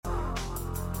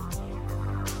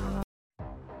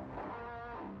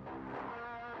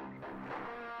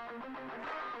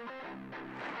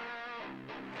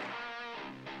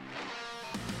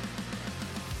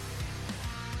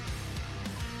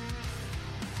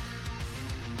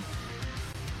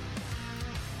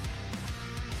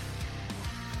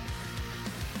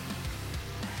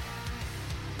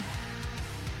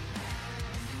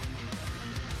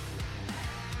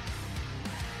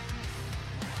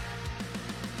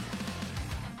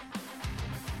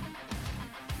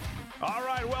All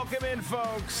right, welcome in,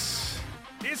 folks.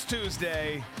 It's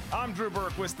Tuesday. I'm Drew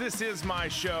Berquist. This is my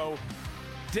show.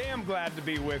 Damn glad to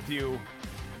be with you.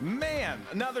 Man,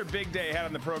 another big day ahead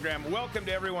on the program. Welcome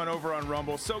to everyone over on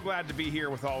Rumble. So glad to be here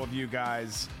with all of you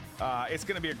guys. It's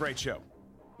going to be a great show.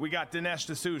 We got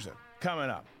Dinesh D'Souza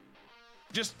coming up.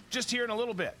 Just here in a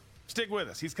little bit. Stick with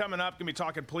us. He's coming up. Going to be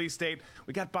talking police state.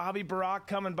 We got Bobby Burack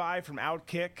coming by from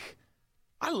Outkick.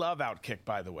 I love Outkick,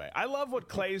 by the way. I love what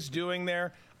Clay's doing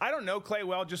there. I don't know Clay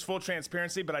well, just full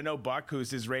transparency, but I know Buck,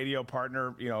 who's his radio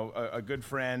partner, a good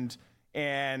friend.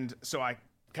 And so I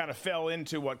kind of fell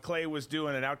into what Clay was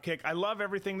doing at Outkick. I love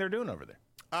everything they're doing over there.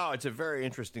 Oh, it's a very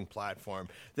interesting platform.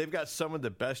 They've got some of the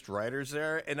best writers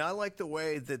there, and I like the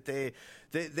way that they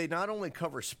not only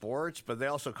cover sports, but they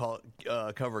also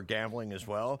cover gambling as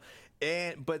well.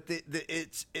 But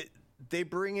they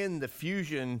bring in the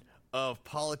fusion of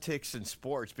politics and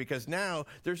sports, because now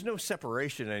there's no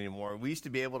separation anymore. We used to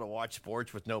be able to watch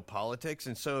sports with no politics,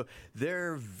 and so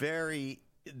they're very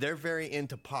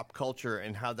into pop culture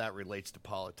and how that relates to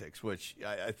politics, which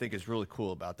I think is really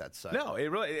cool about that site. No,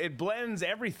 it blends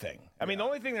everything. I mean, the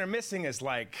only thing they're missing is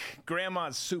like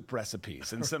grandma's soup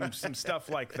recipes and some stuff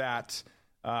like that.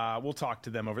 We'll talk to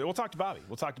them over there. We'll talk to Bobby.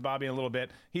 We'll talk to Bobby in a little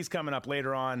bit. He's coming up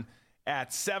later on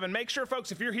at 7. Make sure,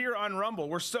 folks, if you're here on Rumble,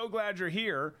 we're so glad you're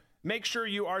here. Make sure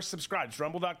you are subscribed. It's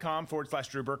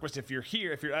rumble.com/Drew Berquist. If you're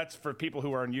here, that's for people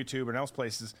who are on YouTube and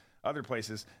other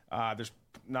places. There's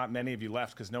not many of you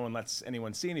left because no one lets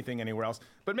anyone see anything anywhere else.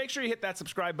 But make sure you hit that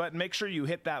subscribe button. Make sure you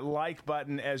hit that like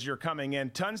button as you're coming in.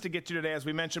 Tons to get to today. As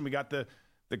we mentioned, we got the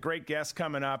great guest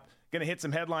coming up. Going to hit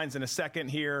some headlines in a second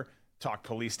here. Talk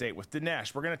police state with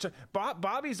Dinesh. We're going to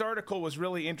Bobby's article was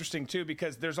really interesting too,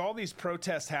 because there's all these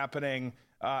protests happening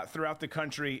throughout the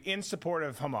country in support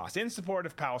of Hamas, in support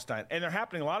of Palestine, and they're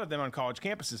happening, a lot of them on college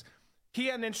campuses. He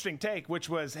had an interesting take, which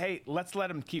was, hey, let's let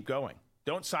them keep going.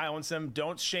 Don't silence them.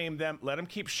 Don't shame them. Let them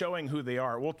keep showing who they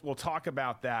are. We'll talk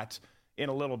about that in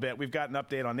a little bit. We've got an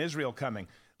update on Israel coming.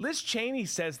 Liz Cheney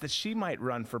says that she might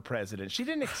run for president. She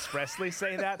didn't expressly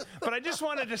say that, but I just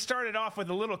wanted to start it off with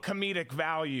a little comedic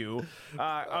value.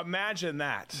 Imagine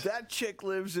that. That chick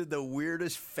lives in the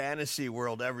weirdest fantasy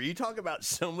world ever. You talk about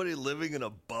somebody living in a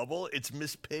bubble, it's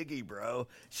Miss Piggy, bro.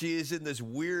 She is in this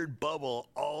weird bubble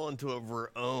all into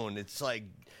her own. It's like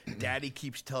Daddy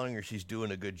keeps telling her she's doing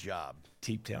a good job.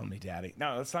 Keep telling me, Daddy.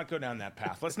 No, let's not go down that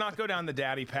path. Let's not go down the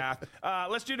daddy path.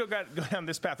 Let's go down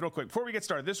this path real quick. Before we get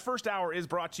started, this first hour is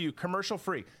brought to you commercial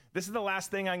free. This is the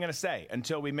last thing I'm going to say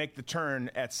until we make the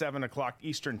turn at 7 o'clock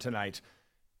Eastern tonight.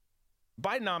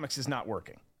 Bidenomics is not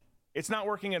working. It's not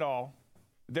working at all.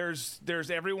 There's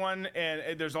everyone,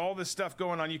 and there's all this stuff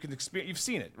going on. You can experience. You've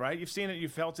seen it, right? You've seen it.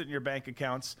 You've felt it in your bank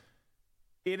accounts.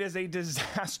 It is a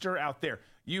disaster out there.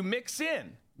 You mix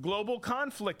in global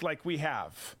conflict like we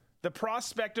have, the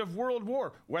prospect of world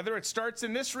war, whether it starts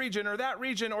in this region or that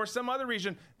region or some other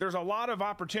region, there's a lot of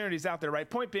opportunities out there, right?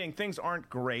 Point being, things aren't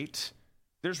great.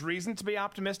 There's reason to be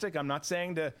optimistic. I'm not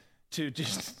saying to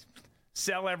just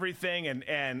sell everything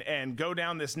and go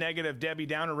down this negative Debbie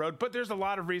Downer road, but there's a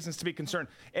lot of reasons to be concerned.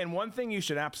 And one thing you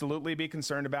should absolutely be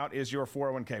concerned about is your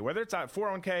 401k. Whether it's a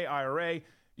 401k, IRA,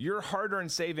 your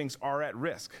hard-earned savings are at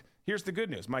risk. Here's the good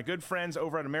news. My good friends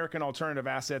over at American Alternative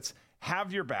Assets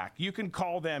have your back. You can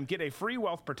call them, get a free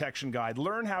wealth protection guide,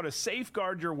 learn how to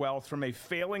safeguard your wealth from a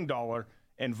failing dollar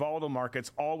and volatile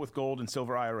markets, all with gold and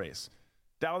silver IRAs.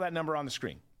 Dial that number on the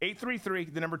screen. 833,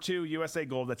 the number 2, USA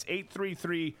Gold. That's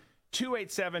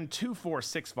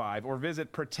 833-287-2465, or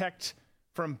visit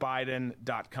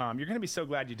protectfrombiden.com. You're going to be so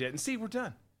glad you did. And see, we're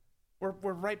done.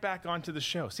 We're right back onto the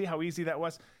show. See how easy that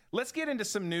was? Let's get into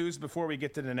some news before we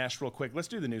get to Dinesh real quick. Let's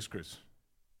do the news cruise.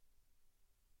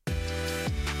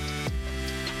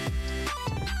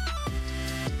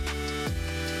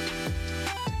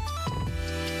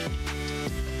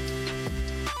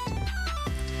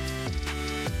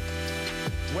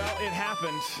 Well, it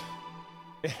happened.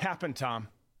 It happened, Tom.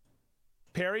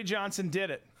 Perry Johnson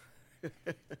did it.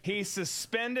 He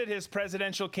suspended his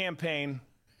presidential campaign.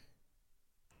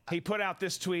 He put out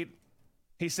this tweet.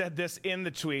 He said this in the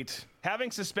tweet.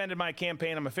 Having suspended my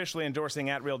campaign, I'm officially endorsing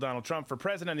 @real Donald Trump for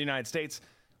president of the United States.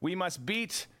 We must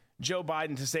beat Joe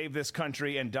Biden to save this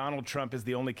country, and Donald Trump is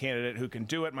the only candidate who can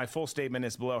do it. My full statement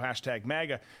is below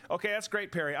 #MAGA. Okay, that's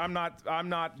great, Perry. I'm not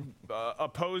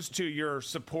opposed to your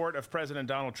support of President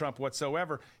Donald Trump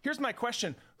whatsoever. Here's my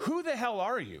question. Who the hell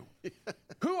are you?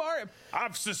 Who are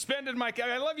I've suspended my.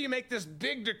 I love you make this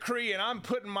big decree, and I'm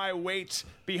putting my weight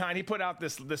behind. He put out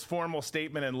this formal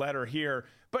statement and letter here,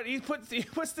 but he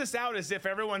puts this out as if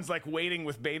everyone's like waiting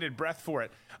with bated breath for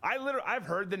it. I've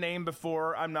heard the name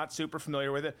before. I'm not super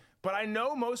familiar with it, but I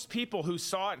know most people who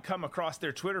saw it come across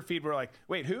their Twitter feed were like,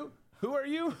 "Wait, who? Who are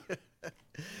you?"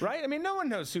 Right? I mean, no one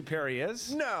knows who Perry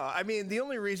is. No, I mean, the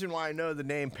only reason why I know the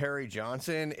name Perry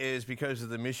Johnson is because of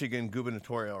the Michigan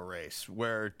gubernatorial race,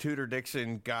 where Tudor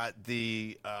Dixon got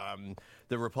the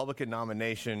Republican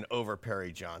nomination over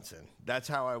Perry Johnson. That's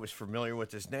how I was familiar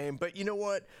with his name. But you know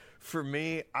what? For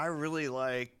me, I really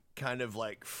like kind of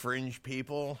like fringe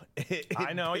people.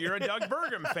 I know you're a Doug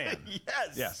Burgum fan.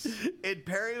 Yes. And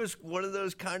Perry was one of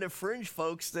those kind of fringe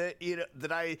folks that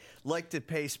that I like to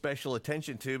pay special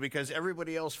attention to, because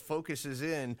everybody else focuses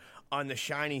in on the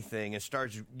shiny thing and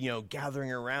starts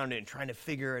gathering around it and trying to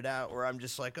figure it out. Where I'm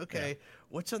just like, okay,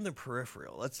 what's on the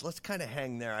peripheral? Let's kind of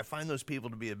hang there. I find those people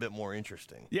to be a bit more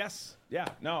interesting. Yes. Yeah.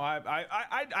 No,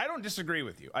 I don't disagree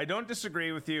with you. I don't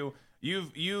disagree with you.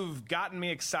 You've gotten me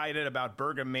excited about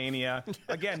Burgum-mania.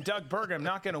 Again, Doug Burgum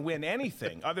not going to win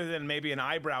anything other than maybe an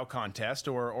eyebrow contest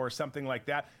or something like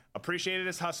that. Appreciated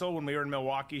his hustle when we were in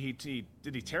Milwaukee.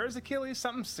 Did he tear his Achilles?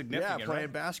 Something significant, Yeah, playing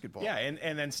right? basketball. Yeah,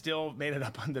 and then still made it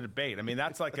up on the debate. I mean,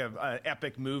 that's like an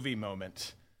epic movie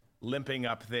moment, limping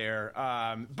up there.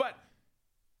 But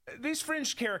these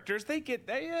fringe characters,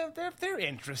 they're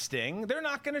interesting. They're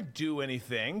not going to do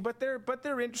anything, but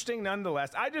they're interesting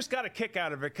nonetheless. I just got a kick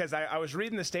out of it because I was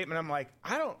reading the statement. I'm like,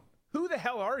 who the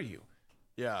hell are you?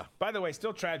 Yeah. By the way,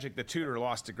 still tragic that Tudor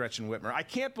lost to Gretchen Whitmer. I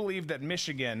can't believe that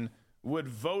Michigan would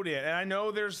vote in, and I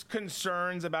know there's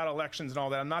concerns about elections and all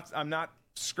that. I'm not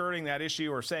skirting that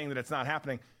issue or saying that it's not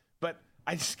happening, but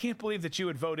I just can't believe that you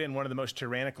would vote in one of the most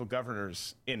tyrannical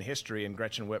governors in history in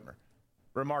Gretchen Whitmer.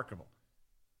 Remarkable.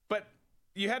 But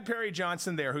you had Perry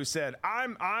Johnson there who said,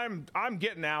 "I'm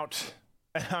getting out,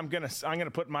 and I'm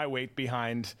gonna put my weight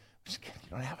behind." You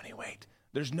don't have any weight.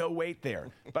 There's no weight there.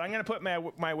 But I'm gonna put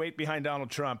my weight behind Donald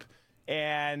Trump.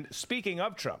 And speaking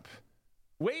of Trump,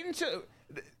 wait until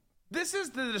this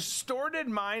is the distorted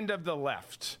mind of the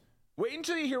left. Wait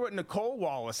until you hear what Nicole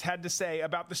Wallace had to say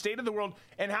about the state of the world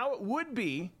and how it would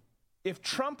be if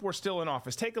Trump were still in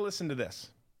office. Take a listen to this.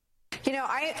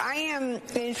 I am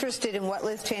interested in what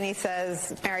Liz Cheney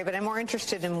says, Mary, but I'm more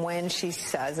interested in when she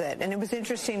says it. And it was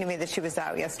interesting to me that she was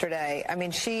out yesterday. I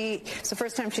mean, it's the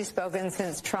first time she's spoken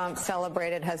since Trump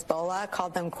celebrated Hezbollah,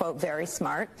 called them, quote, very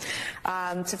smart.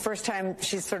 It's the first time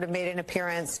she's sort of made an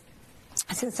appearance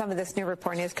since some of this new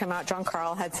reporting has come out. John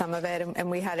Carl had some of it,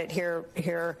 and we had it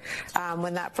here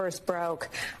when that first broke.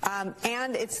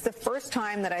 And it's the first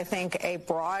time that I think a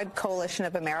broad coalition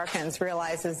of Americans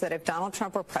realizes that if Donald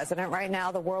Trump were president right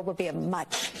now, the world would be a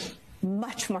much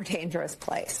more dangerous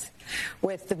place,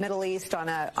 with the Middle East on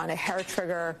a hair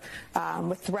trigger,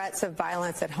 with threats of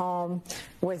violence at home,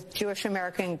 with Jewish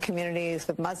American communities,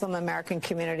 with Muslim American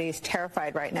communities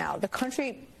terrified right now. The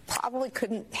country probably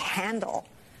couldn't handle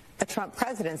a Trump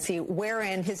presidency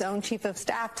wherein his own chief of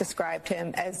staff described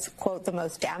him as, quote, the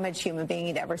most damaged human being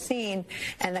he'd ever seen,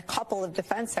 and a couple of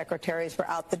defense secretaries were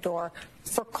out the door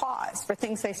for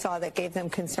things they saw that gave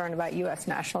them concern about U.S.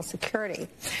 national security.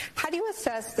 How do you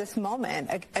assess this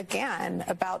moment, again,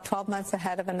 about 12 months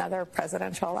ahead of another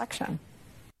presidential election?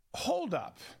 Hold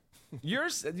up.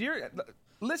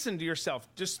 Listen to yourself.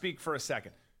 Just speak for a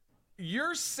second.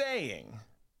 You're saying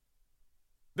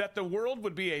that the world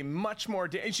would be a much more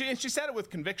and she said it with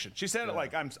conviction. She said it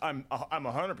like I'm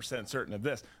 100% certain of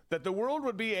this, that the world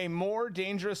would be a more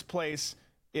dangerous place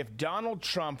if Donald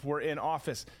Trump were in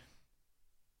office.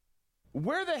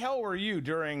 Where the hell were you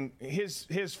during his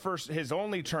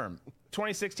only term,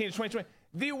 2016 to 2020?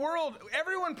 The world,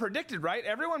 everyone predicted, right?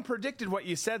 Everyone predicted what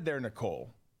you said there, Nicole.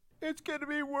 It's going to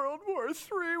be World War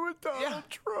III with Donald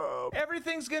Trump.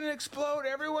 Everything's going to explode.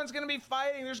 Everyone's going to be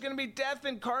fighting. There's going to be death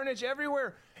and carnage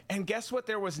everywhere. And guess what?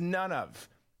 There was none of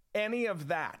any of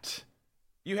that.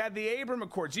 You had the Abraham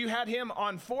Accords. You had him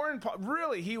on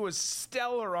really, he was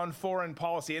stellar on foreign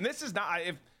policy. And this is not,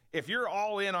 if you're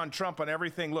all in on Trump on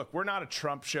everything, look, we're not a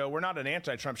Trump show. We're not an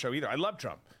anti-Trump show either. I love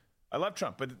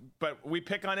Trump, but we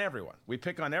pick on everyone. We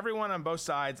pick on everyone on both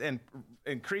sides, and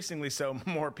increasingly so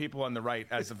more people on the right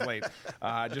as of late,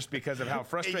 just because of how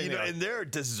frustrating they are. And they're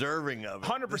deserving of it.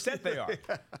 100% they are.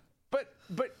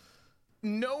 But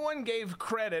no one gave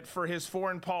credit for his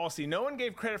foreign policy. No one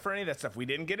gave credit for any of that stuff. We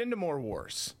didn't get into more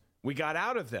wars. We got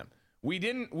out of them. We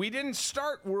didn't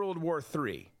start World War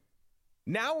III.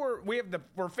 Now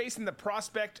we're facing the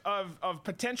prospect of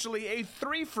potentially a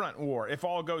 3-front war if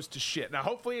all goes to shit. Now,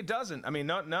 hopefully it doesn't. I mean,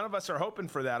 none of us are hoping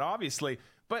for that, obviously.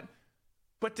 But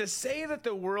But to say that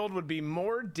the world would be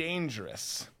more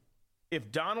dangerous if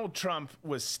Donald Trump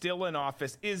was still in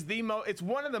office is it's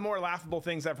one of the more laughable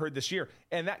things I've heard this year.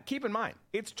 And that, keep in mind,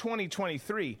 it's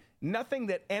 2023. Nothing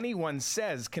that anyone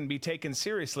says can be taken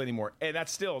seriously anymore. And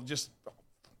that's still just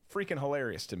freaking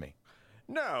hilarious to me.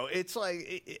 No, it's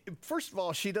like, first of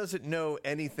all, she doesn't know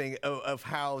anything of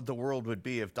how the world would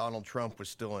be if Donald Trump was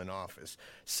still in office.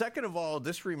 Second of all,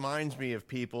 this reminds me of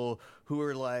people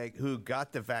who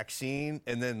got the vaccine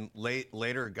and then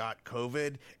later got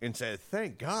COVID and said,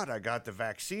 thank God I got the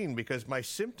vaccine because my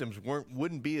symptoms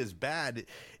wouldn't be as bad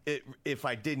if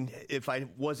I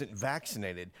wasn't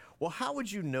vaccinated. Well, how would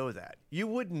you know that? You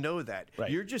wouldn't know that. Right.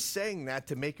 You're just saying that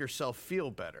to make yourself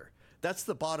feel better. That's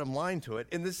the bottom line to it.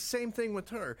 And the same thing with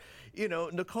her. You know,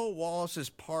 Nicole Wallace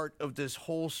is part of this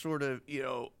whole sort of,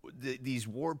 these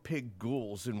war pig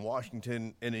ghouls in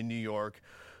Washington and in New York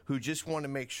who just want to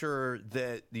make sure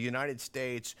that the United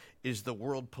States is the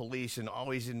world police and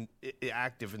always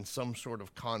active in some sort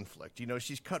of conflict. You know,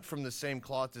 she's cut from the same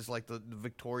cloth as like the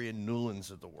Victoria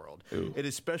Newlands of the world. Ooh. And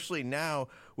especially now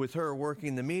with her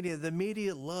working the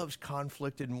media loves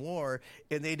conflict and war,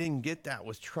 and they didn't get that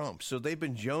with Trump. So they've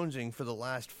been jonesing for the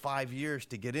last 5 years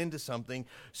to get into something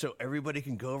so everybody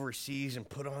can go overseas and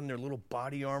put on their little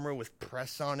body armor with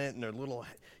press on it and their little,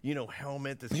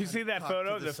 helmet. You see that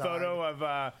photo? The photo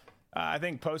of... I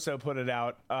think Poso put it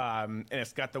out, and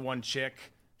it's got the one chick.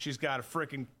 She's got a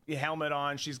freaking helmet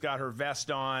on. She's got her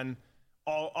vest on,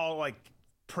 all like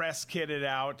press kitted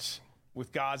out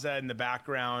with Gaza in the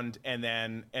background, and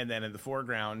then in the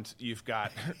foreground you've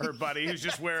got her buddy who's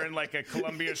just wearing like a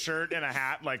Columbia shirt and a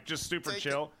hat, like just super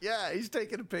chill. Yeah, he's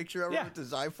taking a picture of her with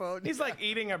his iPhone. He's like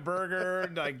eating a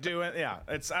burger, like doing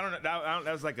It's I don't know.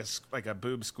 That was like a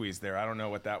boob squeeze there. I don't know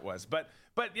what that was, but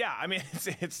yeah, I mean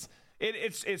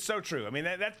it's so true. I mean,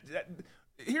 that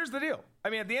here's the deal. I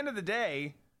mean, at the end of the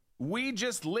day, we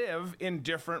just live in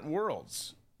different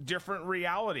worlds, different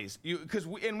realities.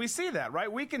 And we see that,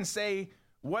 right? We can say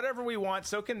whatever we want,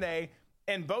 so can they.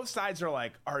 And both sides are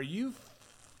like, are you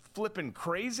flipping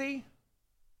crazy?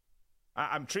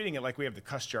 I'm treating it like we have the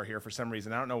cuss jar here for some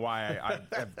reason. I don't know why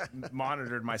I've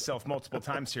monitored myself multiple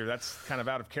times here. That's kind of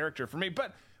out of character for me.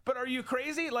 But are you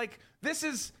crazy? Like, this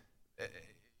is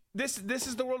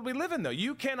the world we live in, though.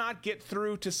 You cannot get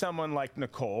through to someone like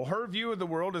Nicole. Her view of the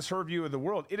world is her view of the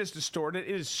world. It is distorted.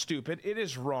 It is stupid. It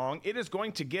is wrong. It is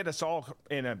going to get us all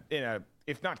in a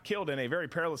if not killed, in a very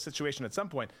perilous situation at some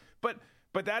point. But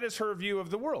that is her view of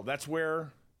the world. That's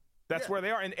where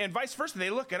they are. And vice versa. They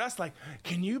look at us like,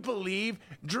 can you believe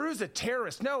Drew's a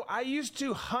terrorist? No, I used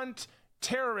to hunt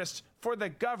terrorists for the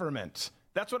government.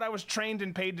 That's what I was trained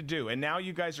and paid to do. And now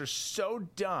you guys are so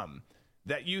dumb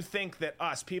that you think that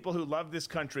us, people who love this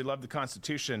country, love the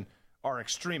Constitution, are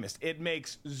extremists. It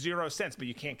makes zero sense, but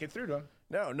you can't get through to them.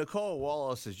 No, Nicole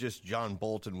Wallace is just John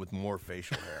Bolton with more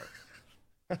facial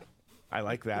hair. I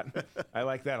like that. I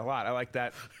like that a lot. I like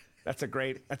that. That's a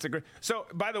great. So,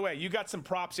 by the way, you got some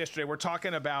props yesterday. We're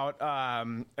talking about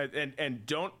and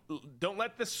don't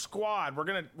let the squad.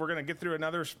 We're gonna get through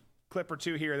another clip or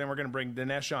two here, then we're gonna bring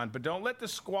Dinesh on. But don't let the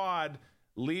squad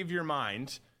leave your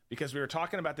mind, because we were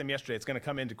talking about them yesterday. It's going to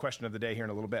come into question of the day here in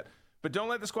a little bit. But don't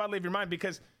let the squad leave your mind,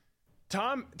 because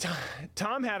Tom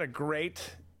had a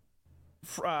great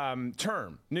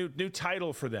term, new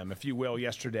title for them, if you will,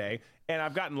 yesterday. And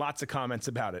I've gotten lots of comments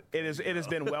about it. It has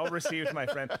been well received, my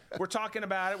friend. We're talking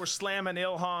about it. We're slamming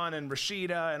Ilhan and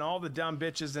Rashida and all the dumb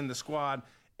bitches in the squad.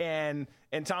 And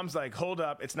Tom's like, hold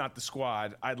up, it's not the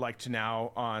squad. I'd like to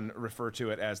now refer to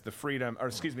it as the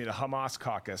Hamas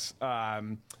caucus.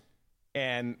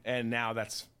 And now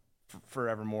that's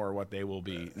forevermore what they will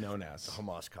be known as. The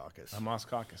Hamas caucus. Hamas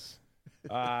caucus.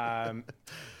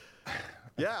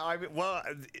 Yeah, I mean, well,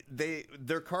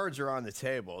 their cards are on the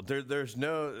table. There is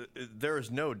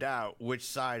no doubt which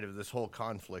side of this whole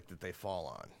conflict that they fall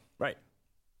on. Right.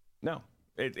 No,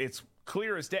 it's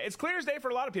clear as day. It's clear as day for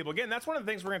a lot of people. Again, that's one of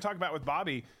the things we're going to talk about with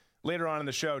Bobby later on in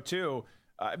the show too,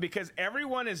 because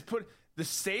everyone is the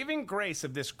saving grace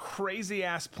of this crazy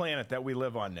ass planet that we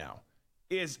live on now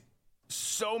is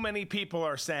so many people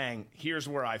are saying, here's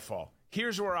where I fall.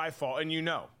 Here's where I fall. And you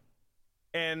know.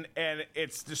 And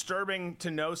it's disturbing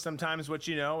to know sometimes what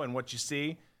you know and what you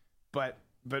see. But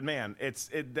man,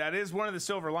 that is one of the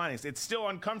silver linings. It's still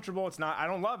uncomfortable. It's not, I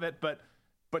don't love it, but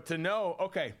to know,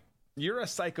 okay, you're a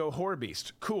psycho whore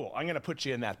beast. Cool. I'm going to put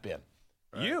you in that bin.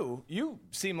 Right. You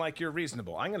seem like you're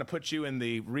reasonable. I'm going to put you in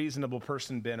the reasonable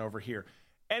person bin over here.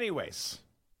 Anyways,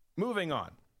 moving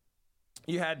on.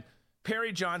 You had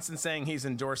Perry Johnson saying he's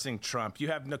endorsing Trump. You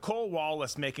have Nicole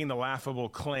Wallace making the laughable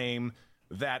claim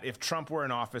that if Trump were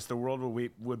in office, the world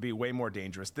would be way more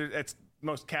dangerous. That's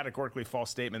most categorically false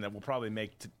statement that we'll probably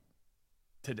make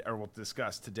or we'll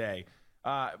discuss today.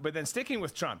 But then sticking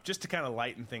with Trump, just to kind of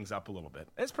lighten things up a little bit.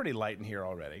 It's pretty light in here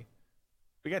already.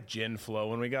 We got gin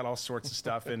flowing. We got all sorts of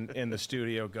stuff in the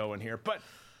studio going here. But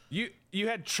you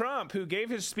had Trump, who gave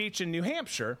his speech in New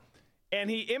Hampshire, and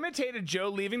he imitated Joe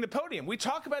leaving the podium. We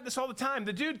talk about this all the time.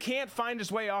 The dude can't find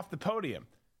his way off the podium.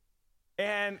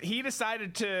 And he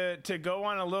decided to go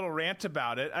on a little rant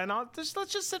about it. And let's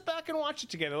just sit back and watch it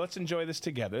together. Let's enjoy this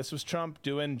together. This was Trump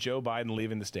doing Joe Biden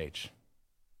leaving the stage.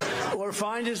 Or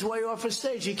find his way off a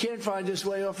stage. He can't find his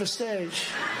way off a stage.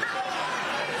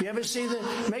 You ever see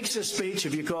makes a speech,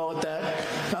 if you call it that.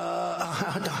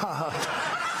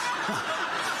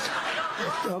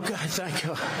 Okay, thank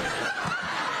you.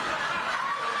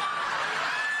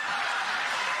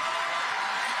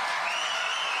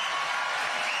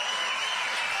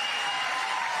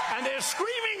 And they're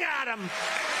screaming at him.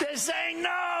 They're saying,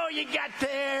 no, you got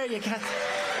there, you got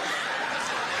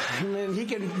I mean, he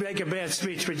can make a bad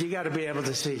speech, but you got to be able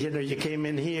to see, you came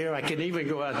in here. I can even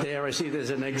go out there. I see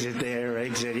there's an exit there,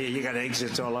 exit here. You got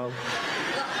exits all over.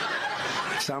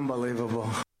 It's unbelievable.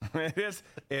 It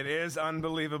is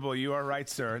unbelievable. You are right,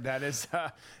 sir. That is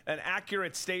an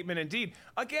accurate statement indeed.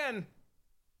 Again,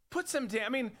 put some I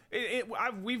mean,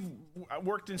 we've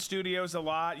worked in studios a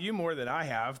lot. You more than I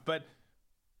have, but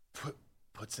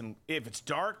put some, if it's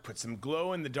dark, put some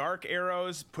glow in the dark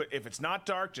arrows. If it's not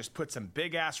dark, just put some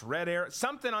big ass red arrow,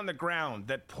 something on the ground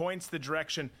that points the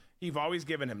direction. You've always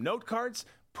given him note cards.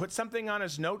 Put something on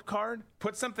his note card.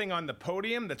 Put something on the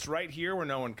podium that's right here where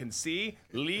no one can see.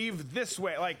 Leave this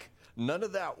way. Like, none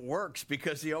of that works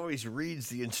because he always reads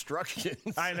the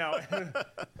instructions. I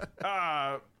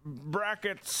know.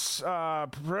 Brackets,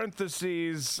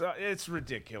 parentheses. It's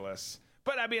ridiculous.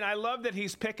 But I mean, I love that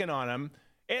he's picking on him.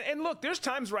 And look, there's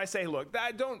times where I say, look,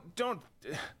 don't.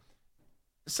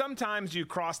 Sometimes you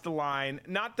cross the line.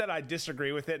 Not that I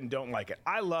disagree with it and don't like it.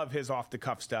 I love his off the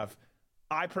cuff stuff.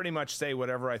 I pretty much say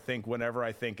whatever I think, whenever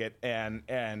I think it,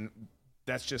 and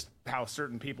that's just how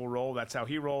certain people roll. That's how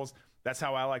he rolls. That's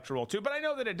how I like to roll too. But I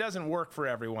know that it doesn't work for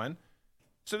everyone.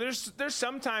 So there's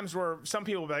some times where some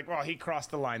people will be like, well, he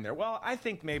crossed the line there. Well, I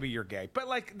think maybe you're gay. But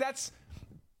like,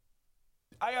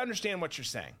 I understand what you're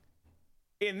saying.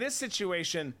 In this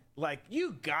situation, like,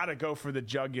 you got to go for the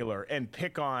jugular and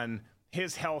pick on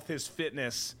his health, his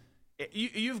fitness.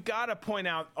 You've got to point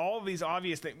out all of these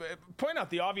obvious things. Point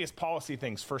out the obvious policy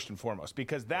things first and foremost,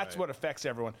 because that's what affects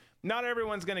everyone. Not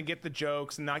everyone's going to get the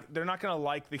jokes, and they're not going to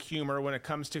like the humor when it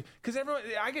comes to, because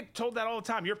I get told that all the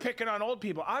time. You're picking on old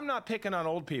people. I'm not picking on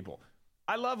old people.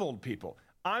 I love old people.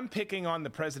 I'm picking on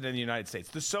the president of the United States,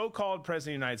 the so-called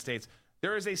president of the United States.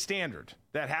 There is a standard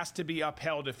that has to be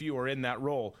upheld if you are in that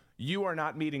role. You are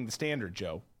not meeting the standard,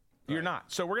 Joe. You're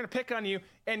not. So we're going to pick on you.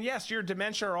 And yes, your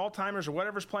dementia or Alzheimer's or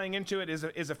whatever's playing into it is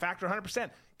a factor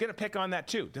 100%. Going to pick on that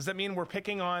too. Does that mean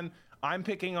I'm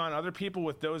picking on other people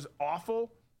with those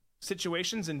awful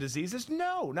situations and diseases?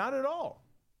 No, not at all.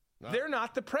 No. They're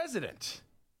not the president.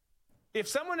 If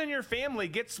someone in your family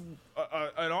gets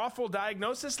an awful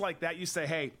diagnosis like that, you say,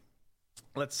 hey,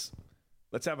 let's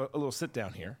have a little sit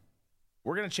down here.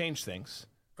 We're going to change things.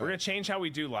 We're going to change how we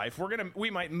do life.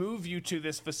 We might move you to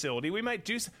this facility.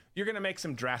 You're going to make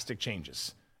some drastic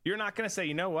changes. You're not going to say,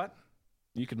 you know what?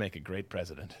 You could make a great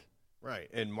president. Right,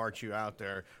 and march you out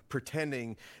there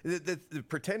pretending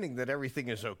that everything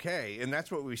is okay. And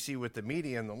that's what we see with the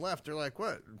media and the left. They're like,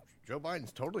 what? Joe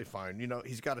Biden's totally fine.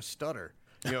 He's got a stutter.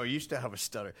 He used to have a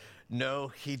stutter. No,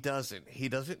 he doesn't. He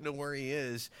doesn't know where he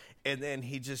is. And then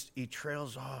he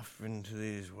trails off into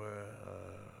these,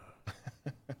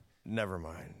 never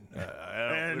mind.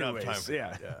 I don't have time for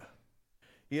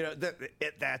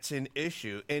that. That's an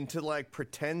issue. And to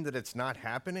pretend that it's not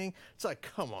happening, it's like,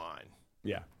 come on.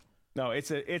 Yeah. No,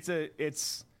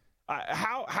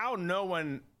 how no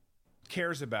one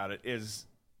cares about it is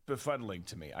befuddling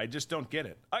to me. I just don't get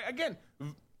it. Again,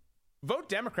 vote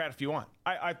Democrat if you want.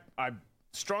 I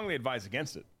strongly advise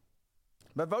against it.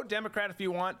 But vote Democrat if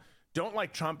you want. Don't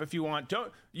like Trump if you want.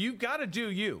 You got to do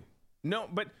you. No,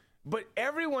 but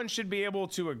everyone should be able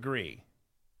to agree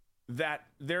that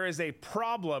there is a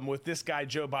problem with this guy,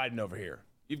 Joe Biden, over here.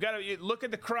 You've got to look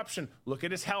at the corruption, look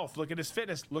at his health, look at his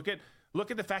fitness, look at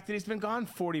the fact that he's been gone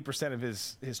 40% of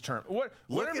his term.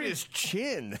 Look at his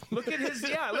chin. Look at his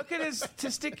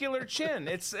testicular chin.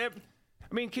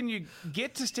 Can you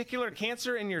get testicular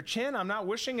cancer in your chin? I'm not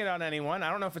wishing it on anyone. I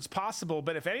don't know if it's possible,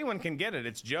 but if anyone can get it,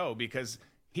 it's Joe, because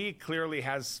he clearly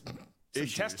has some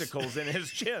testicles in his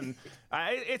chin.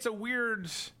 It's a weird.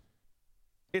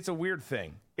 It's a weird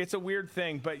thing. It's a weird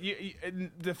thing. But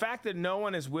the fact that no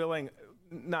one is willing,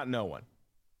 not no one,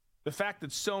 the fact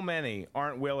that so many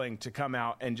aren't willing to come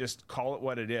out and just call it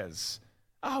what it is.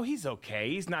 Oh, he's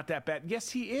okay. He's not that bad. Yes,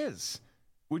 he is.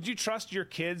 Would you trust your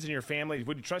kids and your family?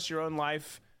 Would you trust your own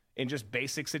life in just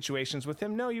basic situations with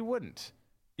him? No, you wouldn't.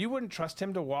 You wouldn't trust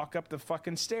him to walk up the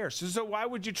fucking stairs. So why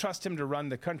would you trust him to run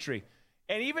the country?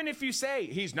 And even if you say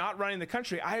he's not running the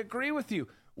country, I agree with you.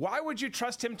 Why would you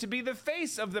trust him to be the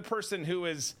face of the person who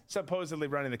is supposedly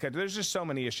running the country? There's just so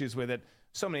many issues with it.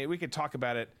 So many. We could talk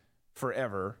about it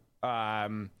forever.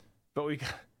 But we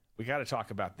got to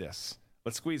talk about this.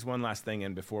 Let's squeeze one last thing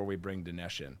in before we bring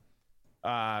Dinesh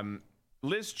in.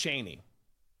 Liz Cheney.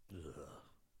 Ugh.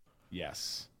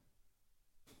 Yes.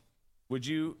 Would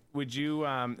you,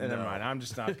 never mind, I'm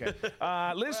just not okay.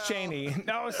 Liz Cheney,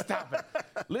 no, stop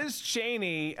it. Liz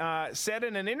Cheney said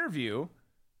in an interview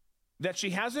that she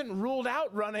hasn't ruled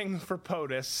out running for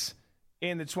POTUS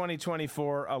in the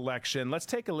 2024 election. Let's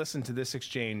take a listen to this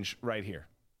exchange right here.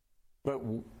 But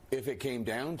if it came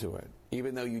down to it,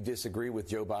 even though you disagree with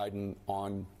Joe Biden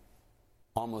on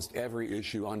almost every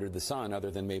issue under the sun, other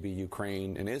than maybe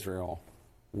Ukraine and Israel,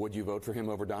 would you vote for him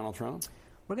over Donald Trump?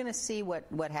 We're going to see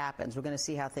what happens. We're going to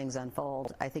see how things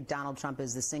unfold. I think Donald Trump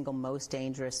is the single most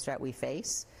dangerous threat we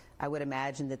face. I would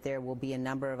imagine that there will be a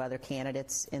number of other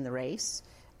candidates in the race.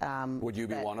 Would you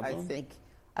be one of them?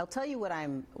 I'll tell you what I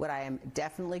am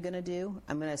definitely going to do.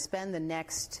 I'm going to spend the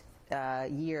next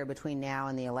year between now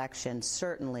and the election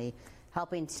certainly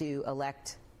helping to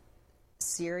elect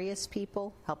serious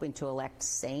people, helping to elect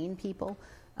sane people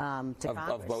to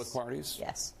Congress. Of both parties?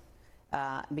 Yes.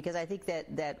 Because I think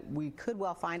that we could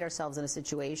well find ourselves in a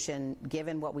situation,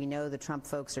 given what we know the Trump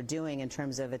folks are doing in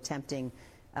terms of attempting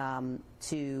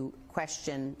to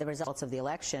question the results of the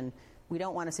election. We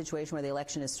don't want a situation where the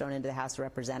election is thrown into the House of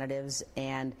Representatives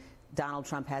and Donald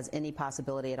Trump has any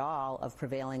possibility at all of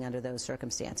prevailing under those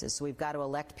circumstances. So we've got to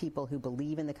elect people who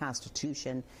believe in the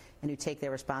Constitution and who take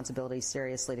their responsibilities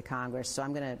seriously to Congress. So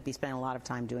I'm going to be spending a lot of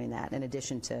time doing that in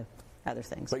addition to other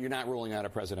things. But you're not ruling out a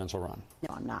presidential run?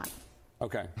 No, I'm not.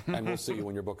 Okay. And we'll see you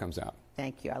when your book comes out.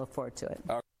 Thank you. I look forward to it.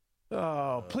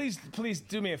 Oh, please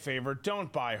do me a favor.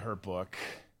 Don't buy her book.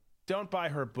 Don't buy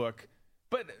her book.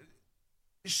 But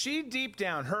she deep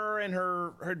down, her and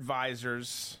her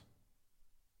advisors,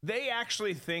 they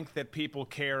actually think that people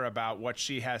care about what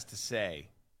she has to say.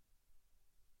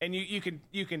 And you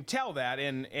can tell that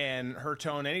in her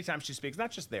tone anytime she speaks,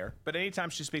 not just there, but anytime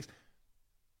she speaks.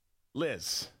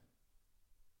 Liz,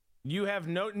 you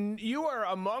are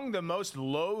among the most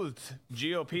loathed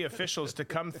GOP officials to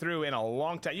come through in a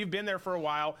long time. You've been there for a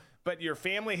while, but your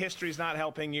family history is not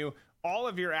helping you. All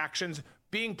of your actions,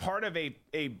 being part of a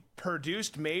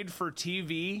produced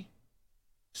made-for-TV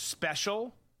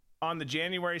special on the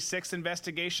January 6th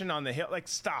investigation on the Hill, like,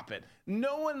 stop it.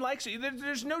 No one likes you.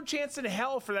 There's no chance in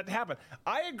hell for that to happen.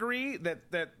 I agree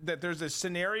that there's a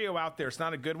scenario out there. It's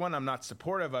not a good one. I'm not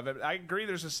supportive of it. I agree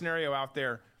there's a scenario out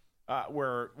there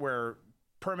where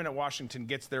permanent Washington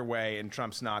gets their way and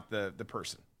Trump's not the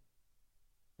person.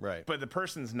 Right. But the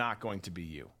person's not going to be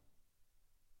you.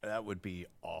 That would be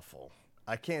awful.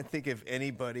 I can't think of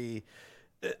anybody.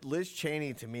 Liz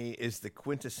Cheney, to me, is the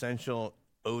quintessential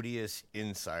odious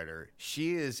insider.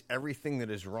 She is everything that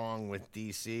is wrong with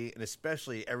D.C. and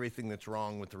especially everything that's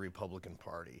wrong with the Republican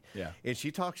Party. Yeah. And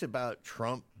she talks about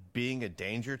Trump being a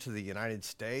danger to the United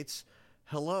States.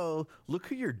 Hello, look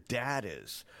who your dad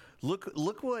is. Look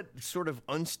what sort of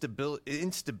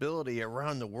instability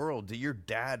around the world that your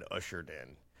dad ushered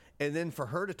in. And then for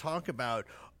her to talk about,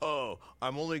 oh,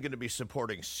 I'm only going to be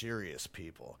supporting serious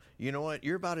people. You know what?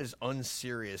 You're about as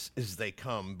unserious as they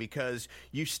come because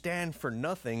you stand for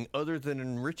nothing other than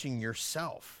enriching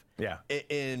yourself. Yeah.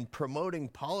 And promoting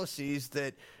policies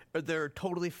that they're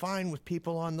totally fine with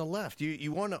people on the left.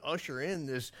 You want to usher in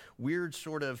this weird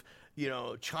sort of,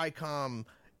 Chi-Com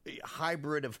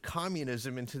hybrid of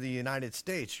communism into the United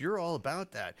States. You're all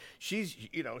about that. She's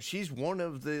one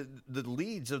of the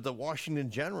leads of the Washington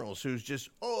Generals who's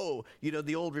just,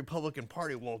 the old Republican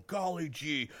Party. Well, golly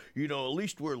gee, at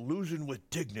least we're losing with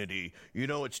dignity.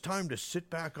 It's time to sit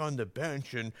back on the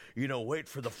bench and, wait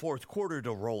for the fourth quarter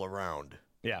to roll around.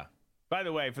 Yeah. By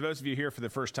the way, for those of you here for the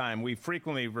first time, we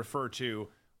frequently refer to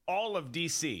all of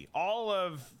D.C., all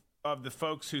of the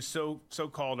folks who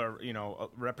so-called are,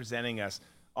 representing us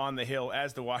on the Hill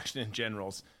as the Washington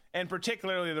Generals, and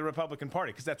particularly the Republican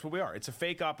Party, because that's what we are. It's a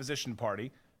fake opposition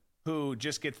party who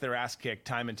just gets their ass kicked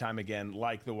time and time again,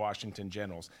 like the Washington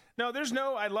Generals. No,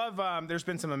 I love, there's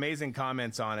been some amazing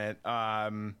comments on it.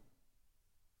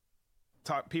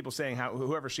 People saying how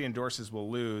whoever she endorses will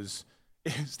lose.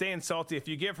 staying salty. If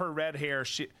you give her red hair,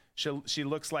 she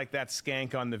looks like that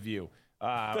skank on The View.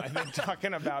 I think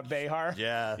talking about Behar.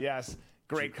 Yeah. Yes.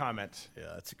 Great comment.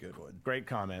 Yeah, that's a good one. Great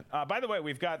comment. By the way,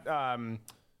 we've got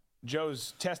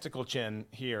Joe's testicle chin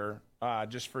here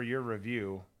just for your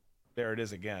review. There it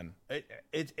is again.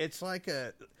 It's like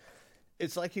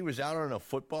he was out on a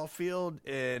football field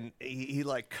and he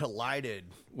like collided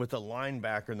with a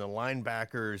linebacker, and the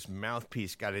linebacker's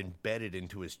mouthpiece got embedded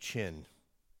into his chin.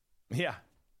 Yeah.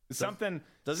 Something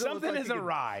is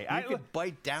awry. You could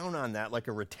bite down on that like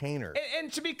a retainer.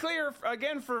 And to be clear,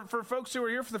 again, for folks who are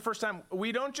here for the first time,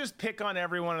 we don't just pick on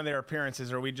everyone and their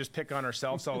appearances, or we just pick on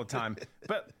ourselves all the time.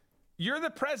 But you're the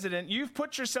president. You've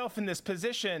put yourself in this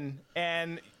position,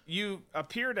 and you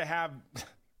appear to have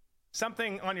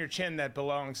something on your chin that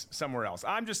belongs somewhere else.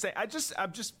 I'm just saying.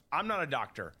 I'm not a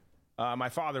doctor. My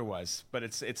father was, but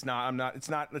it's not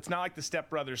like the Step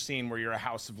Brothers scene where you're a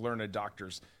house of learned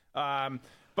doctors.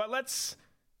 But let's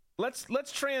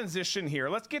transition here.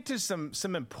 Let's get to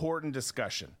some important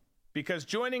discussion, because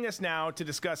joining us now to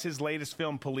discuss his latest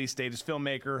film, Police State, is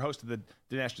filmmaker, host of the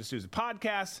Dinesh D'Souza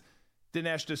podcast,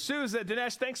 Dinesh D'Souza.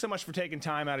 Dinesh, thanks so much for taking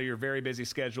time out of your very busy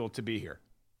schedule to be here.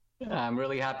 I'm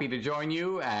really happy to join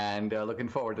you, and looking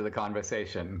forward to the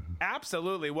conversation.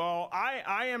 Absolutely. Well,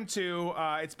 I am too.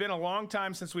 It's been a long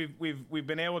time since we've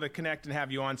been able to connect and have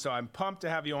you on, so I'm pumped to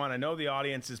have you on. I know the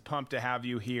audience is pumped to have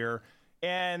you here.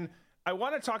 And I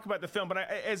want to talk about the film, but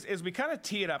as we kind of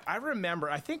tee it up, I remember,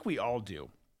 I think we all do,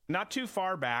 not too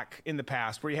far back in the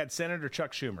past, where you had Senator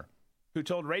Chuck Schumer, who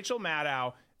told Rachel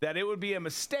Maddow that it would be a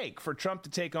mistake for Trump to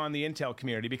take on the intel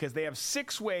community because they have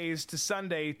 6 ways to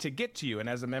Sunday to get to you. And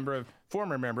as a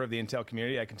former member of the intel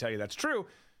community, I can tell you that's true.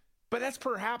 But that's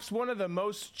perhaps one of the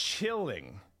most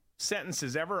chilling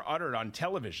sentences ever uttered on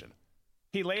television.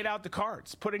 He laid out the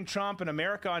cards, putting Trump and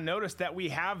America on notice that we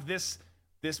have this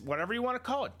whatever you want to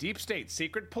call it, deep state,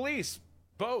 secret police,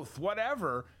 both,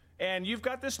 whatever. And you've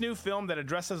got this new film that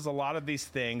addresses a lot of these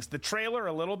things. The trailer,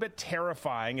 a little bit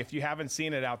terrifying, if you haven't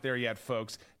seen it out there yet,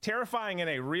 folks. Terrifying in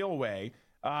a real way,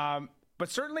 but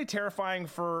certainly terrifying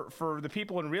for the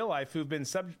people in real life who've been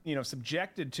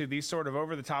subjected to these sort of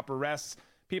over-the-top arrests,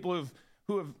 people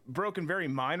who have broken very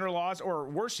minor laws, or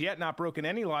worse yet, not broken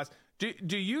any laws.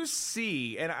 Do you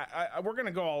see, and we're going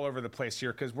to go all over the place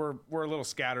here because we're a little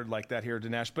scattered like that here,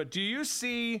 Dinesh, but do you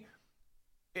see,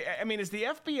 I mean, is the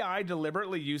FBI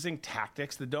deliberately using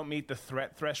tactics that don't meet the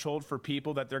threat threshold for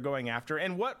people that they're going after?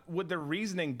 And what would the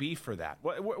reasoning be for that?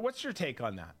 What's your take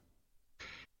on that?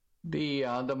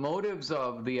 The motives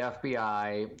of the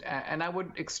FBI, and I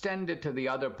would extend it to the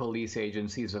other police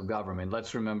agencies of government.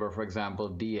 Let's remember, for example,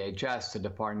 DHS, the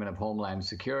Department of Homeland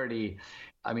Security,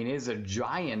 I mean, is a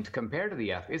giant compared to the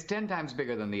FBI. It's 10 times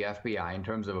bigger than the FBI in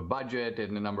terms of a budget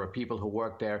and the number of people who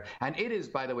work there. And it is,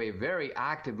 by the way, very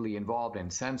actively involved in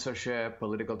censorship,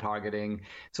 political targeting.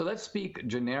 So let's speak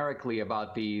generically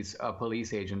about these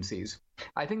police agencies.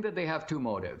 I think that they have 2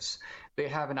 motives. They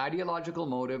have an ideological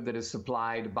motive that is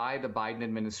supplied by the Biden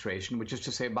administration, which is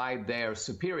to say by their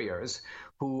superiors,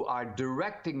 who are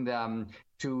directing them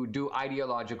to do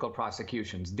ideological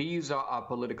prosecutions. These are our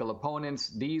political opponents.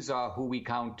 These are who we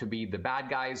count to be the bad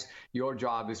guys. Your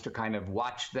job is to kind of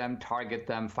watch them, target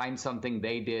them, find something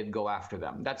they did, go after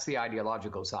them. That's the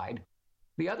ideological side.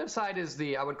 The other side is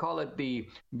I would call it the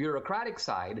bureaucratic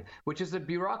side, which is that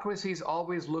bureaucracies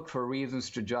always look for reasons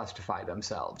to justify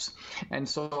themselves. And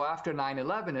so after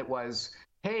 9/11, it was,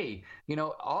 hey,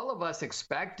 all of us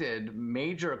expected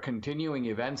major continuing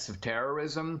events of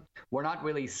terrorism. We're not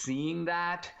really seeing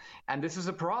that. And this is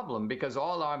a problem because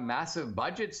all our massive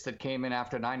budgets that came in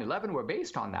after 9/11 were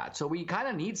based on that. So we kind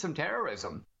of need some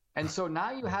terrorism. And so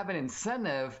now you have an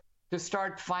incentive to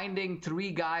start finding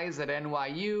 3 guys at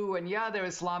NYU, and yeah, they're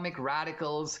Islamic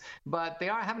radicals, but they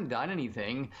haven't done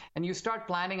anything. And you start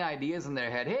planting ideas in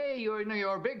their head. Hey,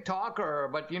 you're a big talker,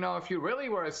 but if you really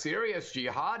were a serious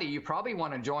jihadi, you probably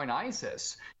want to join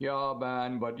ISIS. Yeah,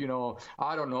 man, but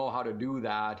I don't know how to do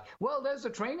that. Well, there's a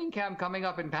training camp coming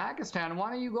up in Pakistan.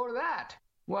 Why don't you go to that?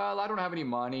 Well, I don't have any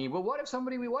money. Well, what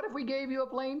if we gave you a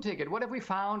plane ticket? What if we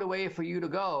found a way for you to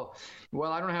go?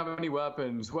 Well, I don't have any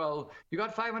weapons. Well, you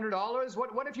got $500?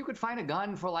 What if you could find a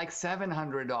gun for like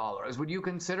 $700? Would you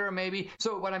consider maybe?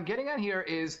 So what I'm getting at here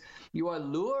is you are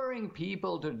luring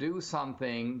people to do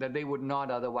something that they would not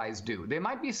otherwise do. They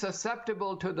might be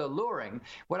susceptible to the luring.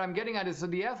 What I'm getting at is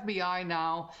that the FBI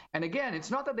now, and again,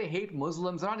 it's not that they hate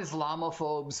Muslims, they're not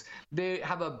Islamophobes. They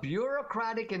have a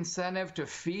bureaucratic incentive to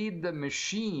feed the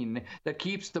machine machine that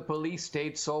keeps the police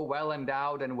state so well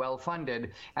endowed and well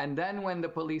funded. And then when the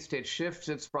police state shifts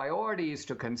its priorities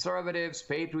to conservatives,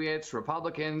 patriots,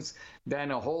 Republicans,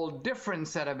 then a whole different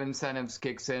set of incentives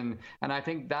kicks in. And I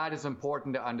think that is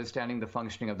important to understanding the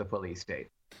functioning of the police state.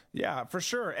 Yeah, for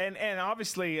sure. And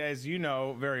obviously, as you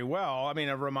know very well, I mean,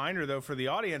 a reminder, though, for the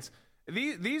audience,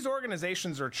 these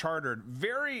organizations are chartered.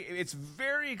 It's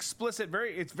very explicit,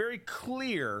 it's very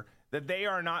clear that they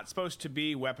are not supposed to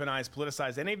be weaponized,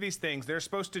 politicized, any of these things. They're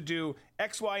supposed to do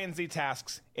X, Y, and Z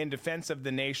tasks in defense of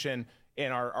the nation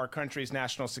and our country's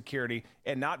national security,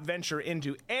 and not venture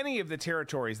into any of the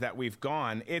territories that we've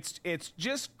gone. It's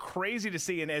just crazy to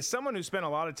see. And as someone who spent a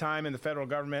lot of time in the federal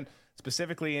government,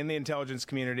 specifically in the intelligence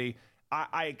community,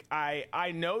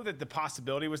 I know that the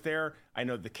possibility was there. I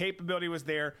know the capability was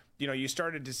there. You know, you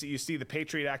see the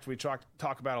Patriot Act we talk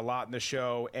about a lot in the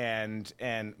show, and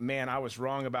man, I was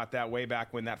wrong about that way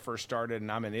back when that first started,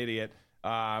 and I'm an idiot.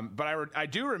 But I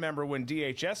do remember when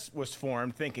DHS was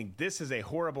formed, thinking this is a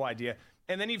horrible idea.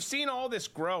 And then you've seen all this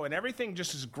grow, and everything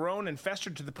just has grown and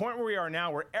festered to the point where we are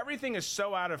now, where everything is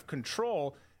so out of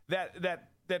control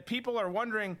that people are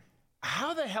wondering,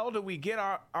 how the hell do we get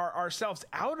ourselves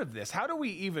out of this? How do we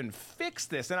even fix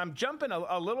this? And I'm jumping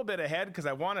a little bit ahead because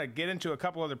I want to get into a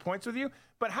couple other points with you,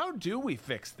 but how do we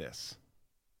fix this?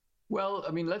 Well,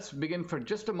 I mean, let's begin for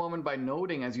just a moment by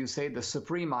noting, as you say, the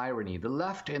supreme irony. The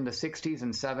left in the 60s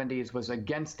and 70s was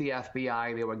against the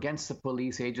FBI. They were against the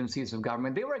police agencies of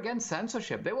government. They were against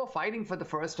censorship. They were fighting for the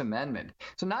First Amendment.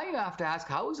 So now you have to ask,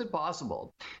 how is it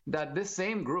possible that this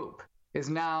same group is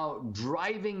now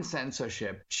driving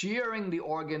censorship, cheering the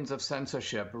organs of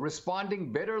censorship,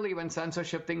 responding bitterly when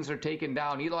censorship things are taken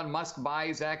down? Elon Musk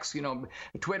buys X,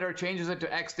 Twitter changes it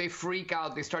to X, they freak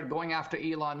out, they start going after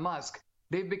Elon Musk.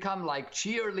 They've become like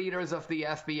cheerleaders of the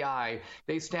FBI.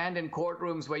 They stand in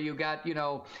courtrooms where you got,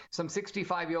 some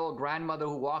 65-year-old grandmother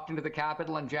who walked into the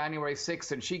Capitol on January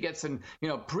 6th, and she gets an,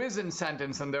 prison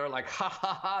sentence, and they're like, ha,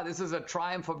 ha, ha, this is a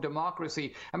triumph of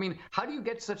democracy. I mean, how do you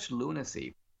get such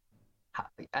lunacy?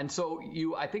 And so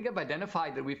I think I've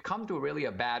identified that we've come to really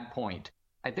a bad point.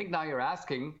 I think now you're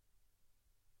asking,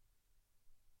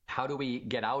 how do we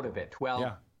get out of it?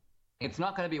 Well, It's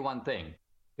not going to be one thing.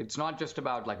 It's not just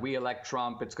about like we elect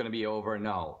Trump, it's going to be over.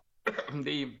 No,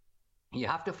 you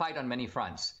have to fight on many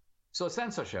fronts. So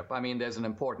censorship, I mean, there's an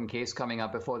important case coming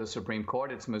up before the Supreme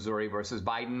Court. It's Missouri versus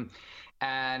Biden.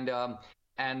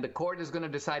 And the court is going to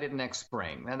decide it next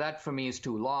spring. Now, that for me is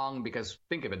too long because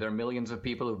think of it. There are millions of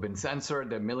people who've been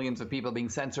censored. There are millions of people being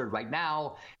censored right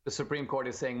now. The Supreme Court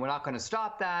is saying we're not going to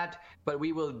stop that, but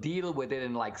we will deal with it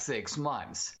in like 6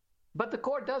 months. But the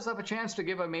court does have a chance to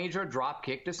give a major drop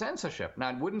kick to censorship. Now,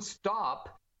 it wouldn't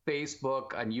stop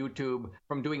Facebook and YouTube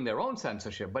from doing their own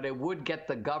censorship, but it would get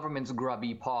the government's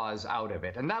grubby paws out of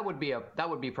it. And that would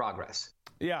be progress.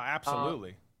 Yeah,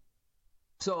 absolutely.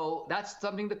 So that's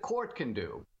something the court can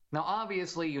do. Now,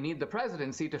 obviously, you need the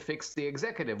presidency to fix the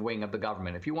executive wing of the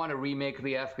government. If you want to remake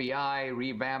the FBI,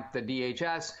 revamp the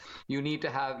DHS, you need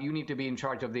to be in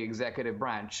charge of the executive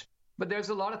branch. But there's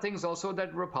a lot of things also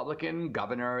that Republican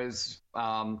governors,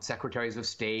 secretaries of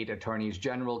state, attorneys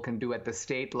general can do at the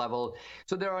state level.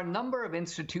 So there are a number of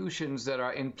institutions that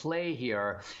are in play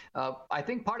here. I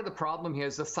think part of the problem here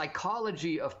is the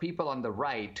psychology of people on the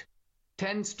right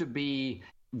tends to be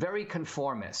very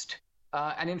conformist.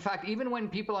 And in fact, even when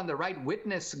people on the right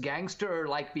witness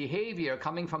gangster-like behavior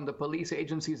coming from the police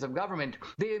agencies of government,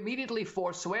 they immediately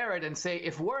forswear it and say,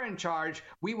 if we're in charge,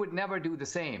 we would never do the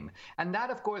same. And that,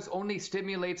 of course, only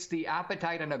stimulates the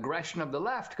appetite and aggression of the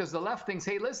left, because the left thinks,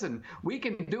 hey, listen, we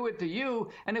can do it to you,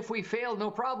 and if we fail, no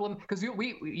problem, because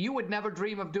you would never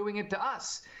dream of doing it to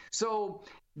us. So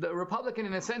the Republican,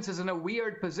 in a sense, is in a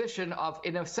weird position of,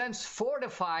 in a sense,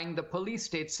 fortifying the police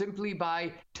state simply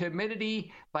by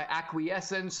timidity, by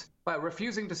acquiescence, by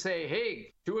refusing to say,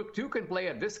 hey, two can play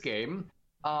at this game.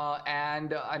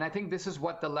 And I think this is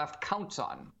what the left counts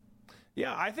on.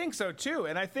 Yeah, I think so, too.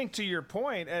 And I think to your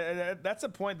point, that's a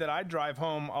point that I drive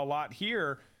home a lot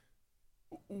here.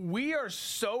 We are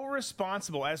so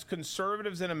responsible as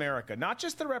conservatives in America, not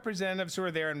just the representatives who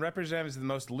are there, and representatives is the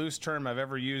most loose term I've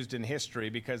ever used in history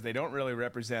because they don't really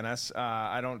represent us.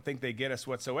 I don't think they get us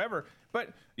whatsoever. But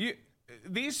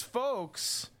these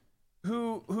folks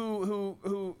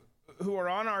who are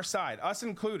on our side, us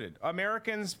included,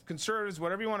 Americans, conservatives,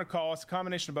 whatever you want to call us, a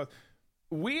combination of both,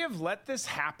 we have let this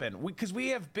happen because we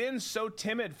have been so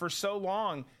timid for so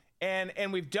long.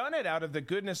 And we've done it out of the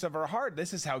goodness of our heart.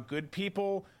 This is how good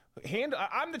people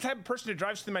I'm the type of person who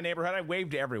drives through my neighborhood. I wave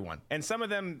to everyone, and some of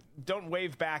them don't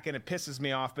wave back, and it pisses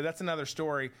me off. But that's another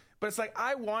story. But it's like,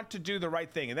 I want to do the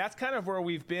right thing, and that's kind of where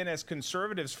we've been as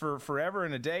conservatives for forever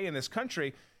and a day in this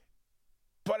country.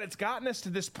 But it's gotten us to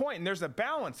this point, and there's a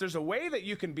balance. There's a way that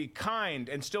you can be kind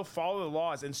and still follow the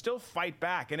laws and still fight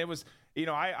back. And it was,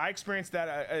 I experienced that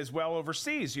as well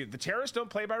overseas. The terrorists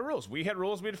don't play by rules. We had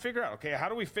rules we had to figure out. Okay, how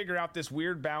do we figure out this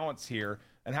weird balance here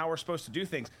and how we're supposed to do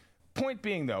things? Point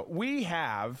being, though, we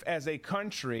have, as a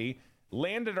country,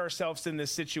 landed ourselves in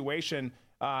this situation,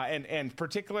 and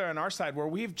particularly on our side, where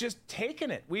we've just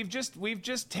taken it. We've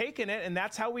just taken it, and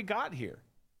that's how we got here.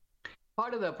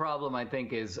 Part of the problem, I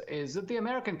think, is that the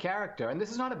American character, and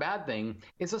this is not a bad thing,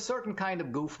 is a certain kind of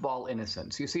goofball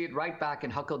innocence. You see it right back in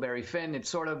Huckleberry Finn. It's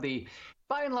sort of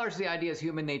by and large, the idea is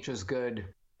human nature is good.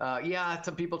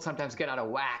 Some people sometimes get out of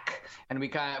whack, and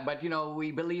but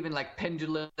we believe in like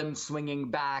pendulum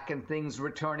swinging back and things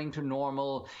returning to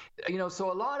normal.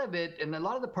 So a lot of it, and a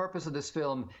lot of the purpose of this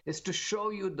film is to show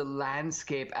you the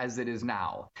landscape as it is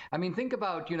now. I mean, think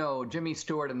about, Jimmy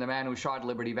Stewart and the man who shot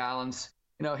Liberty Valance.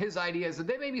 His idea is that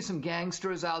there may be some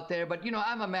gangsters out there, but,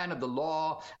 I'm a man of the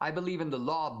law. I believe in the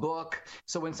law book.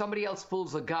 So when somebody else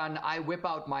pulls a gun, I whip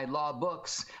out my law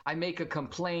books. I make a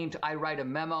complaint. I write a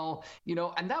memo,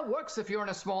 and that works if you're in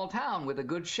a small town with a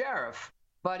good sheriff.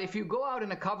 But if you go out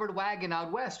in a covered wagon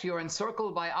out west, you're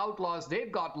encircled by outlaws.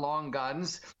 They've got long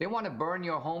guns. They want to burn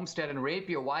your homestead and rape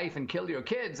your wife and kill your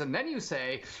kids. And then you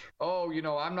say,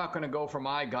 I'm not going to go for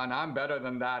my gun. I'm better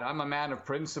than that. I'm a man of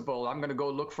principle. I'm going to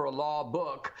go look for a law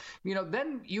book.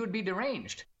 Then you would be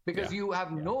deranged, because you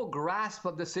have no grasp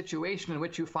of the situation in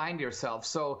which you find yourself.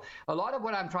 So a lot of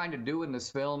what I'm trying to do in this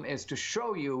film is to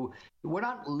show you we're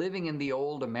not living in the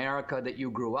old America that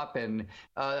you grew up in.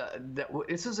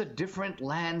 This is a different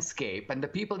landscape, and the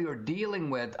people you're dealing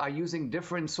with are using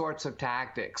different sorts of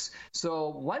tactics. So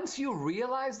once you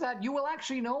realize that, you will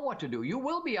actually know what to do. You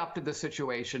will be up to the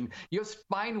situation. Your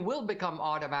spine will become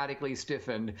automatically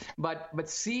stiffened. But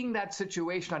seeing that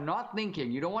situation and not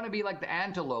thinking, you don't want to be like the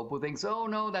antelope who thinks, oh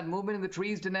no, that movement in the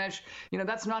trees, Dinesh,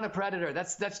 that's not a predator.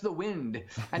 That's the wind.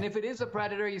 And if it is a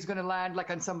predator, he's going to land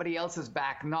like on somebody else's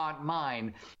back, not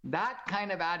mine. That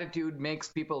kind of attitude makes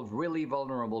people really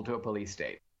vulnerable to a police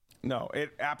state. No,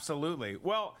 it absolutely.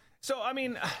 Well, so, I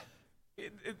mean,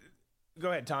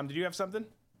 go ahead, Tom. Did you have something?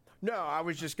 No, I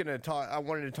was just going to talk. I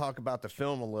wanted to talk about the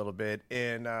film a little bit,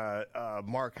 and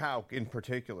Mark Houck in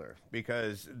particular,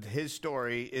 because his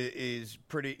story is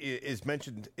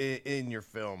mentioned in your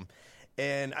film.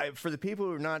 And for the people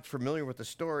who are not familiar with the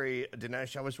story,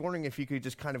 Dinesh, I was wondering if you could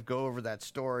just kind of go over that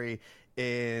story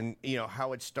and,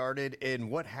 how it started and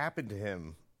what happened to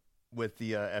him with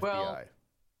the FBI. Well,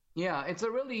 yeah, it's a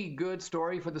really good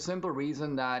story for the simple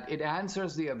reason that it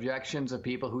answers the objections of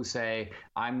people who say,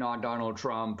 I'm not Donald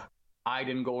Trump. I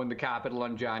didn't go in the Capitol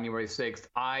on January 6th.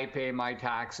 I pay my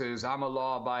taxes. I'm a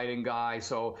law-abiding guy,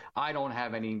 so I don't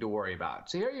have anything to worry about.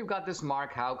 So here you've got this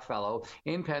Mark Houck fellow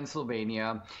in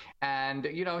Pennsylvania, and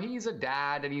he's a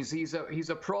dad, and he's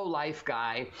a pro-life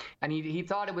guy, and he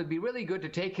thought it would be really good to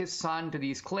take his son to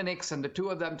these clinics, and the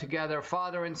two of them together,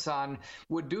 father and son,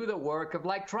 would do the work of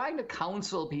like trying to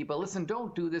counsel people. Listen,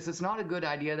 don't do this. It's not a good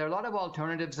idea. There are a lot of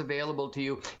alternatives available to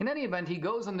you. In any event, he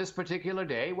goes on this particular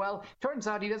day. Well, turns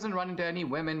out he doesn't run into any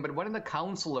women, but one of the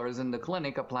counselors in the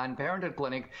clinic, a Planned Parenthood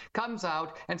clinic, comes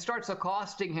out and starts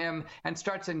accosting him and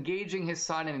starts engaging his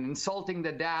son and insulting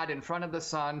the dad in front of the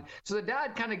son. So the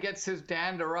dad kind of gets his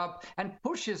dander up and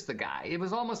pushes the guy. It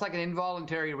was almost like an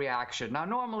involuntary reaction. Now,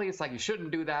 normally it's like you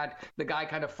shouldn't do that. The guy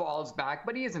kind of falls back,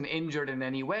 but he isn't injured in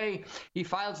any way. He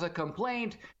files a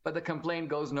complaint, but the complaint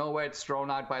goes nowhere. It's thrown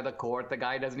out by the court. The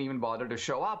guy doesn't even bother to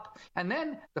show up. And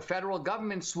then the federal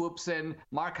government swoops in.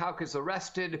 Mark Houck is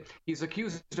arrested. He's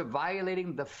accused of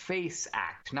violating the FACE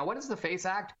Act. Now, what is the FACE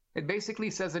Act? It basically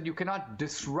says that you cannot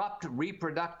disrupt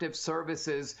reproductive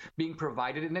services being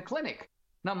provided in a clinic.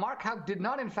 Now, Mark Houck did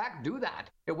not, in fact, do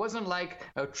that. It wasn't like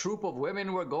a troop of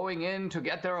women were going in to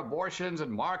get their abortions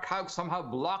and Mark Houck somehow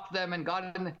blocked them and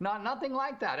got in. Nothing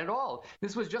like that at all.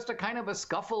 This was just a kind of a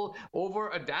scuffle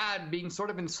over a dad being sort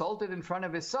of insulted in front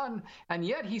of his son. And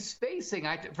yet he's facing,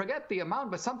 I forget the amount,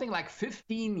 but something like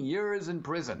 15 years in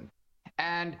prison.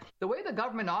 And the way the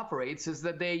government operates is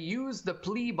that they use the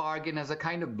plea bargain as a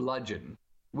kind of bludgeon,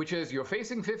 which is you're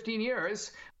facing 15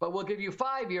 years, but we'll give you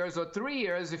 5 years or 3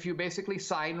 years if you basically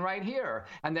sign right here,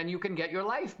 and then you can get your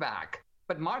life back.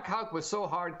 But Mark Houck was so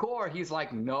hardcore, he's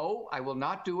like, no, I will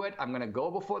not do it. I'm going to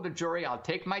go before the jury. I'll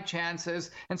take my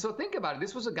chances. And so think about it.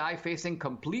 This was a guy facing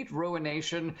complete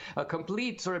ruination, a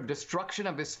complete sort of destruction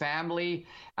of his family.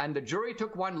 And the jury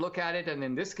took one look at it. And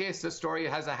in this case, this story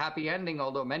has a happy ending,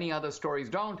 although many other stories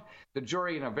don't. The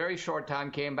jury, in a very short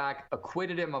time, came back,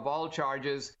 acquitted him of all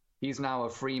charges. He's now a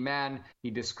free man.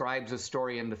 He describes his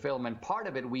story in the film. And part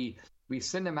of it, we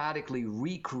cinematically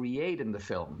recreate in the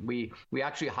film. We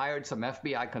actually hired some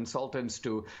FBI consultants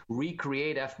to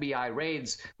recreate FBI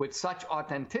raids with such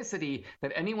authenticity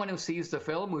that anyone who sees the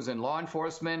film who's in law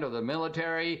enforcement or the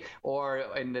military or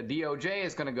in the DOJ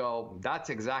is going to go, that's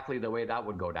exactly the way that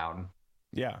would go down.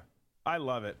 Yeah. I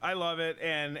love it. I love it.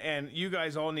 And you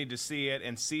guys all need to see it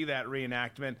and see that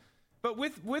reenactment. But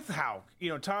with Houck,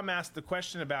 Tom asked the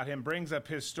question about him, brings up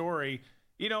his story.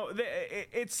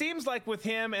 It seems like with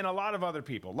him and a lot of other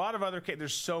people,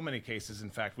 there's so many cases. In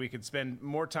fact, we could spend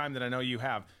more time than I know you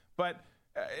have. But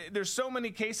there's so many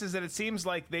cases that it seems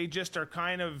like they just are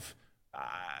kind of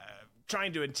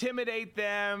trying to intimidate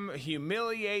them,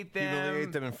 humiliate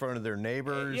them in front of their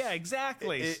neighbors. Yeah,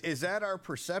 exactly. Is that our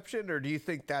perception, or do you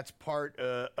think that's part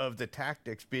of the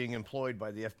tactics being employed by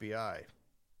the FBI?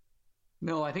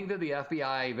 No, I think that the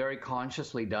FBI very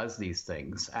consciously does these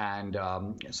things. And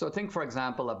so think, for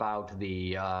example, about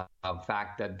the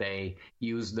fact that they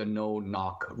use the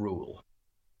no-knock rule.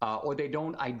 Or they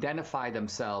don't identify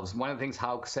themselves. One of the things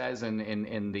Houck says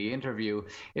in the interview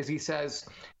is he says,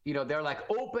 they're like,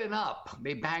 open up.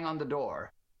 They bang on the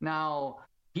door. Now,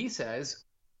 he says,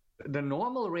 the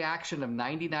normal reaction of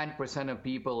 99% of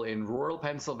people in rural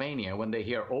Pennsylvania when they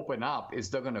hear open up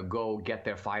is they're going to go get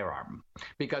their firearm.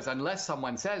 Because unless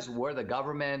someone says we're the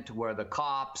government, we're the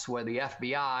cops, we're the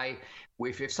FBI,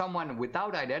 if someone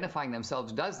without identifying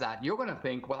themselves does that, you're going to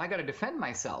think, well, I got to defend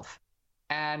myself.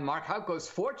 And Mark Houck goes,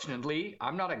 fortunately,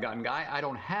 I'm not a gun guy. I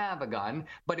don't have a gun.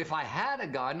 But if I had a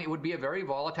gun, it would be a very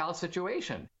volatile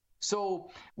situation. So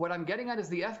what I'm getting at is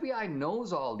the FBI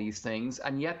knows all these things,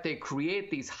 and yet they create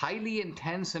these highly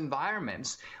intense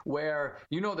environments where,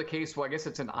 the case where I guess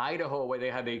it's in Idaho where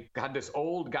they had this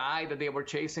old guy that they were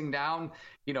chasing down.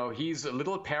 He's a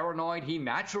little paranoid. He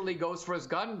naturally goes for his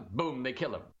gun. Boom, they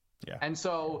kill him. Yeah. And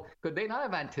so could they not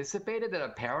have anticipated that a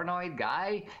paranoid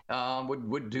guy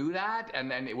would do that?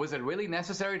 And was it really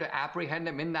necessary to apprehend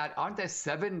him in that? Aren't there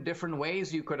 7 different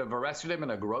ways you could have arrested him in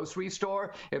a grocery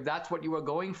store if that's what you were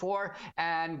going for,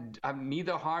 and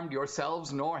neither harmed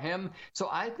yourselves nor him? So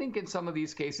I think in some of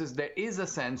these cases there is a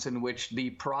sense in which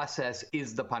the process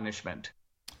is the punishment.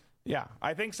 Yeah,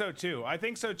 I think so too. I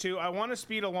want to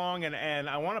speed along and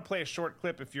I want to play a short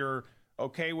clip if you're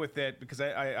okay with it, because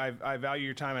I value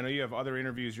your time. I know you have other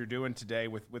interviews you're doing today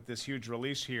with this huge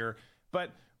release here, but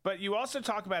you also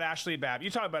talk about Ashley Babbitt. You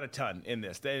talk about a ton in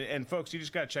this, and folks, you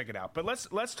just got to check it out. But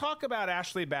let's talk about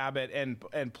Ashley Babbitt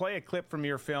and play a clip from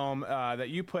your film that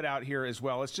you put out here as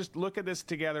well. Let's just look at this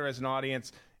together as an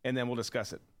audience, and then we'll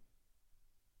discuss it.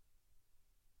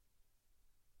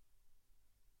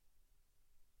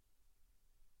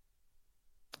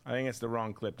 I think it's the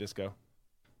wrong clip, Disco.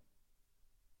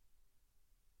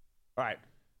 All right.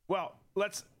 Well,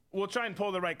 we'll try and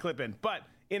pull the right clip in. But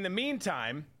in the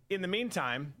meantime,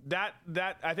 that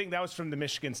I think that was from the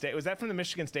Michigan State. Was that from the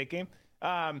Michigan State game?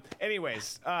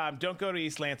 Anyways, don't go to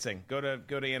East Lansing. Go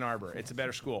to Ann Arbor. It's a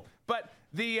better school. But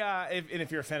if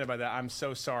you're offended by that, I'm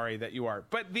so sorry that you are.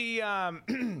 But the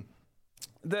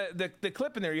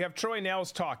clip in there, you have Troy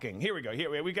Nels talking. Here we go.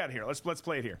 Here we got it here. Let's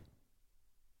play it here.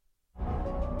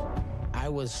 I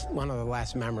was one of the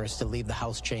last members to leave the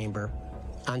House chamber.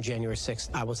 On January 6th,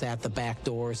 I was at the back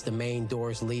doors, the main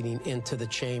doors leading into the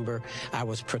chamber. I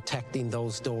was protecting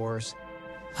those doors.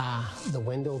 The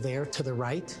window there to the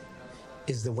right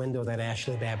is the window that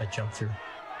Ashley Babbitt jumped through.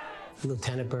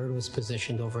 Lieutenant Byrd was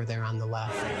positioned over there on the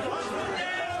left.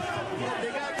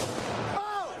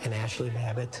 And Ashley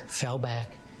Babbitt fell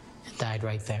back and died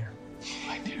right there.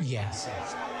 Right there? Yes.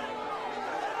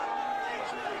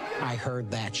 I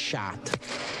heard that shot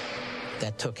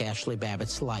that took Ashley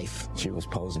Babbitt's life. She was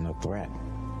posing a threat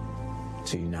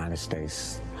to United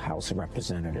States House of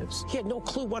Representatives. He had no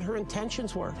clue what her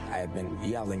intentions were. I had been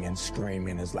yelling and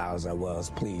screaming as loud as I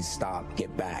was, please stop,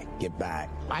 get back, get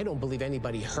back. I don't believe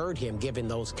anybody heard him giving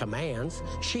those commands.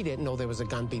 She didn't know there was a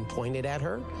gun being pointed at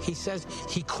her. He says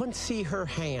he couldn't see her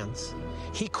hands.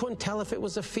 He couldn't tell if it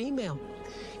was a female.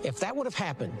 If that would have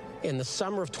happened in the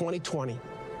summer of 2020,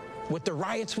 with the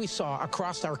riots we saw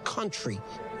across our country,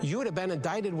 you would have been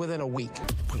indicted within a week.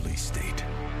 Police State.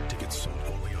 Tickets sold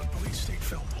only on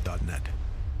policestatefilm.net.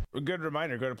 A good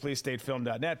reminder, go to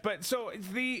policestatefilm.net. But so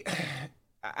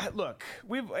look,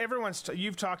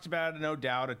 you've talked about it, no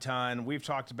doubt, a ton. We've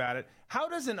talked about it. How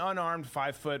does an unarmed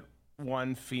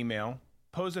 5'1" female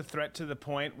pose a threat to the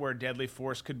point where deadly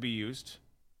force could be used?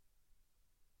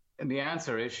 And the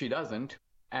answer is she doesn't.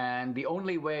 And the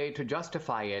only way to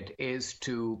justify it is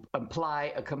to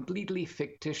apply a completely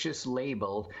fictitious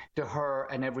label to her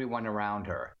and everyone around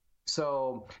her.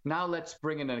 So now let's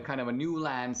bring in a kind of a new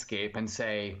landscape and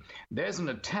say there's an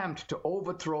attempt to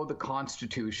overthrow the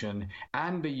Constitution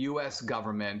and the U.S.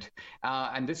 government,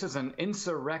 and this is an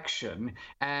insurrection.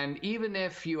 And even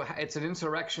if it's an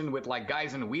insurrection with like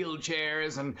guys in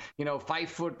wheelchairs and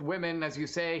 5-foot women, as you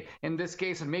say in this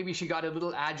case, and maybe she got a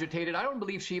little agitated. I don't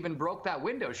believe she even broke that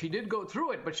window. She did go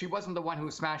through it, but she wasn't the one who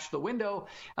smashed the window.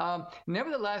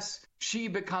 Nevertheless, she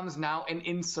becomes now an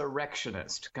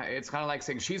insurrectionist. It's kind of like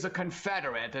saying she's a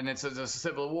Confederate and it's a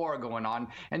civil war going on.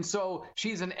 And so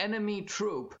she's an enemy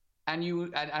troop.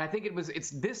 And I think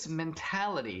it's this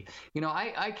mentality.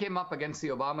 I came up against the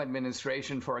Obama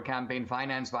administration for a campaign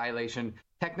finance violation,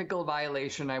 technical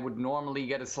violation. I would normally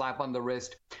get a slap on the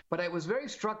wrist. But I was very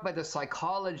struck by the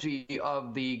psychology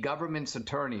of the government's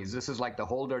attorneys. This is like the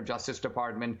Holder Justice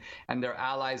Department and their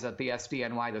allies at the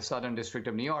SDNY, the Southern District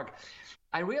of New York.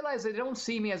 I realize they don't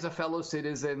see me as a fellow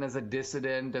citizen, as a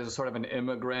dissident, as a sort of an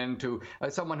immigrant, to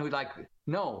someone who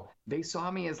no, they saw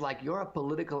me as like, you're a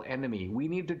political enemy. We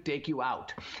need to take you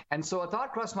out. And so a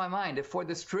thought crossed my mind, if for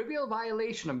this trivial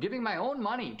violation of giving my own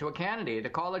money to a candidate, a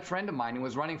college friend of mine who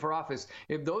was running for office,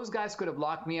 if those guys could have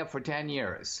locked me up for 10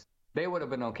 years, they would have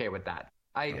been okay with that.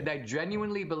 I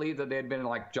genuinely believe that they'd been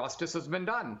like, justice has been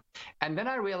done. And then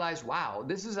I realized, wow,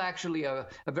 this is actually a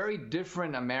very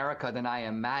different America than I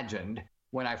imagined.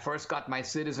 When I first got my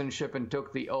citizenship and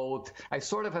took the oath, I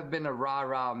sort of have been a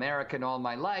rah-rah American all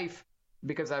my life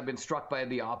because I've been struck by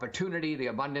the opportunity, the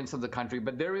abundance of the country.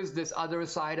 But there is this other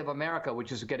side of America,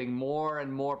 which is getting more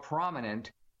and more prominent,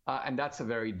 and that's a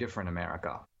very different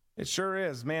America. It sure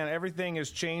is, man. Everything is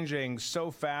changing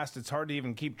so fast, it's hard to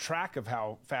even keep track of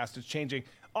how fast it's changing.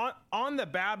 On the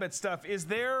Babbitt stuff, is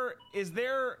there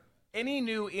any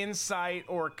new insight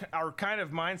or kind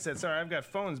of mindset? Sorry, I've got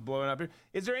phones blowing up here.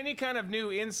 Is there any kind of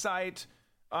new insight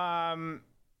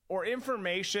or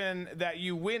information that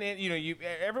you went in?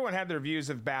 Everyone had their views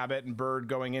of Babbitt and Byrd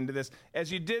going into this.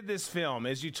 As you did this film,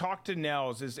 as you talked to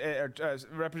Nels, as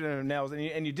Representative Nels,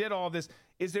 and you did all this,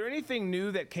 is there anything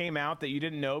new that came out that you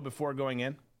didn't know before going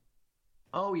in?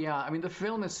 Oh, yeah. I mean, the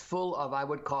film is full of, I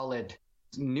would call it,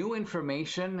 new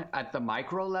information at the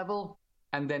micro level,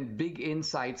 and then big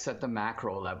insights at the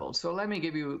macro level. So let me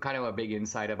give you kind of a big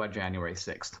insight about January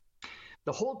 6th.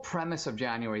 The whole premise of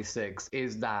January 6th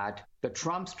is that the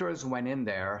Trumpsters went in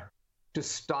there to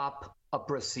stop a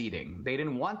proceeding. They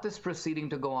didn't want this proceeding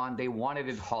to go on. They wanted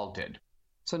it halted.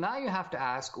 So now you have to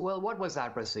ask, well, what was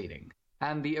that proceeding?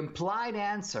 And the implied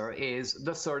answer is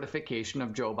the certification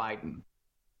of Joe Biden.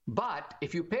 But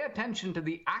if you pay attention to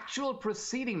the actual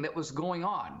proceeding that was going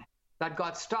on that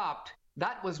got stopped,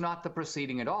 that was not the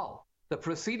proceeding at all. The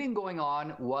proceeding going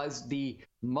on was the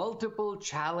multiple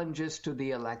challenges to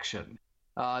the election.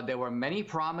 There were many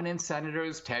prominent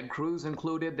senators, Ted Cruz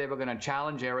included. They were going to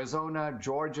challenge Arizona,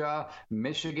 Georgia,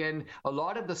 Michigan. A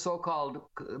lot of the so-called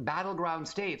battleground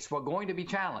states were going to be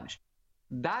challenged.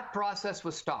 That process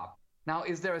was stopped. Now,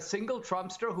 is there a single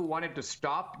Trumpster who wanted to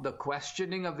stop the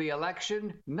questioning of the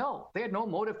election? No, they had no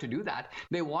motive to do that.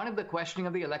 They wanted the questioning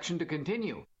of the election to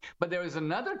continue. But there is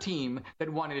another team that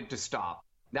wanted it to stop.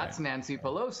 That's right. Nancy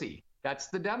Pelosi. That's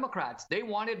the Democrats. They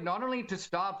wanted not only to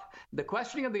stop the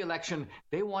questioning of the election,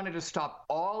 they wanted to stop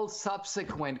all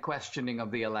subsequent questioning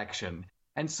of the election.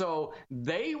 And so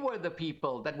they were the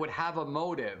people that would have a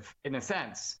motive, in a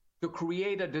sense, to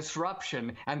create a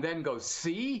disruption and then go,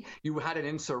 see, you had an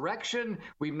insurrection.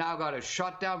 We've now got to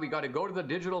shut down. We got to go to the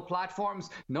digital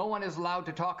platforms. No one is allowed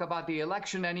to talk about the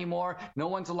election anymore. No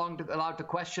one's allowed to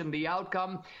question the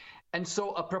outcome. And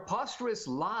so a preposterous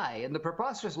lie, and the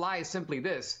preposterous lie is simply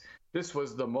this: this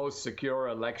was the most secure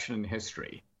election in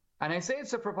history. And I say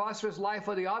it's a preposterous lie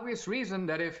for the obvious reason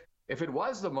that if it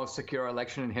was the most secure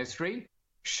election in history,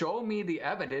 show me the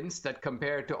evidence that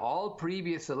compared to all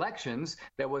previous elections,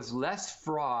 there was less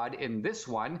fraud in this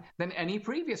one than any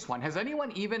previous one. Has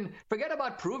anyone even, forget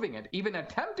about proving it, even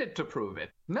attempted to prove it?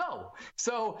 No.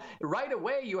 So right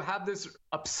away, you have this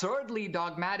absurdly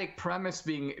dogmatic premise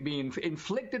being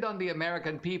inflicted on the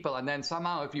American people. And then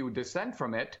somehow, if you dissent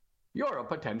from it, you're a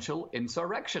potential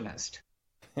insurrectionist.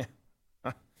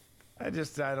 I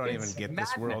don't even get madness.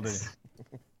 This world.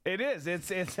 It is.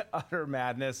 It's utter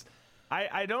madness.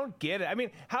 I don't get it. I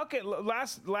mean, how can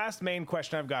last main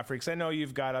question I've got for you, because I know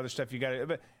you've got other stuff you got,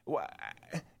 but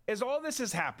as all this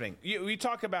is happening, we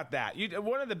talk about that.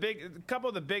 Couple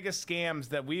of the biggest scams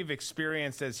that we've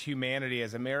experienced as humanity,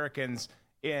 as Americans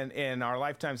in our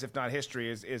lifetimes, if not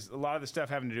history, is a lot of the stuff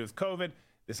having to do with COVID,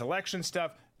 this election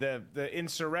stuff, the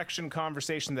insurrection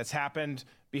conversation that's happened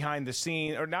behind the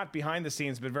scene, or not behind the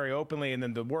scenes, but very openly, and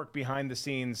then the work behind the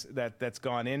scenes that's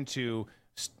gone into,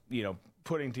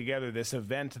 putting together this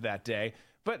event that day.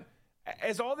 But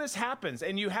as all this happens,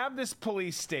 and you have this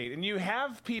police state, and you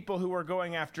have people who are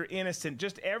going after innocent,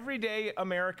 just everyday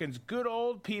Americans, good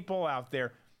old people out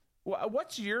there,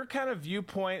 what's your kind of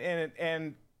viewpoint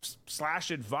and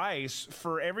 / advice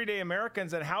for everyday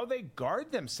Americans and how they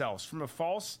guard themselves from a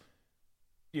false,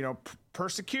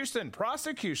 prosecution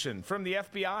from the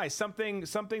FBI,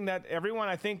 something that everyone,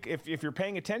 I think, if you're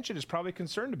paying attention, is probably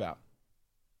concerned about?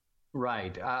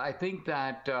 Right. I think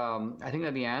that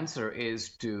the answer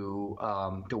is to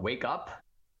wake up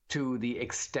to the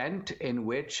extent in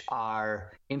which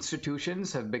our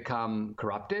institutions have become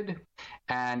corrupted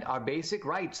and our basic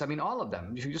rights. I mean, all of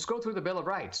them. If you just go through the Bill of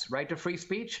Rights, right to free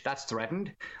speech, that's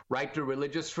threatened. Right to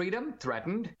religious freedom,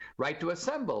 threatened. Right to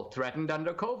assemble, threatened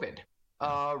under COVID.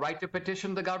 Right to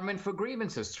petition the government for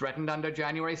grievances, threatened under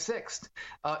January 6th.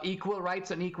 Equal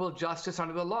rights and equal justice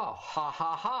under the law. Ha,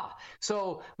 ha, ha.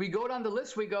 So we go down the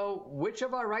list, we go, which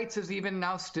of our rights is even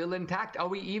now still intact? Are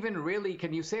we even really,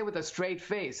 can you say with a straight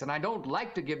face, and I don't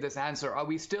like to give this answer, are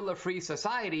we still a free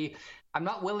society? I'm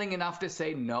not willing enough to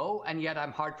say no, and yet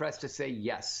I'm hard-pressed to say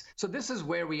yes. So this is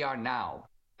where we are now.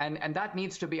 And that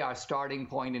needs to be our starting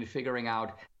point in figuring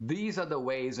out these are the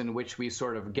ways in which we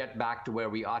sort of get back to where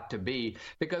we ought to be.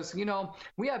 Because,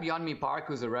 we have Yeonmi Park,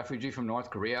 who's a refugee from North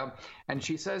Korea, and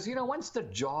she says, once the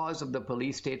jaws of the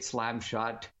police state slam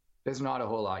shut, there's not a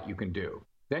whole lot you can do.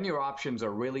 Then your options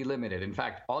are really limited. In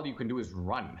fact, all you can do is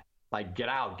run. Like, get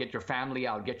out, get your family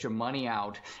out, get your money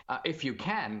out, if you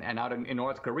can. And out in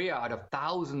North Korea, out of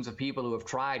thousands of people who have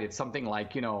tried, it's something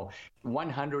like,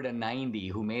 190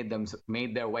 who made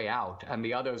their way out, and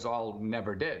the others all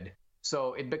never did.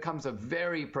 So it becomes a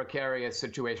very precarious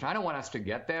situation. I don't want us to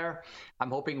get there. I'm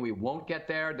hoping we won't get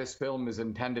there. This film is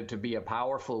intended to be a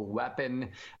powerful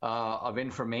weapon of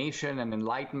information and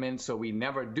enlightenment, so we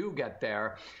never do get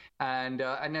there. And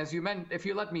as you meant, if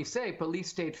you let me say,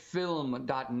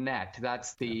 policestatefilm.net,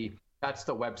 that's the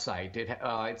website.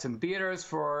 It's in theaters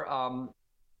for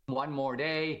one more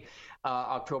day,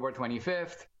 October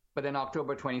 25th, but then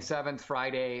October 27th,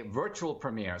 Friday, virtual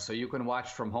premiere. So you can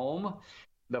watch from home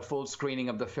the full screening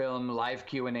of the film, live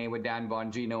Q&A with Dan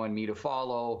Bongino and me to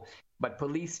follow. But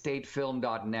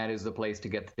policestatefilm.net is the place to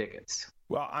get the tickets.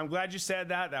 Well, I'm glad you said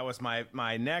that. That was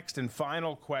my next and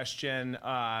final question.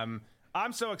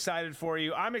 I'm so excited for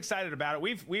you. I'm excited about it.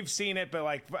 We've seen it, but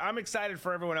I'm excited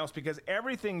for everyone else because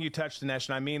everything you touch, Dinesh,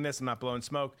 and I mean this, I'm not blowing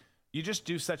smoke, you just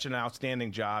do such an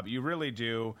outstanding job. You really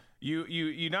do.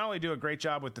 You not only do a great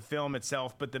job with the film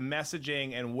itself, but the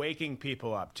messaging and waking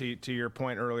people up, to your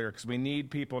point earlier, because we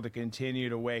need people to continue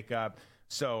to wake up.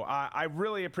 So I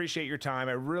really appreciate your time.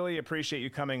 I really appreciate you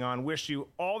coming on. Wish you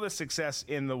all the success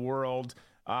in the world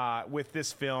with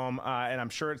this film, and I'm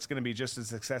sure it's going to be just as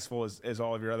successful as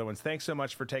all of your other ones. Thanks so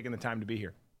much for taking the time to be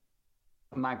here.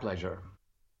 My pleasure.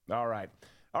 All right,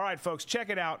 folks, check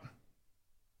it out.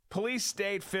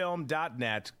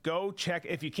 policestatefilm.net. Go check.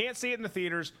 If you can't see it in the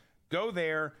theaters, go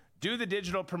there. Do the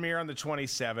digital premiere on the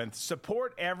 27th.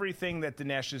 Support everything that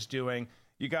Dinesh is doing.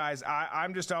 You guys,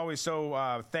 I'm just always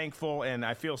so thankful, and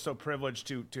I feel so privileged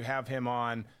to have him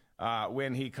on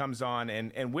when he comes on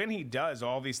and when he does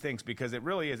all these things, because it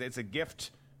really is. It's a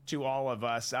gift to all of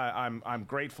us. I'm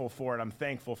grateful for it. I'm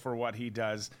thankful for what he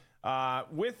does.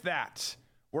 With that,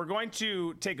 we're going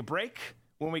to take a break.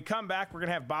 When we come back, we're going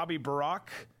to have Bobby Burack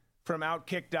from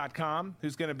Outkick.com,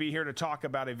 who's going to be here to talk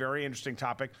about a very interesting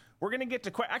topic. We're going to get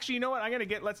to actually, you know what?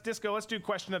 Let's do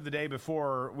question of the day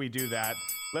before we do that.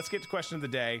 Let's get to question of the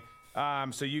day.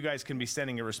 So you guys can be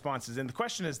sending your responses. And the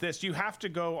question is this: you have to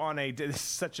go on this is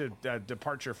such a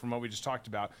departure from what we just talked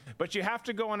about, but you have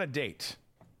to go on a date.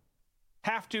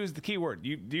 Have to is the key word.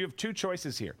 You have two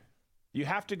choices here. You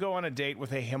have to go on a date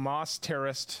with a Hamas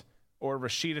terrorist or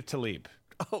Rashida Tlaib.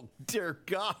 Oh, dear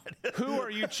God. Who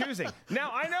are you choosing? Now,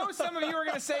 I know some of you are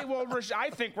going to say, well, I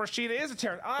think Rashida is a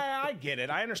terrorist. I get it.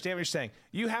 I understand what you're saying.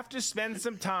 You have to spend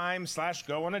some time /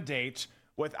 go on a date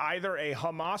with either a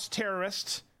Hamas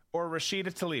terrorist or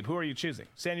Rashida Tlaib. Who are you choosing?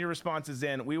 Send your responses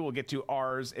in. We will get to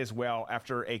ours as well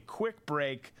after a quick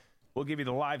break. We'll give you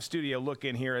the live studio look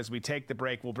in here as we take the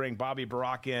break. We'll bring Bobby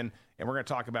Burack in, and we're going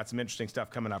to talk about some interesting stuff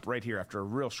coming up right here after a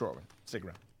real short one. Stick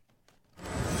around.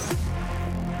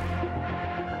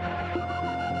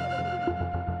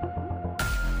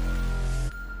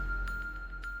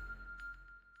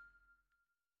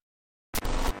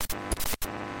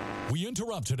 We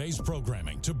interrupt today's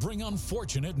programming to bring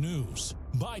unfortunate news.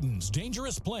 Biden's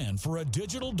dangerous plan for a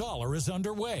digital dollar is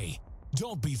underway.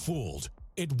 Don't be fooled.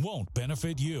 It won't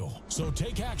benefit you. So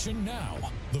take action now.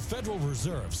 The Federal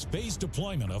Reserve's phased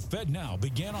deployment of FedNow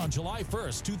began on July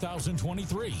 1st,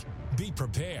 2023. Be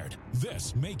prepared.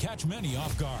 This may catch many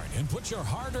off guard and put your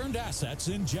hard-earned assets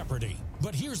in jeopardy.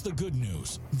 But here's the good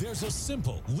news. There's a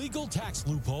simple legal tax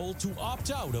loophole to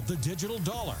opt out of the digital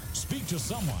dollar. Speak to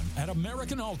someone at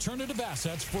American Alternative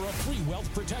Assets for a free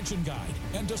wealth protection guide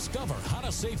and discover how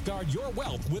to safeguard your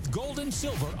wealth with gold and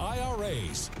silver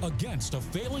IRAs against a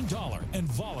failing dollar and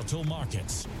volatile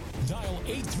markets. Dial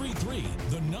 833,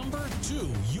 the number 2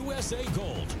 USA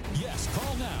Gold. Yes,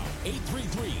 call now,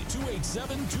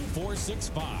 833-287-2465.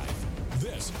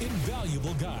 This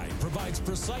invaluable guide provides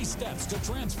precise steps to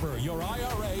transfer your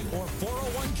IRA or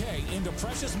 401k into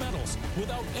precious metals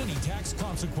without any tax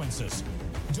consequences.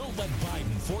 Don't let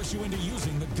Biden force you into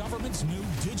using the government's new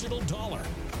digital dollar.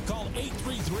 Call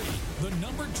 833, the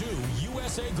number 2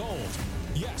 USA Gold.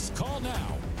 Yes, call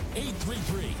now,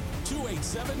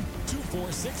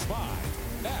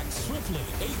 833-287-2465. Act swiftly,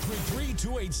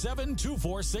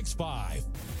 833-287-2465.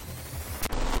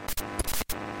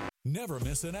 Never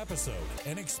miss an episode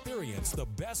and experience the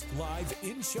best live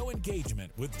in-show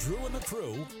engagement with Drew and the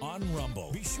crew on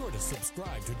Rumble. Be sure to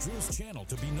subscribe to Drew's channel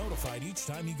to be notified each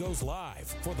time he goes live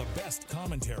for the best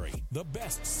commentary, the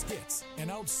best skits,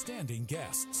 and outstanding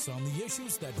guests on the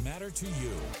issues that matter to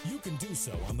you. You can do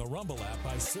so on the Rumble app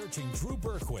by searching Drew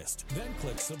Berquist, then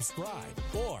click subscribe,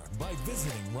 or by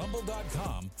visiting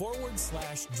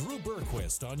rumble.com/Drew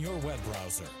Berquist on your web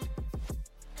browser.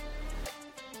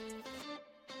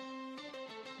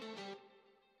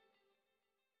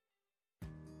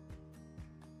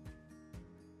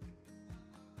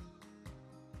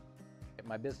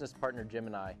 My business partner Jim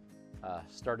and I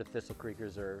started Thistle Creek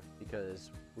Reserve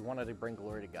because we wanted to bring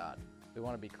glory to God. We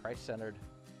want to be Christ-centered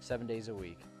 7 days a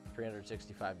week,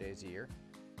 365 days a year.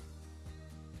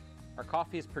 Our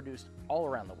coffee is produced all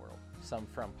around the world, some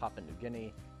from Papua New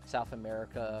Guinea, South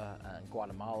America, and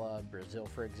Guatemala, Brazil,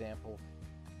 for example.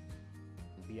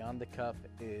 Beyond the Cup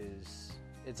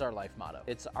it's our life motto.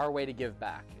 It's our way to give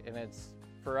back, and it's,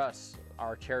 for us,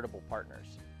 our charitable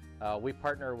partners. We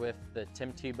partner with the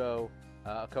Tim Tebow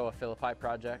Ocoa Philippi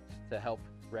Project to help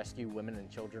rescue women and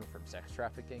children from sex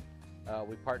trafficking.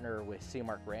 We partner with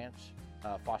Seamark Ranch,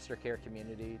 foster care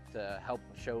community, to help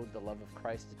show the love of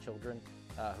Christ to children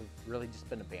who've really just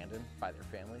been abandoned by their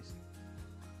families.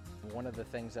 One of the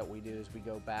things that we do is we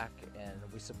go back and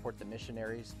we support the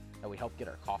missionaries that we help get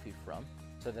our coffee from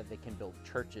so that they can build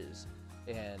churches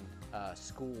and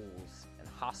schools and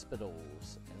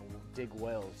hospitals and dig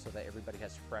wells so that everybody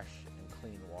has fresh and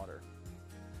clean water.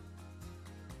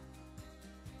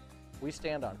 We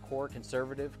stand on core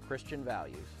conservative Christian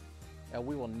values, and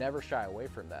we will never shy away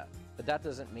from that. But that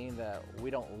doesn't mean that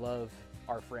we don't love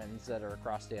our friends that are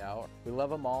across the aisle. We love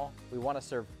them all. We want to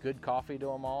serve good coffee to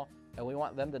them all, and we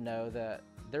want them to know that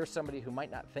there's somebody who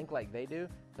might not think like they do,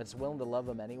 but is willing to love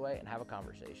them anyway and have a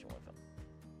conversation with them.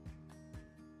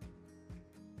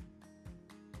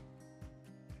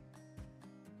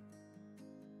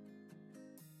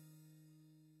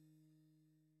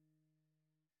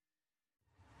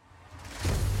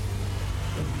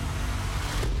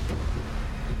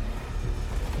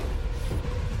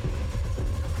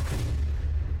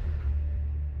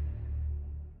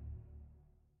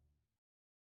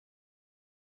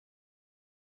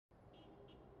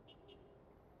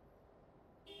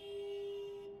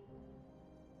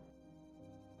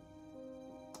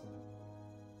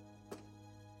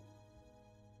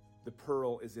 The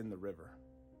pearl is in the river.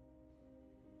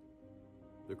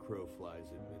 The crow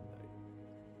flies at midnight.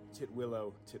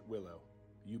 Titwillow, Titwillow,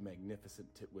 you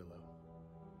magnificent Titwillow.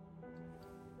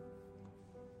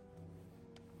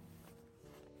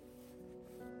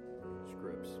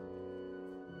 Scripps.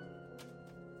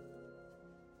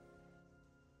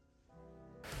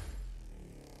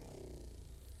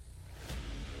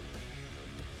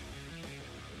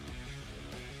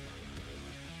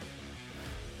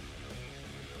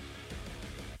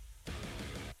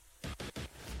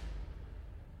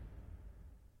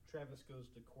 Travis goes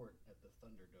to court at the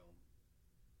Thunderdome.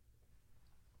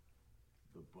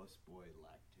 The busboy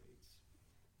lactates.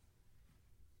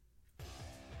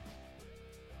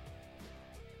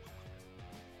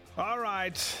 All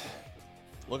right.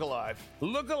 Look alive.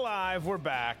 Look alive. We're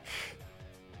back.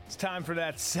 It's time for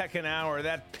that second hour,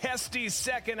 that pesty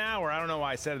second hour. I don't know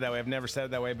why I said it that way. I've never said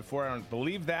it that way before. I don't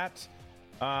believe that.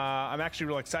 I'm actually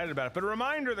real excited about it. But a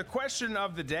reminder, the question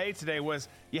of the day today was,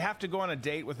 you have to go on a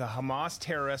date with a Hamas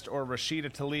terrorist or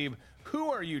Rashida Tlaib.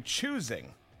 Who are you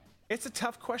choosing? It's a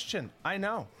tough question. I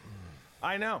know.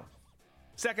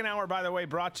 Second hour, by the way,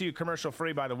 brought to you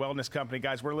commercial-free by the Wellness Company.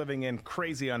 Guys, we're living in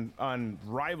crazy,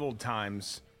 unrivaled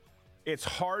times. It's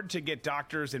hard to get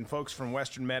doctors and folks from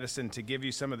Western medicine to give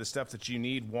you some of the stuff that you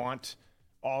need, want,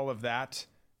 all of that.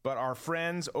 But our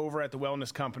friends over at the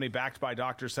Wellness Company, backed by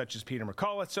doctors such as Peter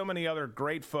McCullough, so many other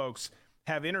great folks,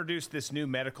 have introduced this new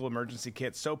medical emergency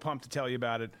kit. So pumped to tell you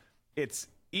about it. It's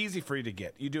easy for you to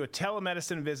get. You do a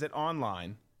telemedicine visit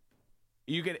online.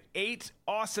 You get 8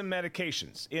 awesome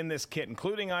medications in this kit,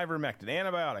 including ivermectin,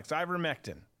 antibiotics,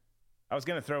 ivermectin. I was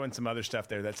going to throw in some other stuff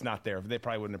there that's not there. They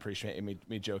probably wouldn't appreciate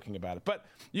me joking about it. But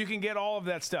you can get all of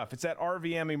that stuff. It's at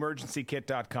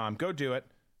rvmemergencykit.com. Go do it.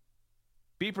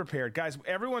 Be prepared. Guys,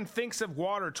 everyone thinks of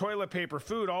water, toilet paper,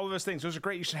 food, all of those things. Those are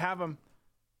great. You should have them.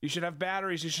 You should have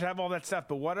batteries. You should have all that stuff.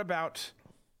 But what about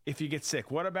if you get sick?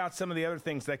 What about some of the other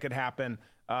things that could happen?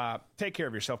 Take care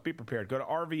of yourself. Be prepared. Go to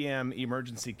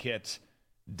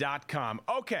rvmemergencykit.com.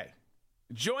 Okay.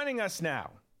 Joining us now,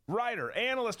 writer,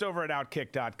 analyst over at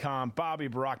Outkick.com, Bobby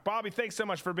Burack. Bobby, thanks so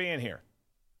much for being here.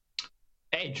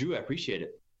 Hey, Drew, I appreciate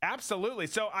it. Absolutely.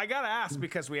 So I got to ask,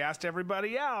 because we asked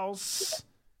everybody else,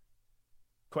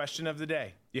 question of the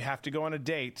day. You have to go on a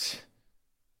date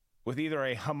with either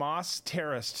a Hamas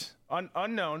terrorist,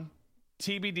 unknown,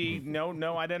 TBD,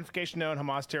 no identification known,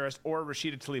 Hamas terrorist, or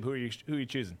Rashida Tlaib. Who are you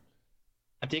choosing?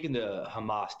 I'm taking the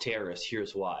Hamas terrorist.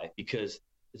 Here's why. Because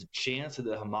there's a chance that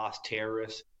the Hamas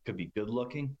terrorist could be good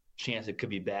looking, chance it could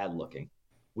be bad looking.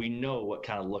 We know what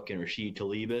kind of looking Rashida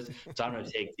Tlaib is, so I'm going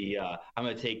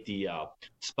to take the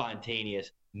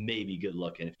spontaneous, maybe good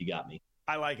looking. If you got me.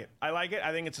 I like it. I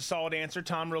think it's a solid answer.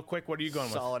 Tom, real quick, what are you going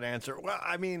with? Solid answer. Well,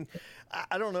 I mean,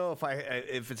 I don't know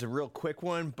if it's a real quick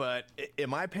one, but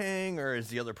am I paying or is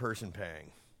the other person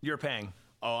paying? You're paying.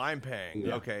 Oh, I'm paying.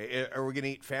 Yeah. Okay. Are we going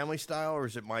to eat family style, or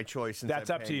is it my choice? That's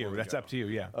up to you. That's up to you.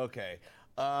 Yeah. Okay.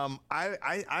 I'm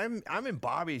in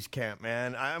Bobby's camp,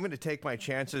 man. I'm going to take my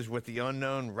chances with the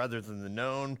unknown rather than the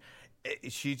known.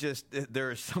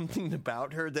 There is something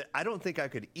about her that I don't think I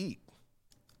could eat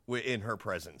in her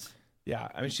presence. Yeah,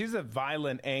 I mean, she's a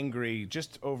violent, angry,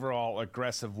 just overall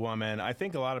aggressive woman. I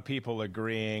think a lot of people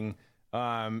agreeing.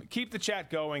 Keep the chat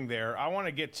going there. I want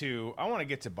to get to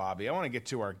Bobby. I want to get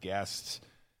to our guests,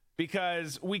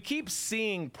 because we keep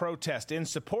seeing protest in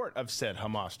support of said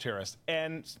Hamas terrorist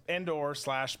and/or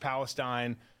 /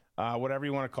 Palestine, whatever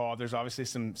you want to call it. There's obviously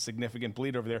some significant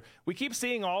bleed over there. We keep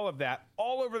seeing all of that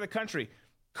all over the country.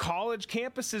 College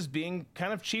campuses being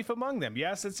kind of chief among them.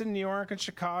 Yes, it's in New York and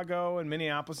Chicago and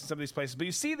Minneapolis and some of these places, but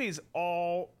you see these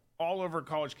all over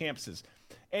college campuses.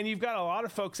 And you've got a lot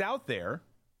of folks out there,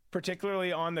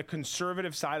 particularly on the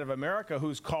conservative side of America,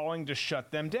 who's calling to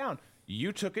shut them down.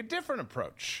 You took a different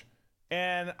approach.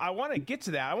 And I want to get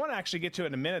to that. I want to actually get to it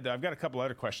in a minute, though. I've got a couple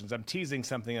other questions. I'm teasing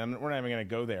something. We're not even going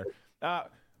to go there.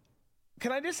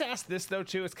 Can I just ask this, though,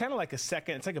 too? It's kind of like it's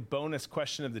like a bonus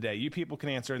question of the day. You people can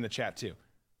answer in the chat, too.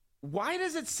 Why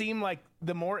does it seem like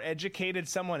the more educated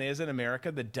someone is in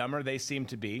America, the dumber they seem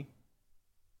to be?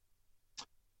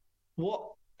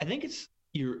 Well, I think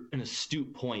you're an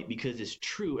astute point, because it's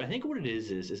true. I think what it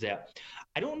is that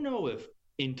I don't know if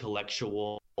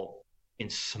intellectual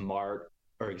and smart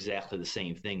are exactly the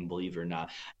same thing, believe it or not.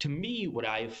 To me, what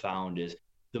I've found is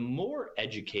the more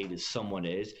educated someone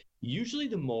is, usually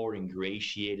the more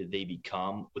ingratiated they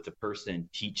become with the person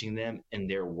teaching them and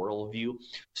their worldview.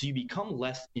 So you become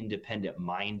less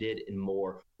independent-minded and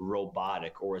more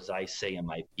robotic, or as I say in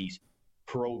my piece,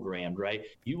 programmed, right?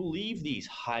 You leave these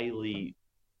highly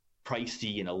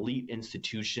pricey and elite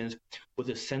institutions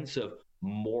with a sense of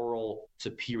moral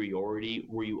superiority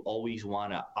where you always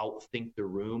want to outthink the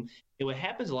room. And what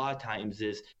happens a lot of times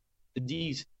is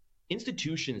these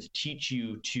institutions teach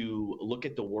you to look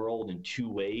at the world in two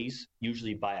ways,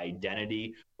 usually by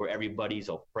identity, where everybody's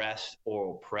oppressed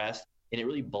or oppressed, and it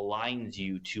really blinds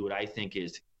you to what I think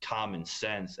is common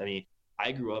sense. I mean,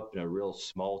 I grew up in a real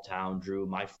small town, Drew.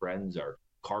 My friends are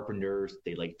carpenters,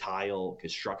 they like tile,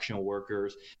 construction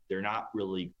workers. They're not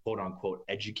really quote unquote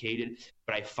educated,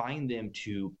 but I find them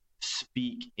to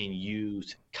speak and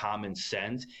use common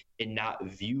sense and not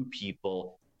view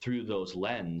people through those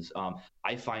lens.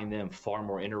 I find them far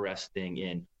more interesting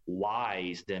and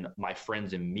wise than my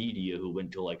friends in media who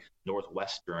went to like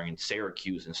Northwestern and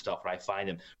Syracuse and stuff. I find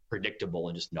them predictable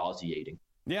and just nauseating.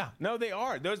 Yeah, no, they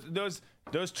are. Those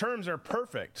terms are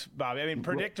perfect, Bobby. I mean,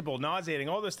 predictable, nauseating,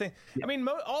 all those things. Yeah. I mean,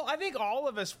 I think all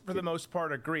of us, for the most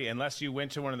part, agree, unless you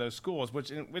went to one of those schools,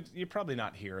 which you're probably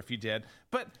not here if you did.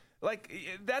 But like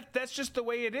that's just the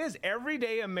way it is.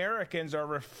 Everyday Americans are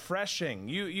refreshing.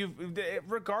 You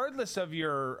regardless of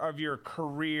your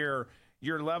career,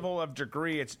 your level of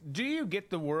degree. It's, do you get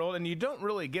the world? And you don't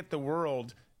really get the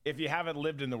world if you haven't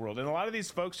lived in the world. And a lot of these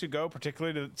folks who go,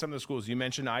 particularly to some of the schools, you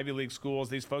mentioned Ivy League schools,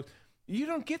 these folks, you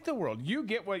don't get the world. You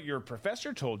get what your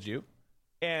professor told you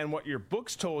and what your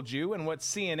books told you and what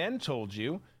CNN told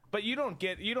you, but you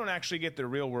don't actually get the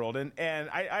real world. And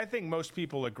I think most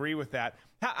people agree with that.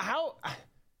 How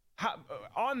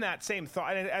on that same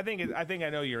thought, and I think I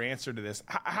know your answer to this.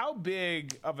 How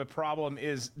big of a problem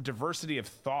is diversity of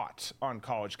thought on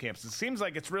college campuses? It seems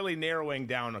like it's really narrowing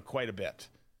down quite a bit.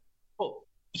 Oh,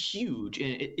 huge.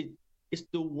 And it's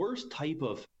the worst type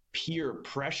of peer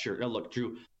pressure. Now, look,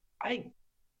 Drew,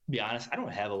 be honest, I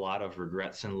don't have a lot of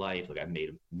regrets in life. Like, I've made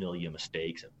a million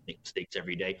mistakes. I make mistakes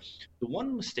every day. The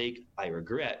one mistake I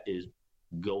regret is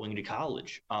going to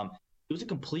college. It was a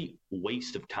complete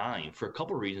waste of time for a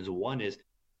couple of reasons. One is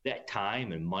that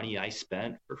time and money I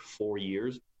spent for 4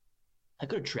 years, I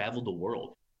could have traveled the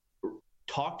world,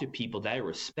 talked to people that I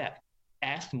respect,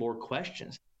 asked more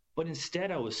questions. But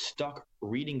instead, I was stuck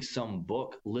reading some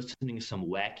book, listening to some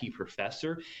wacky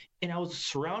professor, and I was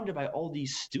surrounded by all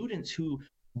these students who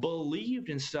believed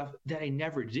in stuff that I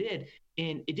never did,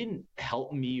 and it didn't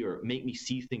help me or make me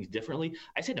see things differently.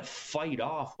 I just had to fight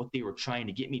off what they were trying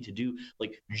to get me to do,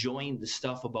 like join the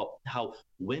stuff about how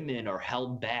women are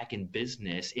held back in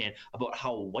business and about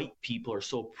how white people are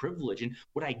so privileged. And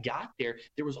when I got there,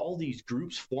 there was all these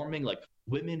groups forming, like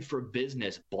women for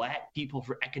business, black people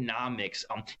for economics,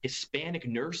 Hispanic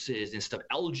nurses and stuff,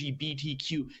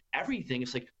 LGBTQ, everything.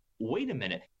 It's like, wait a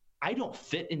minute, I don't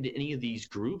fit into any of these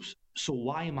groups, so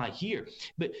why am I here?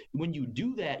 But when you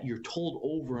do that, you're told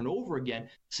over and over again,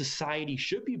 society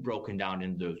should be broken down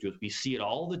into those groups. We see it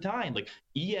all the time. Like,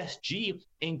 ESG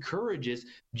encourages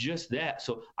just that.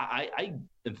 So I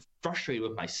am frustrated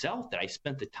with myself that I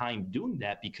spent the time doing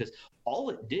that, because all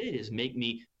it did is make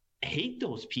me hate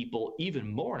those people even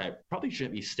more. And I probably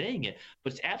shouldn't be saying it,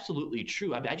 but it's absolutely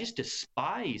true. I just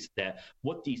despise that,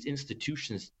 what these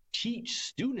institutions teach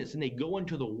students, and they go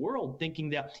into the world thinking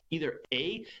that either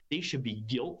A, they should be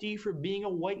guilty for being a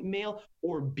white male,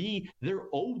 or B, they're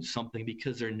owed something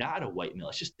because they're not a white male.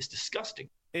 It's disgusting.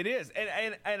 It is,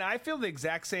 and I feel the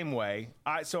exact same way.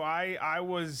 I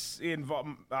was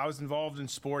involved in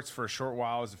sports for a short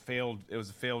while. It was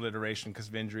a failed iteration because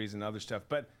of injuries and other stuff.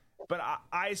 But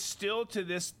I still to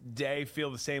this day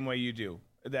feel the same way you do.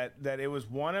 That it was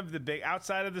one of the big,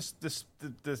 outside of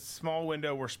the small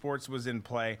window where sports was in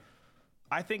play,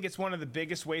 I think it's one of the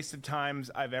biggest wasted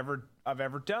times I've ever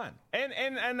done.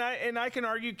 And I can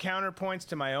argue counterpoints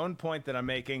to my own point that I'm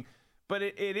making, but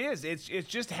it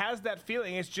just has that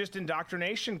feeling. It's just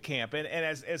indoctrination camp. And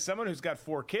as someone who's got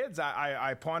 4 kids,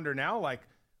 I ponder now, like,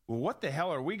 well, what the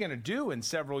hell are we going to do in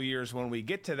several years when we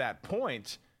get to that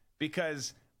point?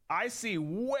 Because I see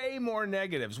way more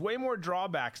negatives, way more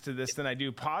drawbacks to this than I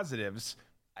do positives.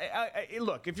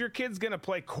 Look, if your kid's going to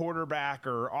play quarterback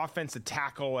or offensive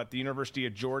tackle at the University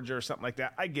of Georgia or something like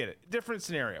that, I get it. Different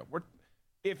scenario.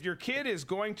 If your kid is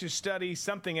going to study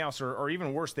something else, or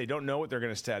even worse, they don't know what they're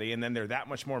going to study, and then they're that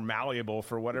much more malleable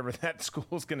for whatever that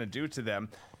school's going to do to them,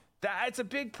 that's a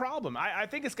big problem. I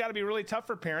think it's got to be really tough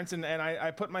for parents, and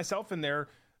I put myself in there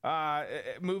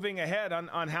moving ahead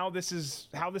on how this is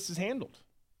handled.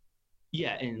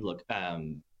 Yeah, and look,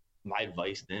 my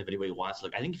advice then, if anybody wants,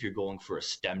 look, I think if you're going for a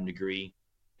STEM degree,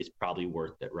 it's probably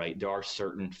worth it, right? There are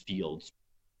certain fields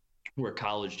where a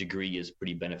college degree is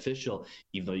pretty beneficial,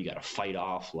 even though you got to fight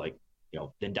off, like, the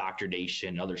indoctrination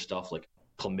and other stuff like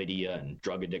chlamydia and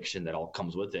drug addiction that all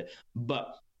comes with it.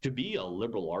 But to be a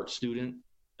liberal arts student,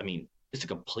 I mean, it's a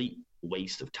complete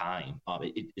waste of time.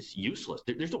 It's useless.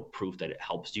 There's no proof that it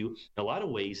helps you. In a lot of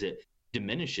ways, it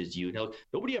diminishes you. Now,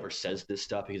 nobody ever says this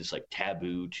stuff because it's like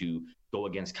taboo to go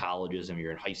against colleges. And when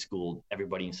you're in high school,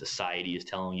 everybody in society is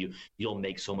telling you you'll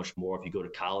make so much more if you go to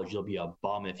college. You'll be a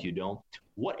bum if you don't.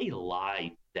 What a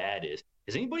lie that is.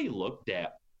 Has anybody looked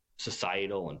at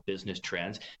societal and business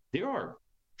trends? There are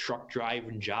truck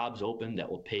driving jobs open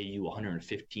that will pay you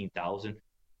 $115,000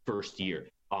 first year.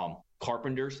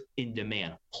 Carpenters in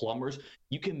demand, plumbers.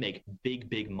 You can make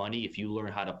big money if you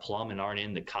learn how to plumb and aren't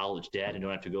in the college debt and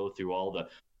don't have to go through all the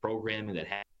programming that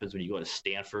happens when you go to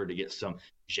Stanford to get some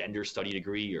gender study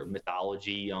degree or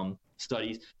mythology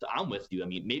studies. So I'm with you. I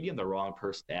mean, maybe I'm the wrong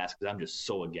person to ask because I'm just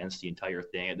so against the entire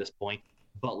thing at this point.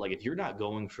 But like, if you're not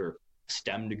going for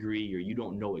STEM degree, or you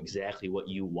don't know exactly what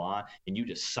you want and you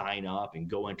just sign up and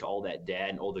go into all that debt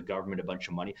and owe the government a bunch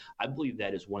of money, I believe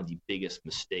that is one of the biggest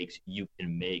mistakes you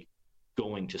can make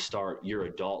going to start your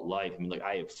adult life. I mean, like,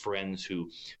 I have friends who,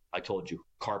 I told you,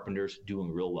 carpenters,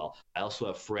 doing real well. I also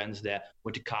have friends that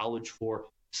went to college for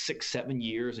 6-7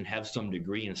 years and have some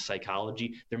degree in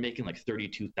psychology, they're making like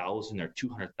 $32,000 or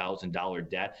 $200,000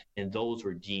 debt, and those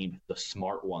were deemed the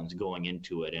smart ones going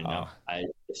into it. And I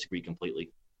disagree completely.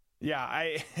 Yeah,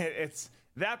 it's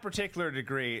that particular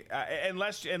degree,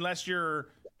 unless you're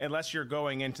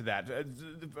going into that.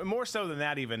 More so than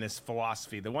that, even is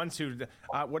philosophy. The ones who,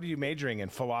 what are you majoring in?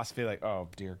 Philosophy? Like, oh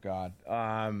dear God.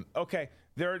 Okay.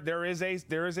 There is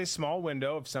a small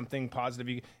window of something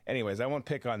positive. Anyways, I won't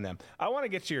pick on them. I want to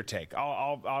get to your take.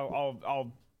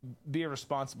 I'll be a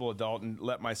responsible adult and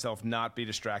let myself not be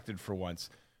distracted for once.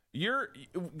 You're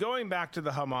going back to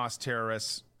the Hamas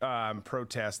terrorists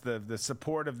protest, the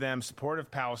support of them, support of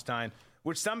Palestine,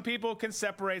 which some people can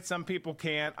separate, some people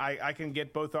can't. I can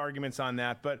get both arguments on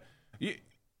that, but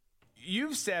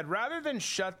you've said rather than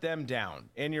shut them down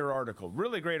in your article,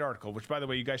 really great article, which by the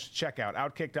way, you guys should check out,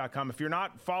 outkick.com. If you're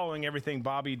not following everything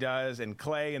Bobby does and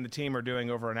Clay and the team are doing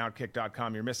over on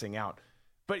outkick.com, you're missing out.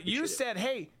 But you said,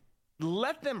 hey,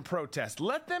 let them protest.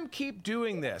 Let them keep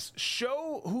doing this.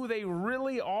 Show who they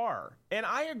really are. And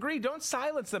I agree. Don't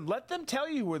silence them. Let them tell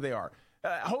you who they are.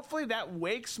 Hopefully that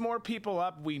wakes more people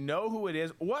up. We know who it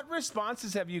is. What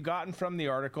responses have you gotten from the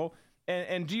article?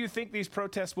 And do you think these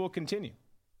protests will continue?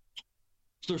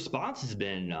 So the response has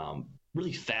been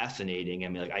really fascinating. I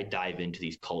mean, like I dive into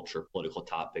these culture, political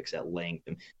topics at length,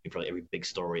 and probably every big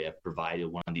story I've provided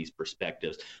one of these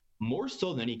perspectives. More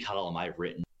so than any column I've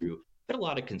written through, I've had a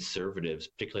lot of conservatives,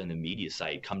 particularly on the media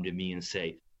side, come to me and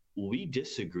say, we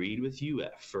disagreed with you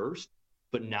at first,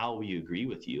 but now we agree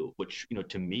with you, which,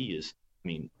 to me is,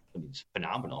 it's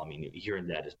phenomenal. I mean, hearing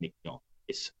that is,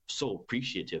 it's so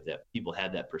appreciative that people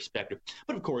have that perspective.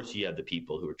 But of course, you have the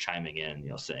people who are chiming in,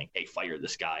 saying, hey, fire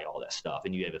this guy, all that stuff.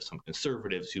 And you have some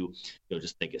conservatives who,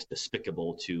 just think it's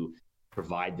despicable to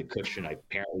provide the cushion I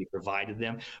apparently provided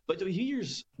them. But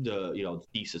here's the,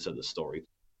 thesis of the story.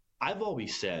 I've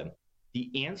always said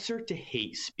the answer to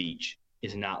hate speech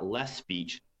is not less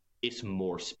speech, it's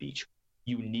more speech.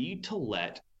 You need to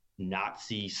let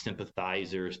Nazi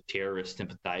sympathizers, terrorist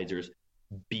sympathizers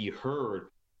be heard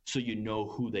so you know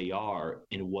who they are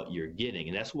and what you're getting.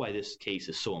 And that's why this case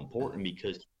is so important,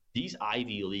 because these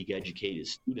Ivy League educated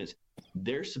students,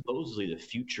 they're supposedly the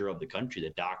future of the country, the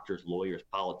doctors, lawyers,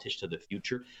 politicians of the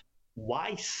future.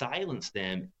 Why silence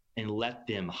them and let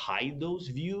them hide those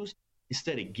views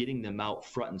instead of getting them out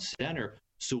front and center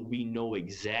so we know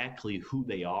exactly who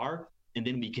they are, and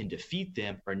then we can defeat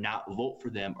them or not vote for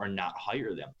them or not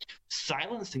hire them?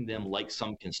 Silencing them like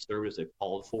some conservatives have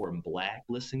called for and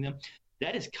blacklisting them,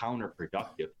 that is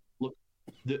counterproductive. Look,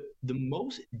 the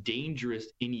most dangerous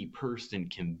any person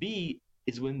can be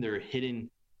is when they're hidden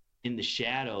in the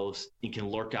shadows and can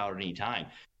lurk out at any time.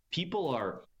 People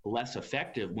are less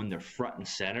effective when they're front and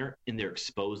center and they're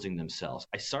exposing themselves.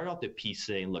 I started off the piece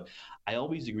saying, look, I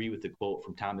always agree with the quote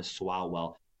from Thomas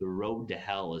Swalwell, the road to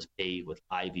hell is paved with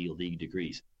Ivy League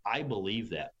degrees. I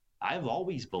believe that. I've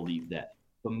always believed that.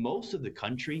 But most of the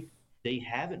country, they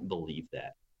haven't believed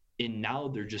that. And now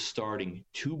they're just starting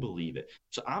to believe it.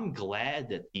 So I'm glad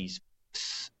that these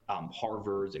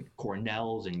Harvards and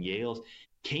Cornells and Yales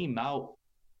came out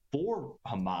for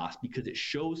Hamas, because it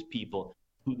shows people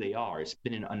who they are. It's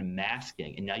been an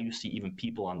unmasking. And now you see even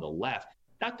people on the left,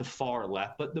 not the far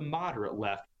left, but the moderate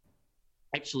left,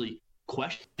 actually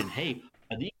question, hey,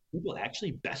 are these people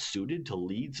actually best suited to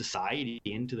lead society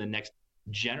into the next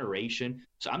generation?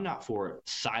 So I'm not for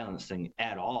silencing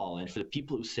at all. And for the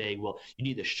people who say, well, you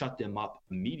need to shut them up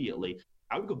immediately,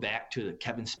 I would go back to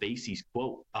Kevin Spacey's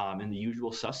quote in The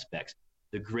Usual Suspects.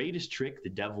 The greatest trick the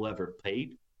devil ever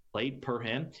played per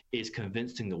him is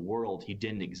convincing the world he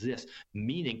didn't exist.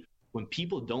 Meaning, when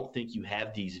people don't think you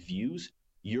have these views,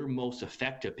 you're most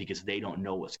effective because they don't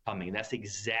know what's coming. And that's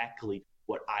exactly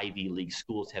what Ivy League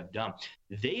schools have done.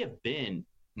 They have been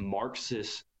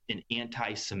Marxist and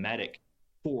anti-Semitic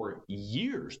for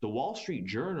years. The Wall Street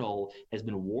Journal has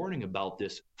been warning about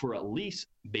this for at least,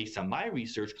 based on my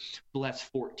research, the last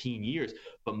 14 years.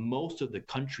 But most of the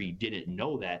country didn't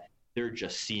know that. They're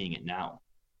just seeing it now.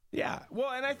 Yeah,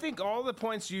 well, and I think all the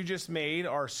points you just made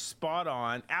are spot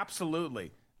on.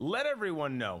 Absolutely. Let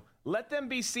everyone know. Let them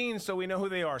be seen so we know who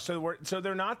they are. So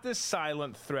they're not this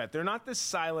silent threat. They're not this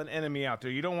silent enemy out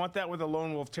there. You don't want that with a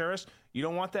lone wolf terrorist. You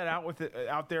don't want that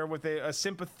out there with a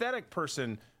sympathetic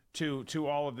person to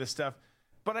all of this stuff.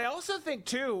 But I also think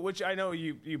too, which I know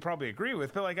you probably agree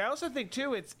with, but I also think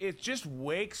too, it just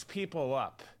wakes people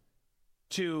up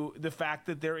to the fact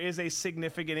that there is a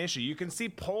significant issue. You can see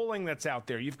polling that's out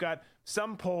there. You've got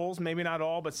some polls, maybe not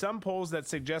all, but some polls that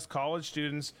suggest college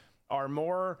students are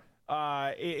more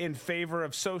in favor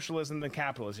of socialism than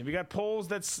capitalism. You got polls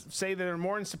that say they're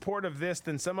more in support of this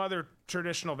than some other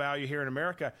traditional value here in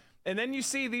America. And then you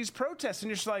see these protests, and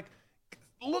you're just like,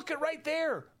 look at right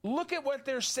there. Look at what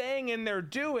they're saying and they're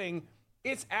doing.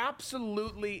 It's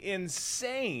absolutely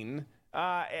insane. So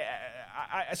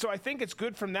I think it's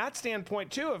good from that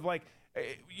standpoint, too, of like,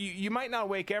 you might not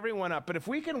wake everyone up, but if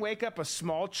we can wake up a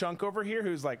small chunk over here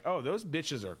who's like, oh, those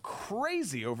bitches are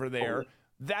crazy over there,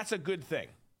 that's a good thing.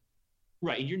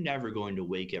 Right, and you're never going to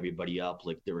wake everybody up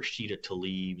like the Rashida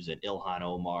Tlaibs and Ilhan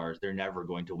Omars. They're never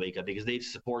going to wake up because they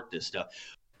support this stuff.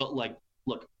 But like,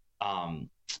 look, I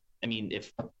mean,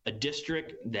 if a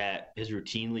district that has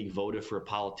routinely voted for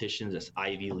politicians that's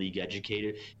Ivy League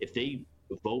educated, if they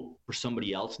vote for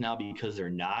somebody else now because they're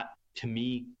not, to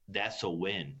me, that's a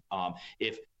win.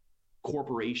 If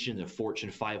corporations and Fortune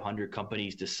 500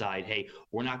 companies decide, hey,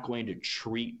 we're not going to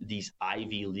treat these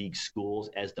Ivy League schools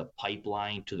as the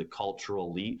pipeline to the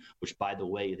cultural elite, which, by the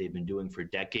way, they've been doing for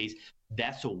decades,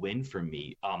 that's a win for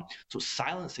me. So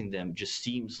silencing them just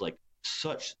seems like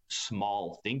such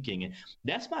small thinking. And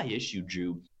that's my issue,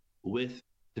 Drew, with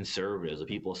conservatives.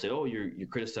 People say, oh, you're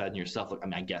criticizing yourself. Look, I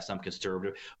mean, I guess I'm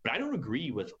conservative, but I don't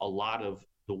agree with a lot of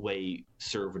the way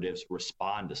conservatives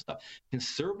respond to stuff.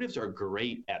 Conservatives are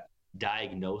great at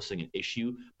diagnosing an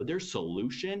issue, but their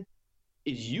solution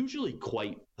is usually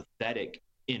quite pathetic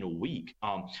and weak.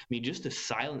 I mean, just to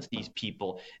silence these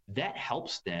people, that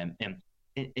helps them. And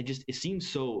it seems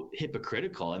so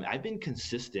hypocritical. I mean, I've been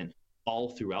consistent all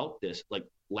throughout this. Like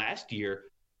last year,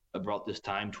 about this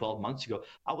time, 12 months ago,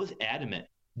 I was adamant.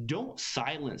 Don't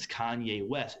silence Kanye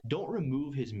West. Don't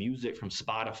remove his music from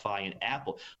Spotify and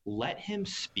Apple. Let him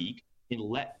speak and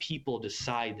let people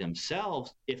decide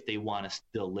themselves if they want to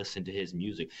still listen to his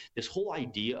music. This whole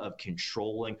idea of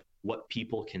controlling what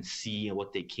people can see and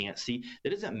what they can't see, that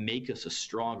doesn't make us a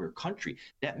stronger country.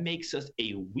 That makes us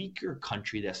a weaker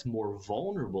country that's more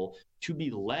vulnerable to be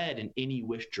led in any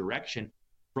which direction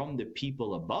from the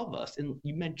people above us. And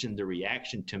you mentioned the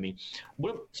reaction to me.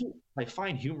 What I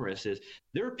find humorous is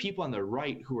there are people on the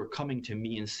right who are coming to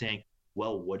me and saying,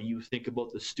 well, what do you think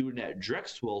about the student at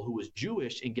Drexel who was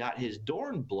Jewish and got his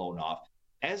dorm blown off?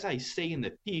 As I say in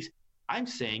the piece, I'm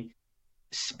saying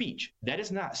speech. That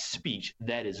is not speech.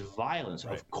 That is violence.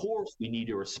 Right. Of course, we need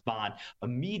to respond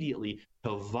immediately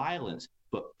to violence,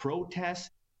 but protests,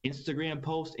 Instagram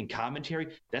posts, and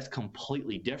commentary, that's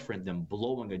completely different than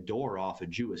blowing a door off a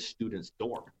Jewish student's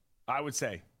dorm. I would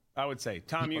say.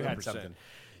 Tom, you 100%. Had something.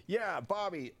 Yeah,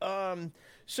 Bobby.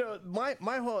 So my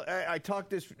whole I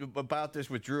talk about this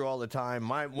with Drew all the time.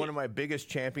 One of my biggest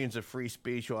champions of free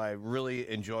speech, who I really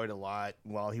enjoyed a lot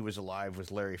while he was alive, was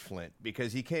Larry Flynt,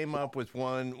 because he came up with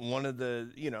one of the,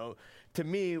 to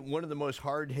me, one of the most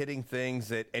hard-hitting things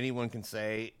that anyone can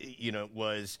say,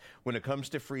 was when it comes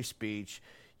to free speech,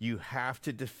 you have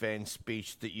to defend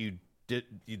speech that you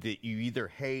either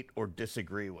hate or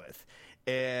disagree with.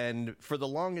 And for the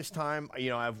longest time,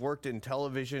 I've worked in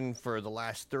television for the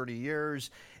last 30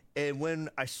 years. And when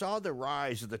I saw the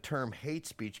rise of the term hate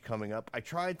speech coming up, I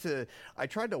tried to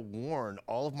warn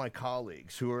all of my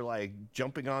colleagues who are like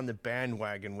jumping on the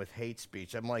bandwagon with hate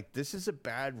speech. I'm like, this is a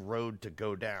bad road to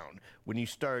go down when you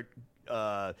start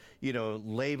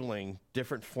labeling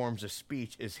different forms of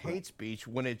speech as hate speech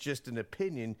when it's just an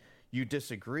opinion you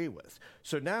disagree with.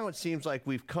 So now it seems like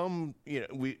we've come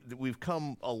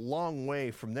a long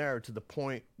way from there to the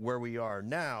point where we are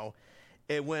now.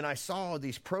 And when I saw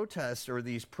these protests or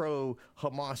these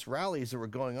pro-Hamas rallies that were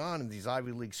going on in these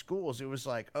Ivy League schools, it was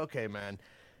like, okay, man,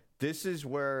 this is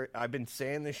where I've been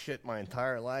saying this shit my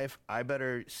entire life. I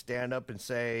better stand up and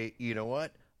say, you know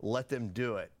what? Let them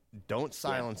do it. Don't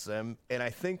silence them. And I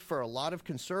think for a lot of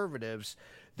conservatives,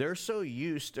 they're so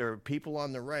used, or people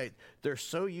on the right, they're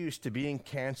so used to being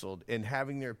canceled and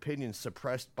having their opinions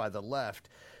suppressed by the left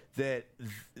that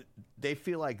they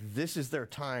feel like this is their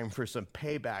time for some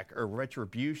payback or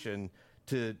retribution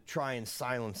to try and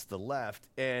silence the left.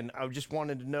 And I just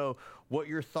wanted to know what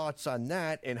your thoughts on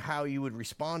that and how you would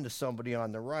respond to somebody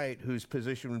on the right whose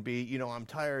position would be, I'm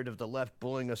tired of the left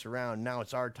bullying us around. Now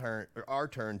it's our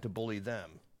turn to bully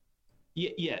them.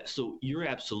 Yeah, so you're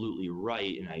absolutely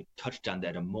right, and I touched on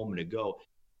that a moment ago.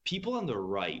 People on the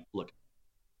right, look,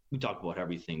 we talk about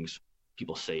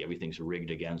people say everything's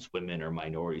rigged against women or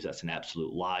minorities. That's an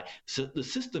absolute lie. So the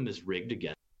system is rigged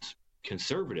against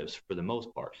conservatives for the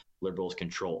most part. Liberals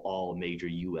control all major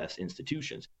U.S.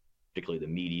 institutions, particularly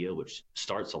the media, which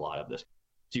starts a lot of this.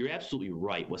 So you're absolutely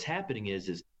right. What's happening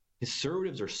is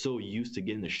conservatives are so used to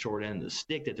getting the short end of the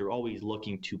stick that they're always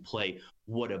looking to play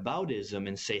whataboutism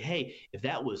and say, hey, if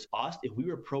that was us, if we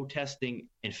were protesting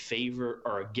in favor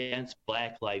or against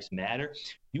Black Lives Matter,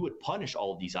 you would punish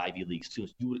all of these Ivy League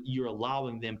students. You're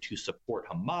allowing them to support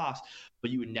Hamas, but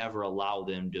you would never allow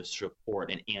them to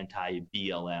support an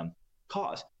anti-BLM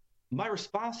cause. My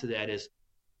response to that is,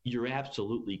 you're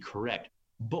absolutely correct.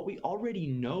 But we already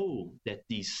know that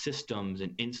these systems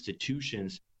and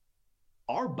institutions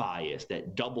are biased,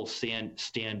 that double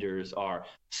standards are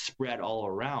spread all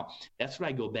around. That's what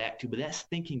I go back to, but that's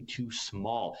thinking too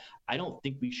small. I don't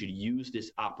think we should use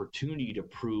this opportunity to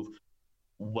prove,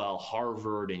 well,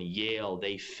 Harvard and Yale,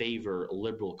 they favor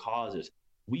liberal causes.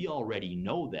 We already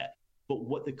know that. But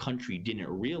what the country didn't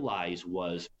realize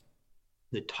was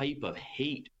the type of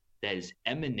hate that is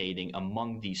emanating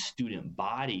among these student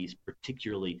bodies,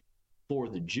 particularly for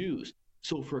the Jews.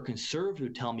 So for a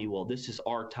conservative to tell me, well, this is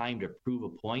our time to prove a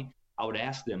point, I would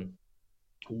ask them,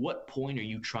 what point are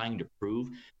you trying to prove?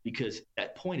 Because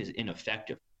that point is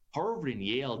ineffective. Harvard and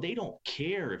Yale, they don't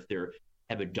care if they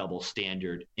have a double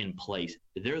standard in place.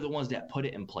 They're the ones that put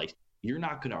it in place. You're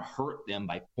not going to hurt them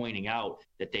by pointing out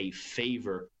that they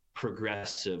favor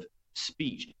progressive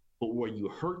speech. But where you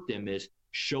hurt them is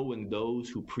showing those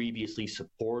who previously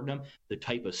supported them the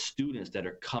type of students that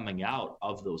are coming out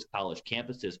of those college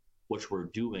campuses, which we're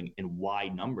doing in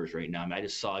wide numbers right now. I mean, I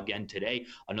just saw again today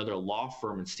another law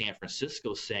firm in San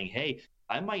Francisco saying, hey,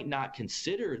 I might not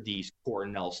consider these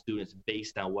Cornell students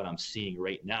based on what I'm seeing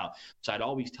right now. So I'd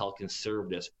always tell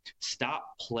conservatives,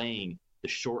 stop playing the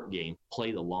short game,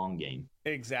 play the long game.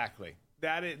 Exactly.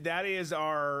 That is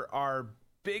our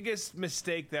biggest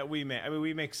mistake that we make. I mean,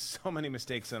 we make so many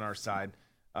mistakes on our side.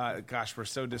 Gosh, we're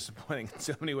so disappointing in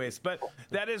so many ways. But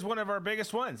that is one of our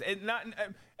biggest ones. And not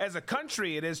as a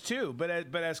country, it is too. But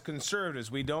as conservatives,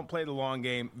 we don't play the long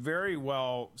game. Very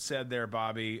well said there,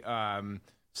 Bobby.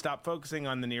 Stop focusing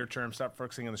on the near term. Stop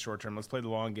focusing on the short term. Let's play the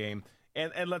long game.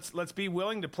 And let's be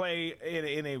willing to play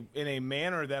in a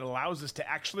manner that allows us to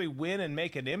actually win and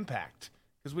make an impact.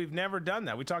 Because we've never done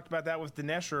that. We talked about that with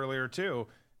Dinesh earlier too.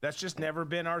 That's just never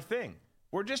been our thing.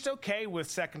 We're just okay with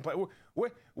second place.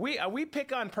 We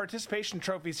pick on participation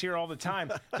trophies here all the time.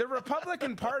 The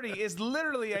Republican Party is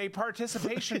literally a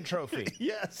participation trophy.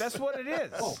 Yes. That's what it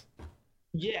is. Oh,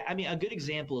 yeah, I mean, a good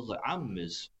example is, like, I'm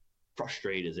as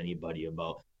frustrated as anybody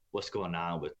about what's going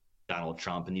on with Donald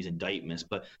Trump and these indictments.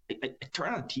 But I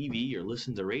turn on TV or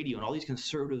listen to radio, and all these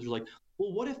conservatives are like,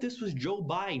 well, what if this was Joe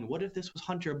Biden? What if this was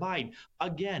Hunter Biden?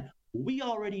 Again, we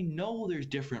already know there's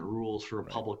different rules for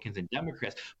Republicans and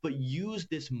Democrats, but use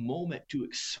this moment to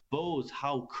expose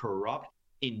how corrupt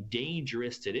and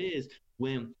dangerous it is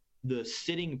when the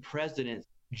sitting president's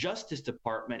Justice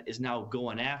Department is now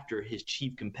going after his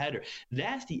chief competitor.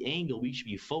 That's the angle we should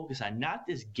be focused on, not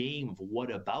this game of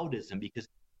whataboutism, because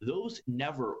those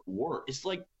never work. It's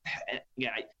like,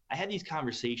 yeah, I have these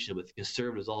conversations with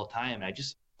conservatives all the time, and I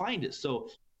just find it so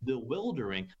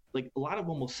bewildering. Like, a lot of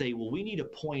them will say, well, we need to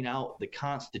point out the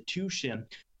Constitution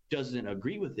doesn't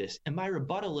agree with this. And my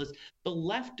rebuttal is, the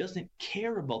left doesn't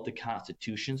care about the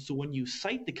Constitution. So when you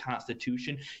cite the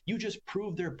Constitution, you just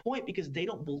prove their point, because they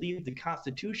don't believe the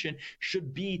Constitution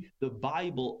should be the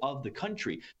Bible of the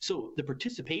country. So the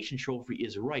participation trophy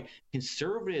is right.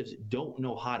 Conservatives don't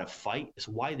know how to fight. It's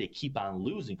why they keep on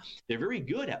losing. They're very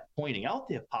good at pointing out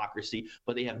the hypocrisy,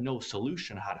 but they have no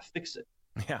solution on how to fix it.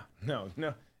 Yeah, no,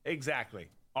 exactly.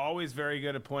 Always very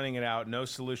good at pointing it out. No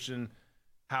solution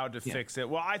how to fix it.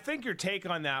 Well, I think your take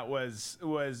on that was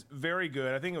very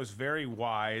good. I think it was very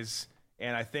wise,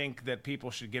 and I think that people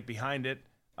should get behind it.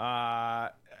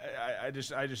 I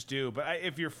just do. But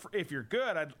if you're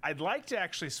good, I'd like to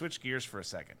actually switch gears for a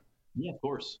second. Yeah, of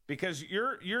course. Because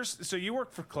so you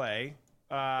work for Clay.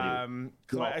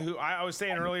 Clay, who I was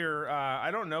saying earlier,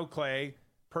 I don't know Clay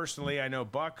personally. I know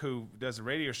Buck, who does a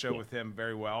radio show with him,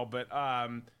 very well, but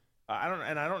I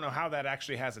don't know how that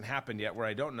actually hasn't happened yet, where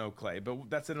I don't know Clay, but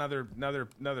that's another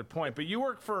point. But you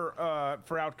work for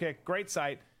Outkick, great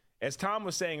site. As Tom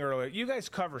was saying earlier, you guys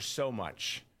cover so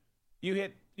much. You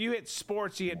hit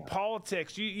sports, you hit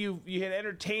politics, you hit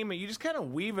entertainment. You just kind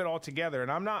of weave it all together.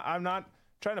 And I'm not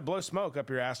trying to blow smoke up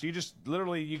your ass. You just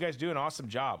literally, you guys do an awesome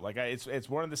job. Like, it's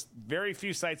one of the very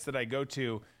few sites that I go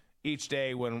to each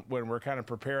day when we're kind of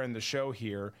preparing the show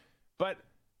here. But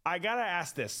I got to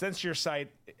ask this, since your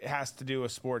site has to do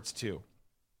with sports too,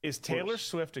 is Taylor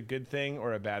Swift a good thing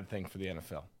or a bad thing for the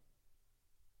NFL?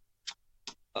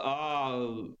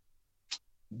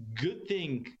 Good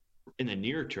thing in the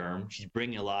near term. She's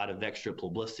bringing a lot of extra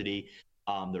publicity.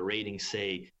 The ratings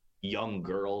say young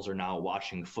girls are now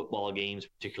watching football games,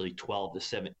 particularly 12 to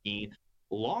 17.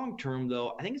 Long term,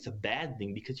 though, I think it's a bad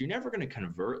thing because you're never going to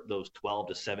convert those 12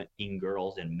 to 17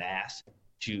 girls en masse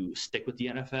to stick with the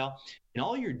NFL. And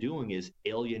all you're doing is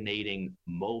alienating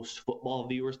most football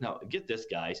viewers. Now, get this,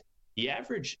 guys. The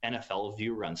average NFL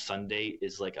viewer on Sunday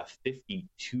is like a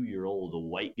 52-year-old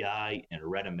white guy in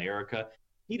red America.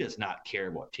 He does not care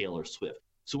about Taylor Swift.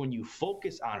 So when you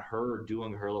focus on her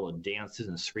doing her little dances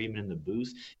and screaming in the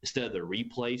booth instead of the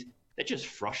replays, that just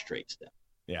frustrates them.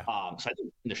 Yeah. So I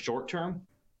think in the short term,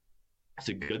 it's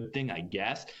a good thing, I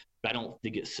guess, but I don't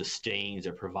think it sustains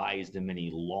or provides them any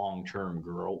long-term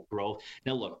growth.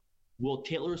 Now, look, will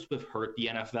Taylor Swift hurt the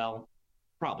NFL?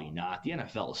 Probably not. The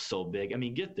NFL is so big. I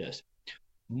mean, get this.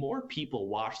 More people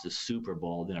watch the Super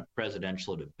Bowl than a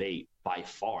presidential debate by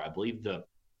far. I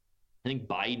think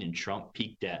Biden and Trump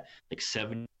peaked at like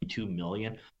 72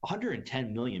 million.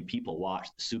 110 million people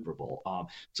watched the Super Bowl.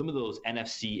 Some of those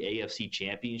NFC, AFC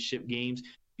championship games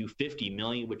do 50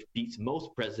 million, which beats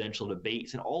most presidential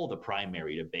debates and all the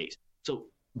primary debates. So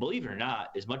believe it or not,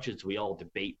 as much as we all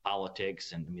debate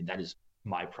politics, and I mean, that is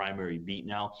my primary beat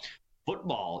now,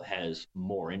 football has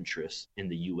more interest in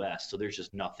the U.S. So there's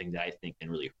just nothing that I think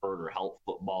can really hurt or help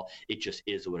football. It just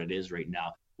is what it is right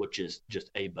now, which is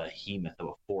just a behemoth of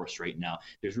a force right now.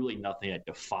 There's really nothing that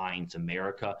defines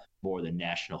America more than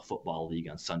National Football League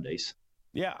on Sundays.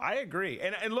 Yeah, I agree.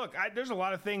 And look, there's a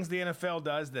lot of things the NFL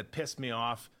does that piss me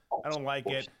off. I don't like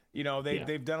it. You know,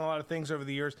 they've done a lot of things over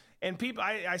the years. And people,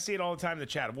 I see it all the time in the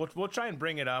chat. We'll try and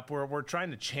bring it up. We're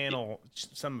trying to channel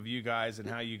some of you guys and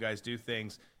how you guys do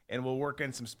things. And we'll work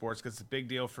in some sports because it's a big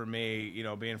deal for me, you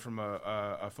know, being from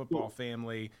a football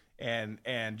family and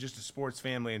just a sports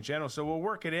family in general. So we'll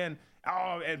work it in.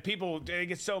 Oh, and people, they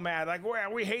get so mad. Like,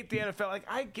 well, we hate the NFL. Like,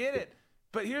 I get it.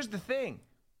 But here's the thing.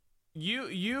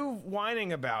 You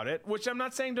whining about it, which I'm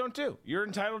not saying don't do. You're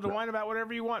entitled to whine about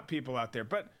whatever you want, people out there.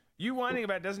 But you whining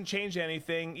about it doesn't change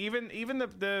anything. Even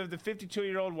the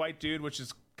 52-year-old white dude, which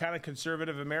is kind of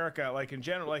conservative America, like in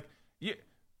general, like you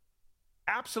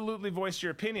absolutely voice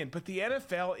your opinion. But the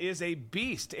NFL is a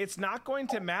beast. It's not going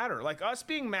to matter. Like us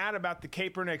being mad about the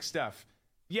Kaepernick stuff.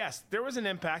 Yes, there was an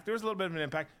impact. There was a little bit of an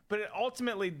impact, but it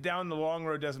ultimately down the long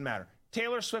road doesn't matter.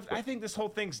 Taylor Swift, I think this whole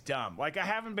thing's dumb. Like, I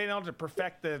haven't been able to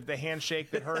perfect the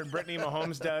handshake that her and Brittany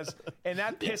Mahomes does, and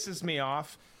that pisses me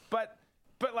off. But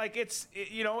like, it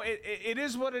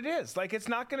is what it is. Like, it's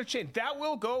not going to change. That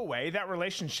will go away. That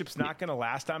relationship's not going to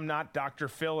last. I'm not Dr.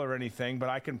 Phil or anything, but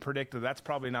I can predict that that's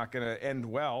probably not going to end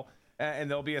well, and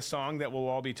there'll be a song that we'll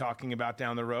all be talking about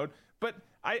down the road. But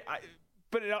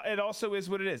But it also is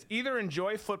what it is. Either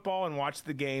enjoy football and watch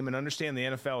the game and understand the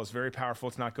NFL is very powerful.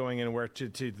 It's not going anywhere to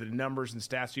the numbers and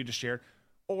stats you just shared,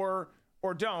 or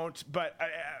don't. But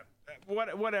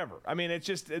whatever. I mean, it's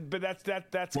just. But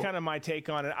that's kind of my take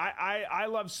on it. I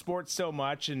love sports so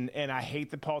much, and I hate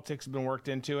that politics have been worked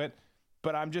into it.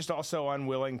 But I'm just also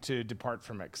unwilling to depart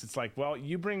from it because it's like, well,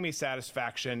 you bring me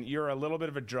satisfaction. You're a little bit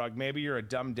of a drug. Maybe you're a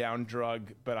dumbed down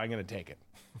drug, but I'm going to take it.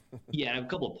 Yeah, I have a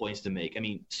couple of points to make. I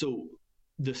mean, so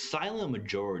the silent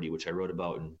majority, which I wrote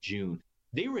about in June,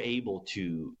 they were able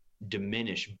to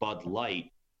diminish Bud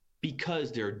Light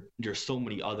because there's so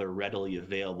many other readily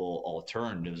available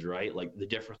alternatives, right? Like the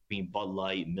difference between Bud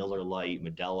Light, Miller Lite,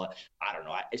 Modelo, I don't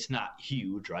know. It's not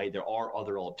huge, right? There are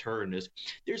other alternatives.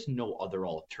 There's no other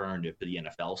alternative to the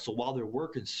NFL. So while there were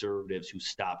conservatives who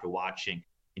stopped watching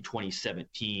in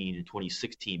 2017 and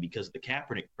 2016 because of the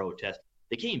Kaepernick protest,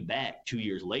 they came back 2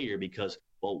 years later because,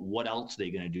 well, what else are they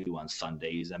going to do on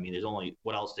Sundays? I mean, there's only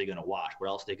what else are they going to watch? What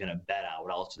else are they going to bet on?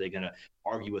 What else are they going to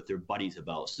argue with their buddies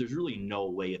about? So there's really no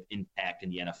way of impacting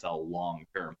the NFL long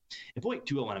term. And point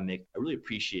two I want to make, I really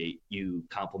appreciate you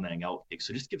complimenting Outkick.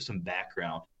 So just give some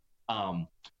background.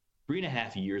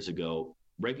 3.5 years ago,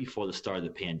 right before the start of the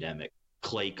pandemic,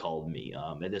 Clay called me.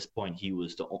 At this point,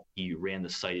 he ran the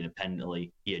site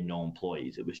independently. He had no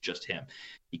employees. It was just him.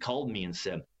 He called me and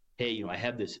said, hey, I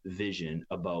have this vision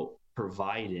about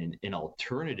providing an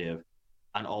alternative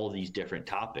on all of these different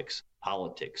topics: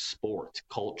 politics, sports,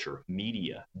 culture,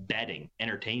 media, betting,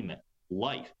 entertainment,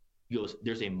 life. He goes,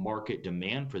 there's a market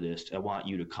demand for this. I want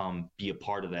you to come be a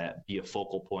part of that, be a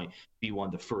focal point, be one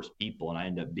of the first people. And I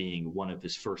ended up being one of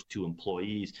his first 2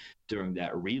 employees during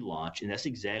that relaunch. And that's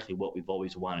exactly what we've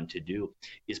always wanted to do,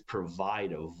 is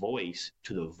provide a voice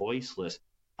to the voiceless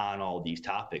on all these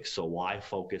topics. So why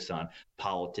focus on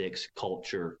politics,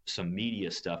 culture, some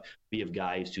media stuff? We have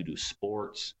guys who do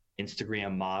sports,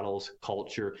 Instagram models,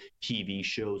 culture, TV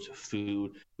shows,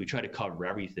 food. We try to cover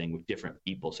everything with different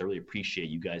people. So I really appreciate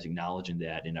you guys acknowledging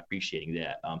that and appreciating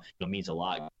that. It means a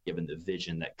lot given the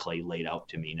vision that Clay laid out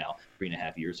to me now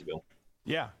 3.5 years ago.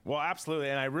 Yeah, well, absolutely,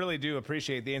 and I really do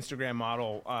appreciate the Instagram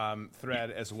model thread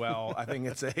as well. I think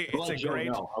it's a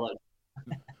great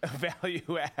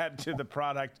value add to the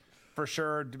product for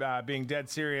sure. Being dead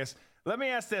serious. Let me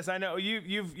ask this: I know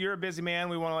you're a busy man.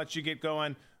 We want to let you get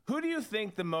going. Who do you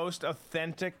think the most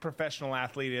authentic professional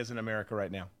athlete is in America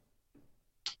right now?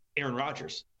 Aaron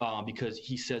Rodgers, because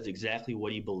he says exactly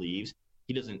what he believes.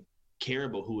 He doesn't care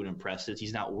about who it impresses.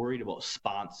 He's not worried about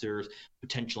sponsors,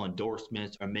 potential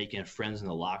endorsements, or making friends in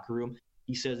the locker room.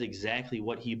 He says exactly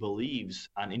what he believes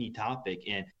on any topic.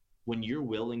 And when you're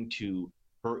willing to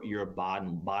hurt your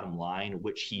bottom line,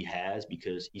 which he has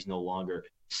because he's no longer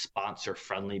sponsor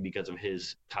friendly because of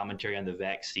his commentary on the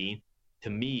vaccine, to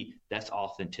me, that's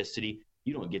authenticity.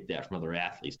 You don't get that from other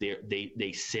athletes.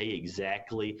 They say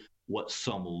exactly what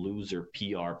some loser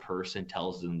PR person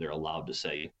tells them they're allowed to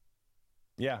say.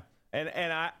 Yeah.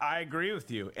 And I agree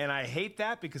with you. And I hate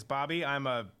that because, Bobby, I'm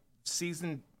a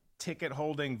season ticket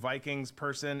holding Vikings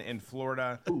person in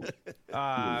Florida,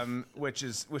 which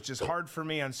is hard for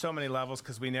me on so many levels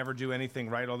because we never do anything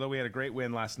right, although we had a great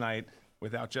win last night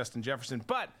without Justin Jefferson.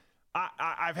 But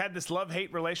I've had this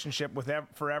love-hate relationship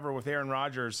forever with Aaron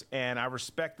Rodgers, and I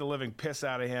respect the living piss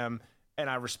out of him. And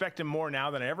I respect him more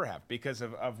now than I ever have because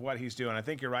of what he's doing. I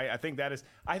think you're right. I think that is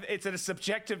it's a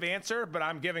subjective answer, but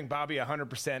I'm giving Bobby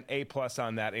 100% A+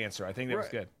 on that answer. I think that was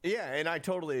good. Yeah, and I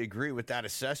totally agree with that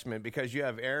assessment because you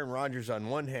have Aaron Rodgers on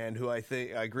one hand, who I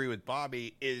agree with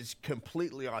Bobby, is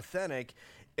completely authentic.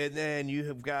 And then you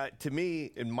have got, to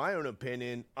me, in my own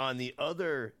opinion, on the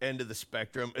other end of the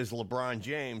spectrum is LeBron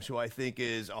James, who I think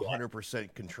is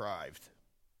 100% contrived.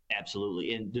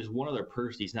 Absolutely. And there's one other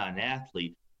person, he's not an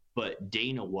athlete, but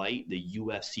Dana White, the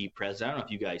UFC president, I don't know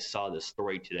if you guys saw this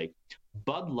story today.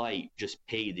 Bud Light just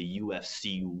paid the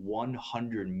UFC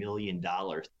 $100 million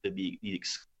to be the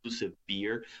exclusive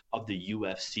beer of the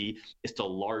UFC. It's the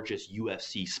largest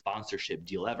UFC sponsorship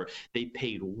deal ever. They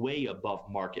paid way above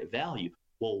market value.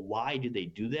 Well, why did they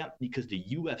do that? Because the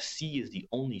UFC is the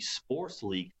only sports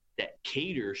league that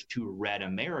caters to Red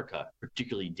America,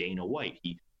 particularly Dana White.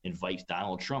 He invites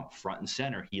Donald Trump front and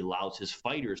center. He allows his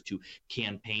fighters to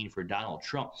campaign for Donald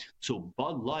Trump. So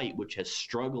Bud Light, which has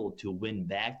struggled to win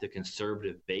back the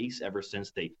conservative base ever since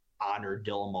they honored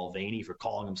Dylan Mulvaney for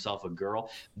calling himself a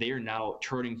girl, they are now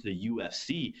turning to the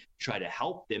UFC to try to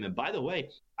help them. And by the way,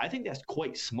 I think that's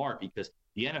quite smart because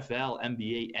the NFL,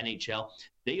 NBA, NHL,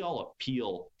 they all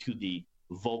appeal to the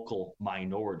vocal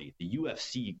minority. The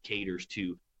UFC caters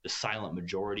to the silent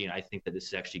majority, and I think that this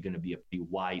is actually going to be a pretty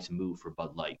wise move for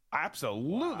Bud Light.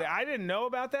 Absolutely. Wow. I didn't know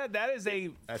about that. That is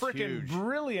a freaking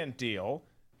brilliant deal.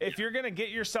 If you're going to get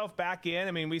yourself back in,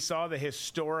 I mean, we saw the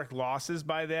historic losses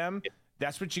by them.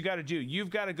 That's what you got to do.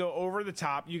 You've got to go over the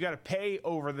top. You got to pay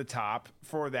over the top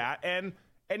for that. And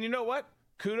you know what?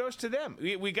 Kudos to them.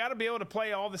 We got to be able to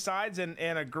play all the sides and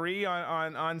agree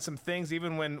on some things,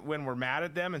 even when we're mad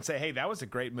at them, and say, hey, that was a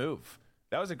great move.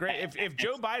 That was a great. If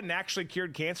Joe Biden actually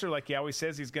cured cancer like he always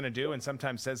says he's going to do and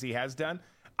sometimes says he has done,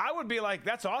 I would be like,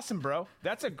 that's awesome, bro.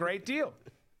 That's a great deal.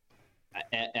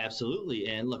 Absolutely.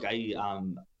 And look, I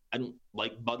don't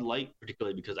like Bud Light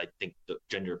particularly because I think the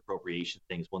gender appropriation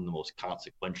thing is one of the most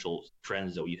consequential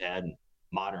trends that we've had in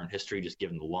modern history, just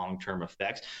given the long-term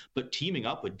effects. But teaming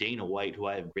up with Dana White, who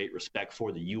I have great respect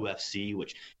for, the UFC,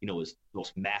 which, you know, is the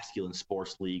most masculine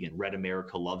sports league and Red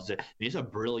America loves it. It's a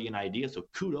brilliant idea. So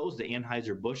kudos to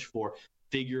Anheuser-Busch for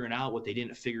figuring out what they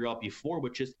didn't figure out before,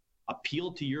 which is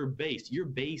appeal to your base. Your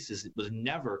base was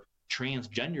never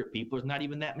transgender people. There's not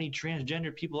even that many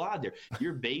transgender people out there.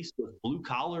 Your base was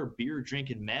blue-collar,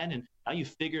 beer-drinking men, and now you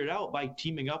figured it out by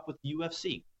teaming up with the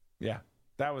UFC. Yeah.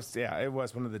 It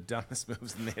was one of the dumbest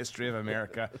moves in the history of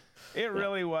America. It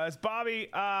really was. Bobby,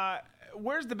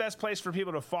 where's the best place for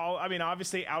people to follow? I mean,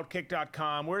 obviously,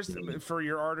 Outkick.com. For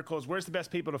your articles, where's the best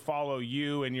people to follow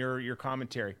you and your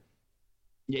commentary?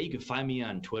 Yeah, you can find me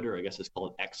on Twitter. I guess it's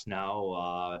called X now.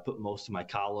 I put most of my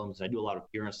columns. I do a lot of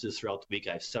appearances throughout the week.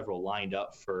 I have several lined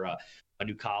up for a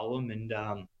new column. And,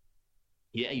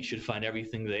 you should find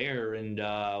everything there, and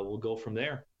we'll go from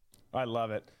there. I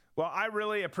love it. Well, I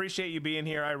really appreciate you being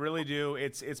here. I really do.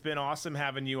 It's been awesome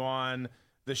having you on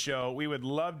the show. We would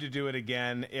love to do it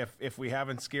again. If we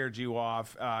haven't scared you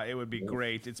off, it would be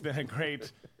great. It's been a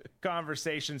great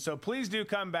conversation. So please do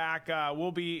come back.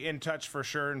 We'll be in touch for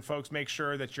sure. And folks, make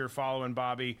sure that you're following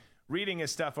Bobby, reading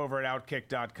his stuff over at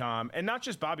Outkick.com. And not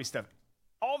just Bobby's stuff,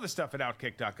 all the stuff at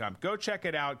Outkick.com. Go check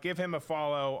it out. Give him a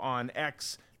follow on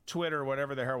X, Twitter,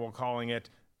 whatever the hell we're calling it.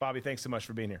 Bobby, thanks so much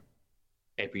for being here.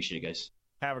 I appreciate it, guys.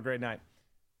 Have a great night.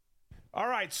 All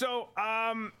right, so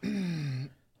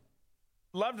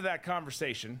loved that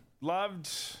conversation. Loved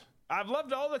I've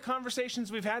loved all the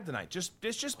conversations we've had tonight.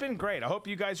 It's just been great. I hope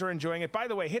you guys are enjoying it. By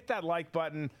the way, hit that like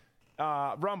button.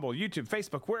 Rumble, YouTube,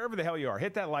 Facebook, wherever the hell you are,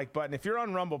 hit that like button. If you're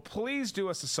on Rumble, please do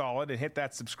us a solid and hit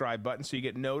that subscribe button so you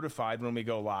get notified when we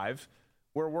go live.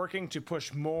 We're working to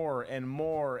push more and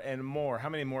more and more. How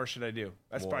many more should I do?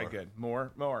 That's probably good.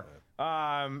 More.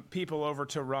 People over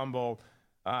to Rumble.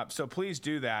 So please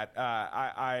do that.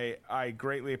 I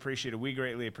greatly appreciate it. We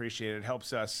greatly appreciate it. It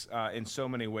helps us in so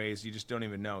many ways. You just don't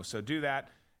even know. So do that.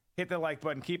 Hit the like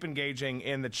button. Keep engaging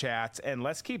in the chats. And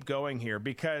let's keep going here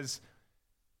because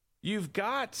you've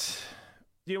got,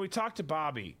 we talked to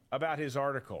Bobby about his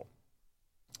article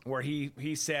where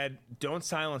he said, don't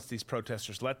silence these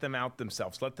protesters. Let them out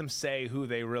themselves. Let them say who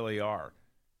they really are.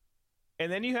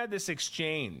 And then you had this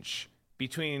exchange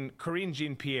between Karine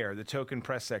Jean-Pierre, the token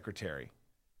press secretary,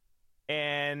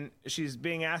 and she's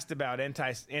being asked about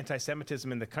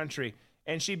anti-Semitism in the country.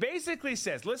 And she basically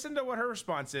says, listen to what her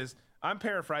response is. I'm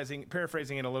paraphrasing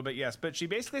it a little bit, yes. But she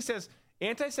basically says,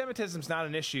 anti-Semitism is not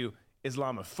an issue.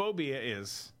 Islamophobia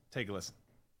is. Take a listen.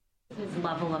 His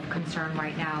level of concern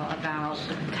right now about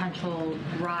the potential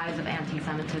rise of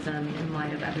anti-Semitism in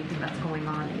light of everything that's going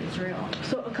on in Israel?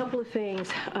 So a couple of things.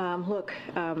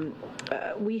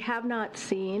 We have not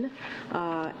seen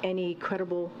any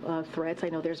credible threats. I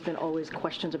know there's been always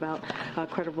questions about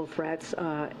credible threats,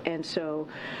 and so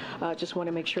just want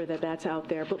to make sure that that's out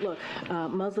there. But look,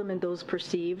 Muslim and those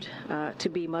perceived to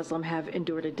be Muslim have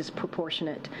endured a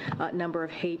disproportionate number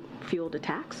of hate-fueled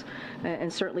attacks,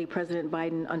 and certainly President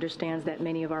Biden understands that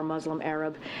many of our Muslim,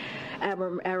 Arab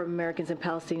Americans and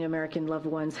Palestinian American loved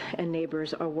ones and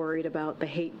neighbors are worried about the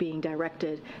hate being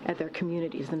directed at their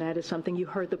communities, and that is something you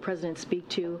heard the president speak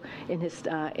to in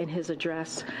his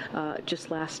address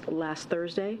just last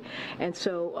Thursday. And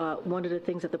so one of the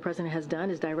things that the president has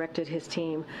done is directed his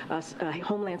team,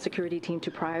 Homeland Security team, to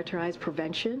prioritize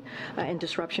prevention and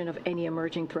disruption of any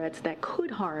emerging threats that could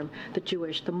harm the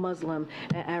Jewish, the Muslim,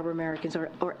 Arab Americans,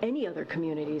 or any other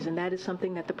communities. And that is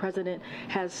something that the president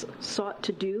has sought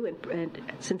to do and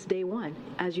since day one.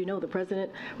 As you know, the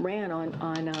president ran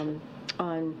on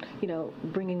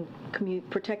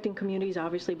protecting communities,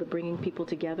 obviously, but bringing people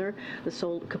together,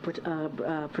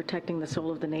 protecting the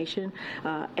soul of the nation.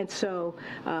 And so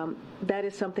that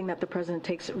is something that the president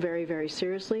takes very, very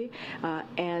seriously.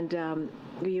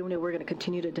 We're going to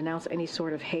continue to denounce any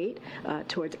sort of hate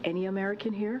towards any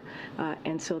American here.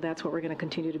 And so that's what we're going to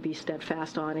continue to be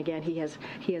steadfast on. Again, he has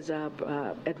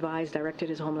directed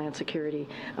his Homeland Security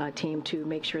team to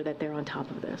make sure that they're on top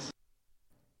of this.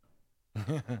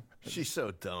 She's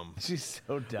so dumb. She's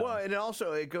so dumb. Well, and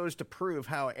also it goes to prove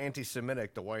how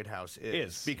anti-Semitic the White House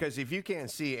is. Because if you can't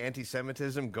see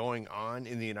anti-Semitism going on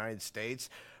in the United States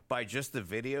by just the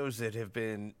videos that have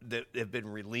been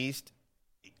released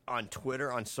on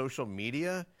Twitter, on social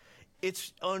media,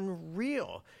 it's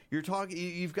unreal.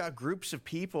 You've got groups of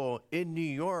people in New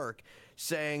York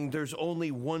saying there's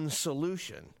only one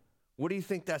solution. What do you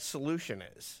think that solution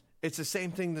is? It's the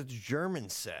same thing that the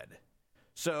Germans said.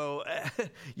 So,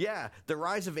 yeah, the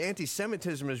rise of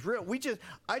anti-Semitism is real.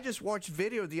 I just watched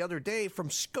video the other day from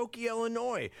Skokie,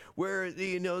 Illinois, where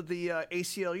the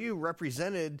ACLU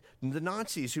represented the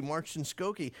Nazis who marched in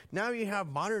Skokie. Now you have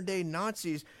modern-day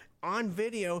Nazis on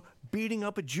video beating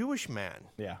up a Jewish man.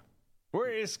 Yeah.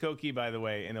 Where is Skokie, by the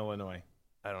way, in Illinois?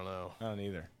 I don't know. I don't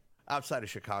either. Outside of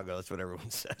Chicago, that's what everyone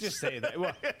says. Just say that.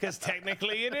 Well, because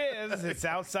technically it is. It's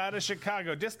outside of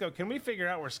Chicago. Disco, can we figure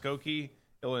out where Skokie,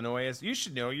 Illinois is? You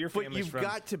should know. Your family's from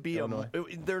Illinois. But you've got to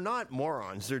be they're not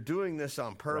morons. They're doing this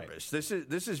on purpose. Right.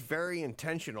 This is very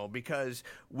intentional because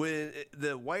when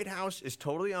the White House is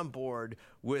totally on board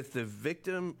with the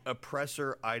victim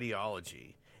oppressor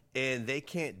ideology, and they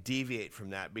can't deviate from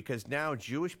that because now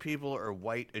Jewish people are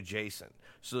white adjacent.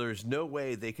 So there's no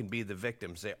way they can be the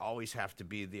victims. They always have to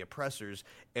be the oppressors.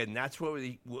 And that's what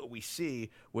we see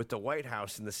with the White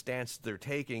House and the stance they're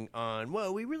taking on,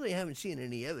 well, we really haven't seen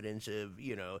any evidence of,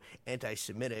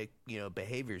 anti-Semitic,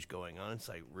 behaviors going on. It's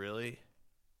like, really?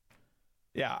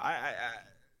 Yeah,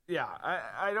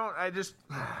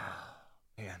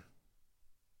 man.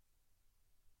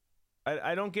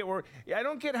 I don't get where I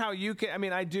don't get how you can. I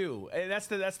mean, I do. And that's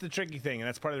the tricky thing, and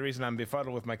that's part of the reason I'm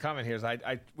befuddled with my comment here. Is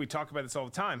we talk about this all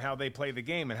the time, how they play the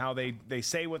game and how they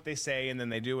say what they say and then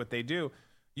they do what they do.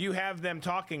 You have them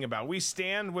talking about we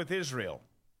stand with Israel,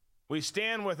 we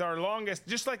stand with our longest.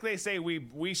 Just like they say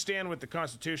we stand with the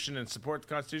Constitution and support the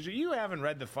Constitution. You haven't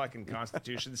read the fucking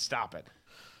Constitution. Stop it.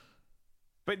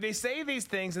 But they say these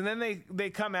things, and then they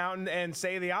come out and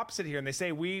say the opposite here. And they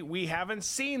say, we haven't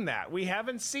seen that. We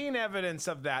haven't seen evidence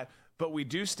of that. But we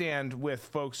do stand with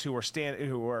folks who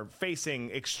are facing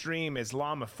extreme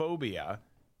Islamophobia.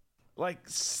 Like,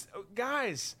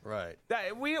 guys, right?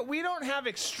 We don't have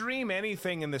extreme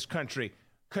anything in this country.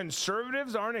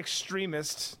 Conservatives aren't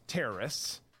extremist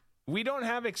terrorists. We don't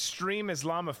have extreme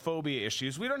Islamophobia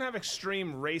issues. We don't have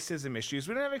extreme racism issues.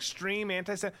 We don't have extreme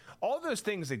anti-Semitism. All those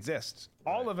things exist.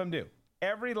 All of them do.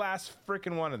 Every last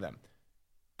freaking one of them.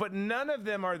 But none of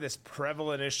them are this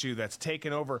prevalent issue that's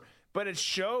taken over. But it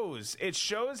shows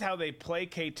how they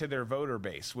placate to their voter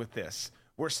base with this.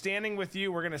 We're standing with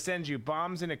you. We're going to send you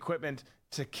bombs and equipment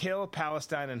to kill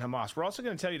Palestine and Hamas. We're also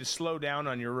going to tell you to slow down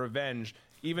on your revenge,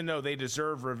 even though they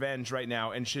deserve revenge right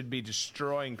now and should be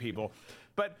destroying people.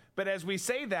 But as we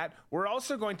say that, we're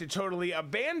also going to totally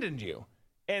abandon you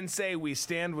and say we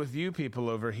stand with you people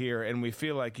over here, and we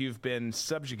feel like you've been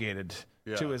subjugated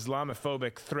to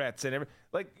Islamophobic threats and everything.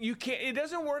 Like, you can't. It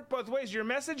doesn't work both ways. Your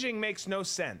messaging makes no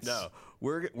sense. No,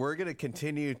 we're going to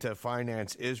continue to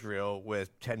finance Israel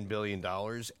with $10 billion,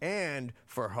 and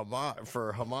for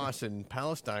Hamas and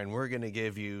Palestine, we're going to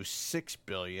give you $6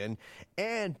 billion,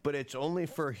 but it's only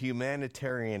for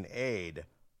humanitarian aid.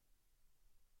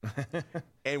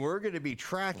 And we're going to be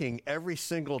tracking every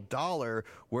single dollar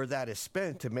where that is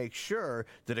spent to make sure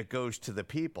that it goes to the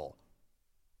people.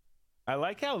 I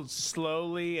like how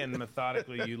slowly and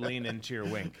methodically you lean into your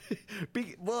wink.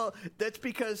 Well, that's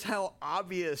because how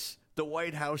obvious the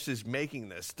White House is making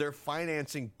this. They're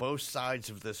financing both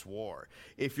sides of this war.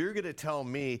 If you're going to tell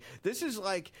me, this is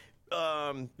like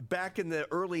back in the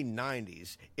early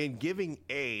 90s in giving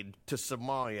aid to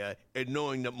Somalia and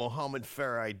knowing that Mohammed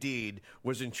Farah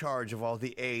was in charge of all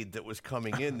the aid that was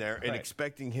coming in there and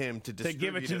expecting him to distribute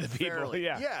give it to the people.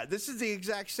 Yeah, this is the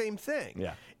exact same thing.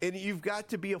 Yeah. And you've got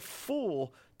to be a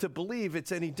fool to believe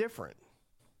it's any different.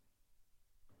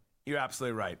 You're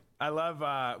absolutely right. I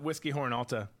love Whiskey Horn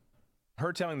Alta.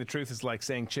 Her telling the truth is like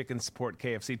saying chickens support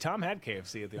KFC. Tom had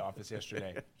KFC at the office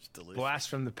yesterday. It's delicious. Blast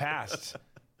from the past.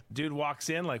 Dude walks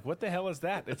in like, what the hell is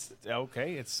that? It's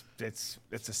okay. It's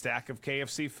a stack of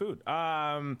KFC food.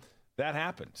 That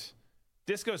happened.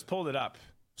 Disco's pulled it up.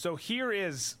 So here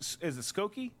is it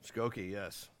Skokie? Skokie,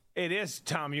 yes. It is,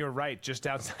 Tom. You're right. Just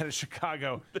outside of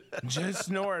Chicago,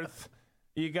 just north.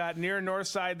 You got near North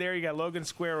Side there. You got Logan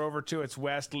Square over to its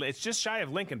west. It's just shy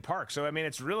of Lincoln Park. So I mean,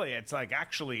 it's like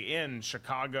actually in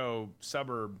Chicago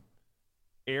suburb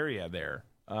area there.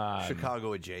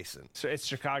 Chicago adjacent. So it's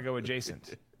Chicago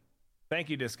adjacent. Thank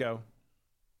you, Disco.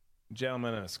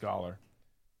 Gentleman and a scholar.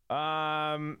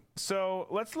 So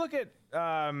let's look at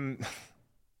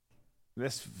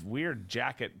this weird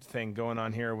jacket thing going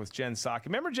on here with Jen Psaki.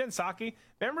 Remember Jen Psaki?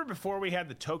 Remember before we had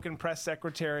the token press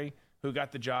secretary who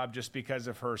got the job just because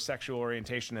of her sexual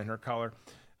orientation and her color?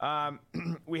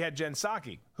 We had Jen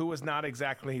Psaki, who was not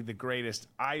exactly the greatest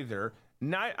either.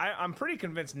 I'm pretty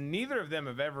convinced neither of them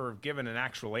have ever given an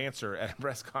actual answer at a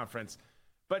press conference.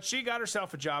 But she got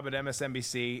herself a job at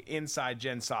MSNBC. Inside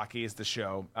Jen Psaki is the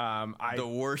show. The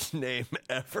worst name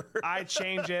ever. I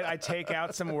change it. I take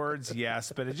out some words,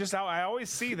 yes. But it's just how I always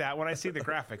see that when I see the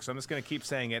graphics. So I'm just going to keep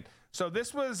saying it. So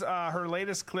this was her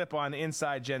latest clip on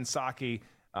Inside Jen Psaki,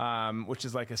 which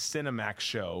is like a Cinemax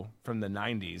show from the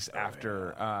 90s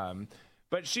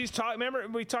But she's talking. Remember,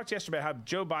 we talked yesterday about how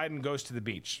Joe Biden goes to the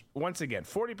beach. Once again,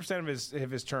 40% of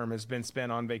his term has been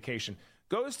spent on vacation.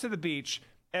 Goes to the beach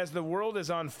as the world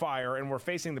is on fire and we're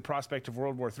facing the prospect of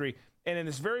World War III. And in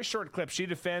this very short clip, she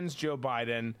defends Joe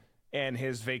Biden and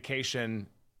his vacation.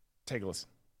 Take a listen.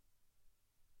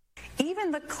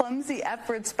 Even the clumsy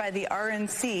efforts by the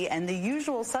RNC and the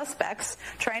usual suspects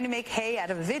trying to make hay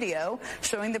out of a video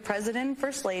showing the president and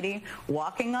first lady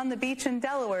walking on the beach in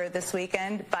Delaware this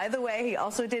weekend. By the way, he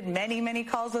also did many, many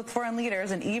calls with foreign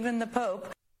leaders and even the Pope.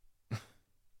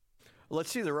 Let's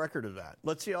see the record of that.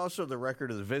 Let's see also the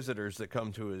record of the visitors that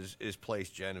come to his place,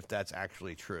 Jen, if that's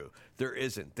actually true. There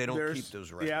isn't. They don't keep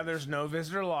those records. Yeah, there's no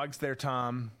visitor logs there,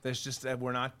 Tom. There's just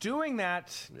we're not doing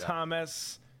that,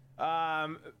 Thomas.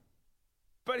 But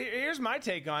here's my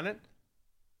take on it.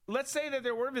 Let's say that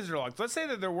there were visitor logs. Let's say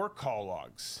that there were call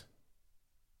logs,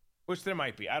 which there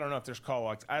might be. I don't know if there's call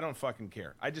logs. I don't fucking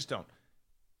care. I just don't.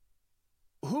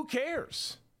 Who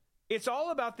cares? It's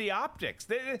all about the optics.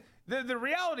 The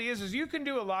reality is you can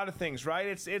do a lot of things, right?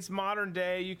 It's modern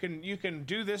day. You can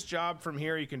do this job from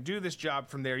here. You can do this job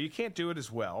from there. You can't do it as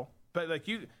well, but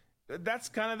that's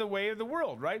kind of the way of the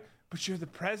world, right? But you're the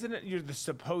president. You're the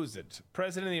supposed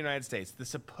president of the United States, the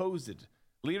supposed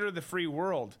leader of the free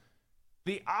world.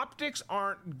 The optics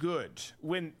aren't good.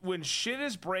 When shit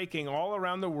is breaking all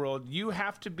around the world, you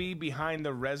have to be behind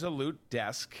the Resolute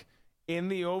desk in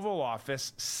the Oval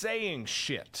Office saying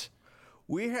shit.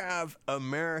 We have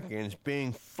Americans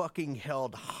being fucking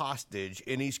held hostage,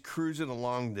 and he's cruising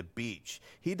along the beach.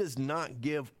 He does not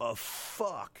give a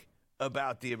fuck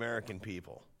about the American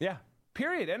people. Yeah.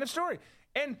 Period. End of story.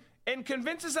 And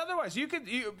convince us otherwise.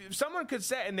 Someone could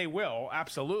say, and they will,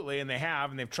 absolutely, and they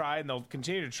have, and they've tried, and they'll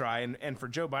continue to try. And for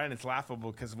Joe Biden, it's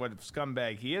laughable because of what a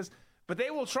scumbag he is. But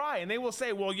they will try, and they will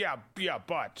say, well, yeah,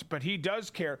 but he does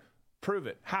care. Prove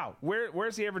it. How?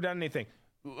 Where's he ever done anything?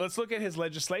 Let's look at his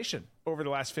legislation over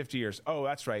the last 50 years. Oh,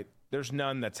 that's right. There's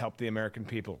none that's helped the American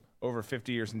people over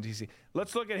 50 years in D.C.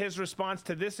 Let's look at his response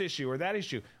to this issue or that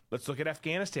issue. Let's look at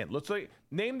Afghanistan.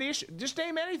 Name the issue. Just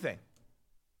name anything.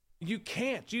 You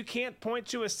can't point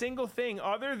to a single thing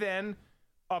other than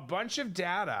a bunch of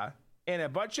data and a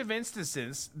bunch of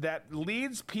instances that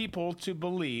leads people to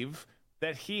believe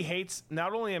that he hates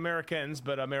not only Americans,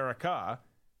 but America.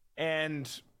 And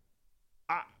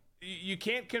you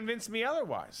can't convince me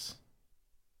otherwise.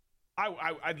 I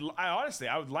honestly,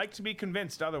 I would like to be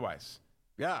convinced otherwise.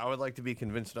 Yeah, I would like to be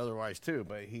convinced otherwise, too.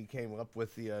 But he came up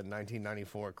with the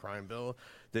 1994 crime bill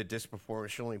that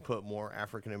disproportionately put more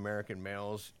African-American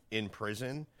males in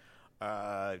prison.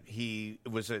 He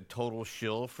was a total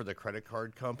shill for the credit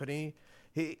card company.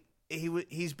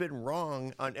 He's been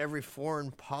wrong on every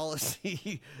foreign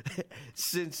policy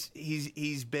since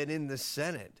he's been in the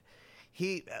Senate.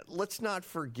 Let's not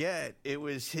forget, it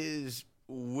was his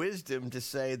wisdom to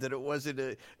say that it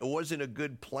wasn't a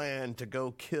good plan to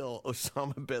go kill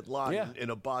Osama bin Laden in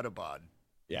Abbottabad.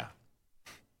 Yeah.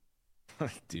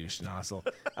 Douche nozzle.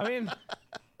 I mean,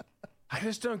 I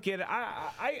just don't get it.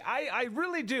 I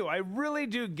really do. I really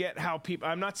do get how people,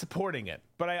 I'm not supporting it,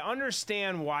 but I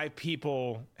understand why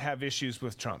people have issues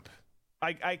with Trump.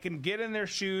 I can get in their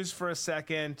shoes for a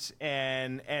second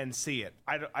and see it.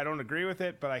 I don't agree with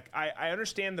it, but I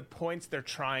understand the points they're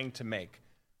trying to make.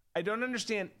 I don't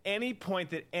understand any point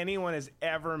that anyone has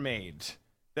ever made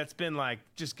that's been like,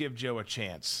 just give Joe a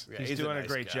chance. Yeah, he's doing a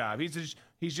great job.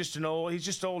 He's just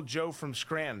old Joe from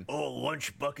Scranton. Old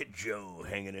lunch bucket Joe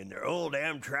hanging in there. Old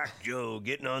Amtrak Joe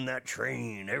getting on that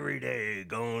train every day,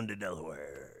 going to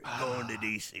Delaware, going to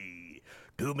D.C.,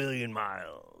 2 million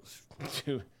miles.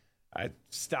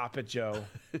 Stop it, Joe.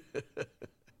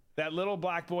 That little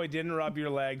black boy didn't rub your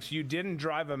legs. You didn't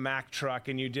drive a Mack truck,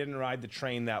 and you didn't ride the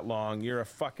train that long. You're a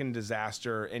fucking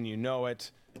disaster, and you know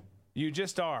it. You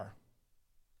just are.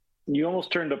 You almost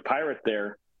turned a pirate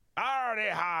there. Already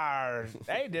hard.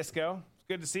 Hey, Disco. It's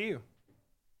good to see you.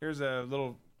 Here's a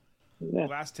little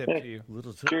last tip to you.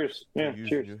 Cheers. Yeah,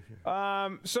 cheers.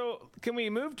 So can we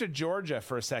move to Georgia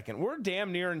for a second? We're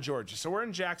damn near in Georgia. So we're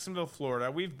in Jacksonville,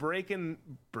 Florida. We've broken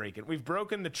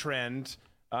the trend.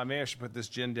 Maybe I should put this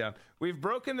gin down. We've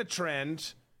broken the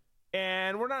trend,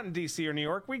 and we're not in D.C. or New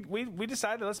York. We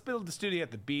decided let's build the studio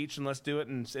at the beach, and let's do it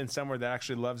in somewhere that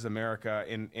actually loves America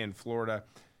in Florida.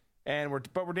 And we're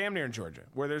damn near in Georgia,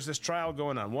 where there's this trial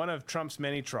going on, one of Trump's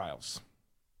many trials.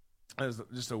 It was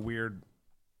just a weird.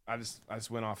 I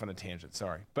just went off on a tangent.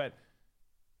 Sorry, but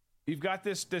you've got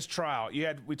this trial.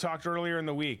 We talked earlier in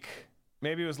the week.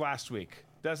 Maybe it was last week.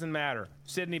 Doesn't matter.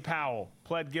 Sidney Powell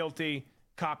pled guilty,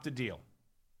 copped a deal.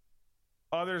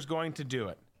 Others going to do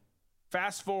it.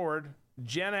 Fast forward,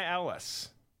 Jenna Ellis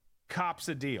cops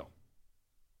a deal.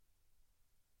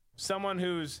 Someone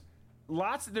who's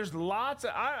there's lots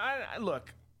of,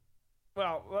 look,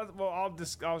 well,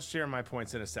 I'll share my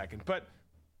points in a second, but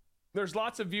there's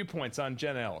lots of viewpoints on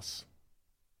Jenna Ellis.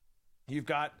 You've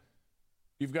got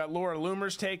Laura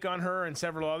Loomer's take on her and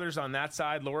several others on that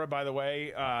side. Laura, by the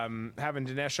way, having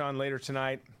Dinesh on later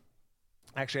tonight.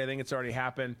 Actually, I think it's already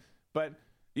happened, but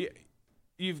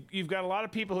You've got a lot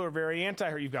of people who are very anti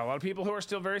her. You've got a lot of people who are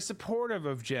still very supportive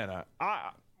of Jenna.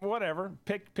 Whatever.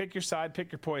 Pick your side,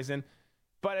 pick your poison.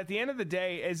 But at the end of the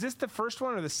day, is this the first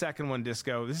one or the second one,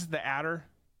 Disco? This is the adder?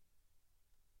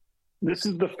 This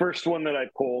is the first one that I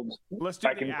pulled.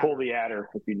 I can pull the adder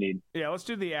if you need. Yeah, let's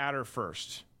do the adder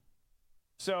first.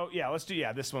 So, let's do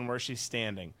this one where she's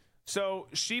standing. So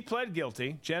she pled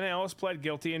guilty. Jenna Ellis pled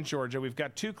guilty in Georgia. We've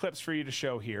got 2 clips for you to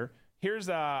show here. Here's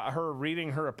her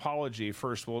reading her apology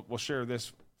first. We'll share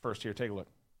this first here. Take a look.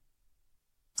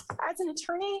 As an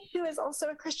attorney who is also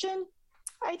a Christian,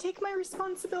 I take my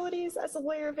responsibilities as a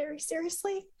lawyer very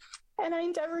seriously, and I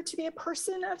endeavor to be a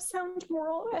person of sound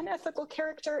moral and ethical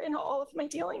character in all of my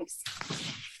dealings.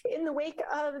 In the wake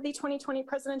of the 2020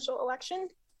 presidential election,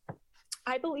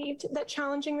 I believed that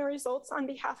challenging the results on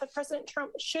behalf of President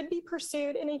Trump should be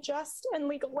pursued in a just and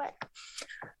legal way.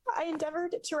 I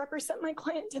endeavored to represent my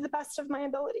client to the best of my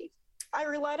ability. I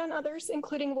relied on others,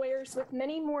 including lawyers with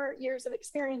many more years of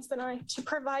experience than I, to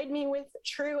provide me with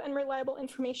true and reliable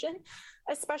information,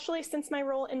 especially since my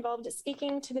role involved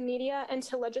speaking to the media and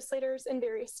to legislators in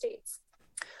various states.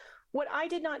 What I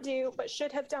did not do, but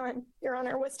should have done, Your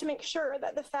Honor, was to make sure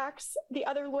that the facts the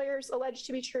other lawyers alleged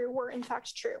to be true were in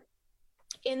fact true.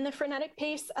 In the frenetic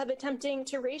pace of attempting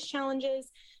to raise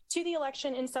challenges to the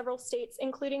election in several states,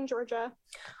 including Georgia,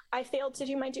 I failed to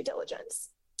do my due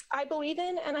diligence. I believe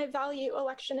in and I value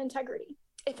election integrity.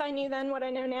 If I knew then what I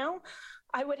know now,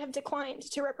 I would have declined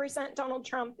to represent Donald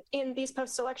Trump in these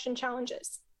post-election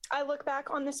challenges. I look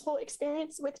back on this whole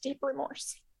experience with deep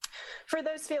remorse. For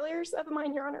those failures of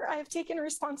mine, Your Honor, I have taken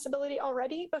responsibility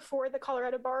already before the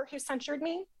Colorado bar who censured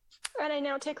me, and I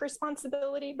now take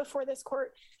responsibility before this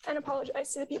court and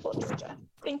apologize to the people of Georgia.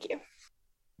 Thank you.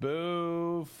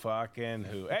 Boo fucking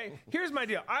who. Hey, here's my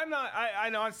deal. I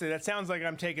know, honestly, that sounds like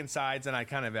I'm taking sides, and I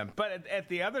kind of am. But at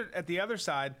the other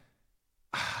side,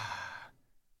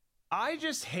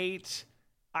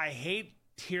 I hate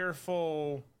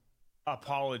tearful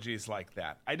apologies like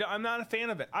that. I'm not a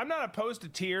fan of it. I'm not opposed to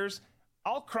tears.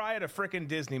 I'll cry at a frickin'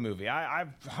 Disney movie.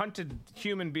 I've hunted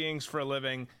human beings for a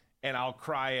living, and I'll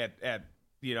cry at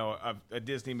a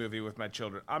Disney movie with my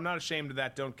children. I'm not ashamed of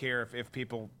that. Don't care if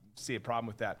people see a problem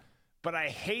with that. But I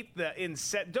hate the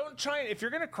inset. Don't try, if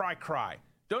you're going to cry.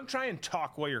 Don't try and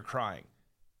talk while you're crying.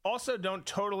 Also, don't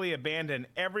totally abandon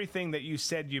everything that you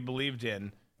said you believed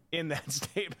in that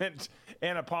statement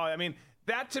and apologize. I mean,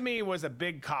 that to me was a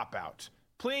big cop-out.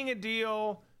 Pleading a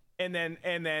deal and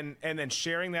then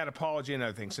sharing that apology and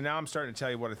other things. So now I'm starting to tell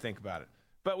you what I think about it.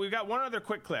 But we've got one other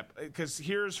quick clip, because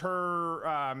here's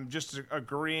her just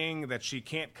agreeing that she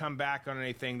can't come back on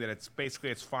anything, that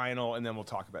it's final, and then we'll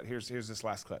talk about it. Here's this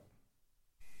last clip.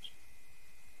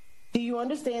 Do you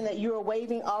understand that you are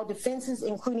waiving all defenses,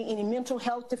 including any mental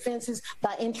health defenses,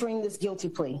 by entering this guilty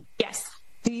plea? Yes.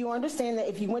 Do you understand that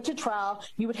if you went to trial,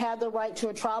 you would have the right to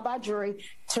a trial by jury,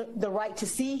 the right to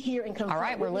see, hear, and confront? All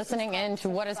right, we're listening in to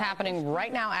what is happening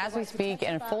right now as we speak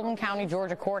in Fulton County,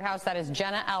 Georgia courthouse. That is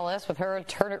Jenna Ellis with her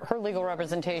legal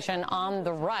representation on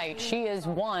the right. She is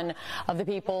one of the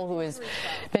people who has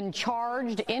been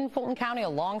charged in Fulton County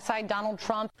alongside Donald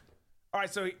Trump. All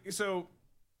right, so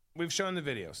we've shown the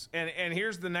videos. And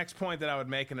here's the next point that I would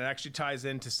make, and it actually ties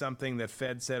into something that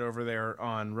Fed said over there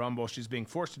on Rumble. She's being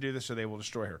forced to do this or they will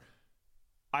destroy her.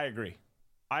 I agree.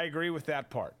 I agree with that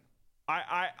part.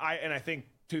 And I think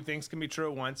two things can be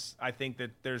true at once. I think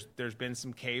that there's been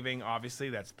some caving. Obviously,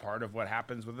 that's part of what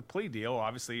happens with a plea deal.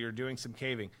 Obviously, you're doing some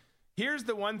caving. Here's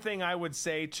the one thing I would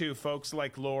say to folks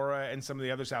like Laura and some of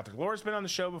the others out there. Laura's been on the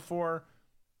show before.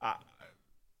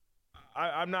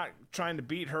 I'm not trying to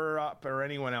beat her up or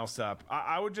anyone else up.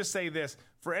 I would just say this.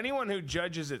 For anyone who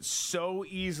judges it so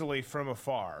easily from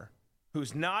afar,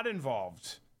 who's not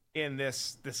involved in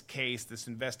this case, this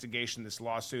investigation, this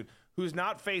lawsuit, who's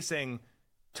not facing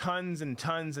tons and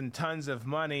tons and tons of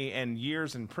money and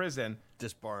years in prison.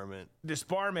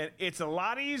 Disbarment. It's a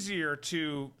lot easier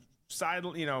to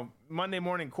Monday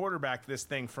morning quarterback this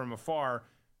thing from afar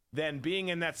than being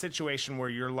in that situation where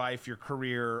your life, your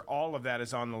career, all of that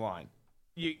is on the line.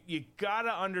 You got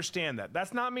to understand that.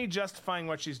 That's not me justifying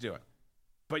what she's doing.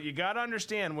 But you got to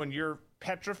understand when you're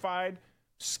petrified,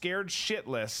 scared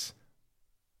shitless,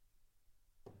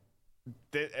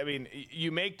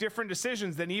 you make different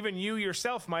decisions than even you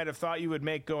yourself might have thought you would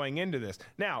make going into this.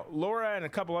 Now, Laura and a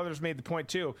couple others made the point,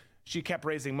 too. She kept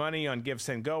raising money on Give,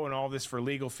 Send, Go and all this for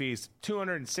legal fees,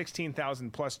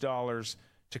 $216,000+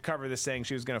 to cover this, saying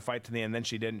she was going to fight to the end. Then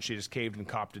she didn't. She just caved and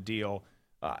copped a deal.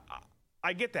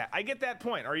 I get that. I get that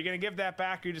point. Are you going to give that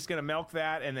back? Or are you just going to milk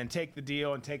that and then take the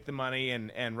deal and take the money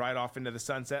and ride off into the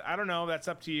sunset? I don't know. That's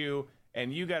up to you,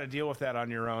 and you got to deal with that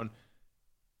on your own.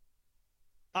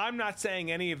 I'm not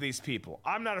saying any of these people.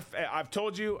 I've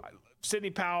told you,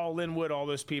 Sidney Powell, Lynn Wood, all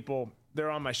those people,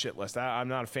 they're on my shit list. I'm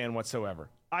not a fan whatsoever.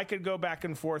 I could go back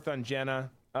and forth on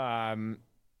Jenna. I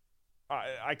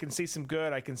can see some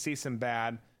good. I can see some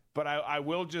bad. But I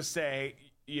will just say,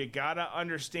 you got to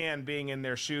understand being in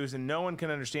their shoes, and no one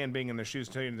can understand being in their shoes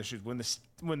until you're in their shoes.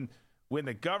 When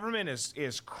the government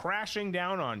is crashing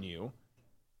down on you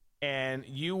and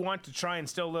you want to try and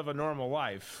still live a normal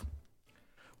life.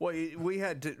 Well, we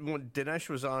had when Dinesh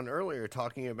was on earlier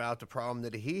talking about the problem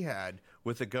that he had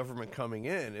with the government coming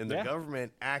in, and the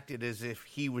government acted as if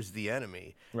he was the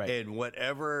enemy. Right. And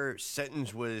whatever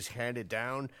sentence was handed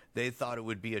down, they thought it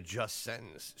would be a just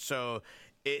sentence. So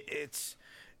it's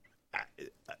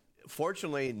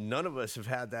fortunately, none of us have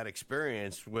had that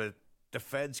experience with the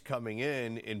feds coming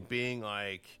in and being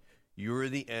like, you're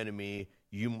the enemy,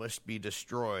 you must be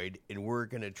destroyed, and we're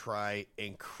going to try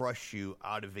and crush you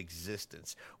out of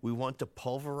existence. We want to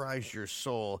pulverize your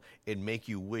soul and make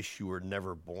you wish you were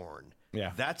never born.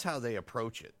 Yeah. That's how they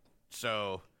approach it.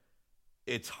 So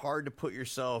it's hard to put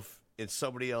yourself in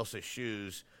somebody else's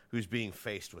shoes who's being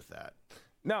faced with that.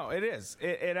 No, it is.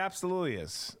 It absolutely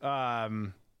is.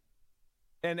 And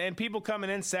people coming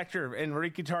in sector, and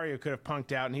Enrique Tarrio could have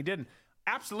punked out, and he didn't.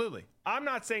 Absolutely. I'm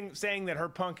not saying that her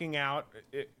punking out,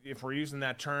 if we're using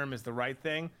that term, is the right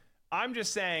thing. I'm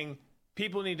just saying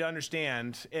people need to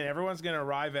understand, and everyone's going to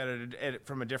arrive at it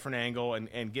from a different angle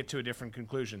and get to a different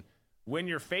conclusion. When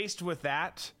you're faced with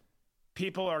that,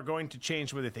 people are going to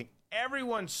change what they think.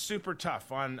 Everyone's super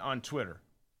tough on Twitter.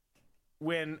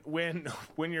 When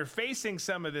you're facing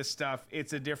some of this stuff,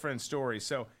 it's a different story.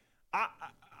 So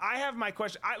I have my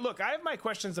question. I have my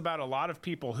questions about a lot of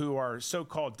people who are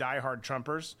so-called diehard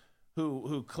Trumpers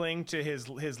who cling to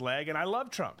his leg. And I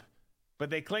love Trump, but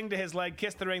they cling to his leg,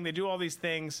 kiss the ring. They do all these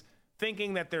things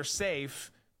thinking that they're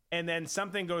safe. And then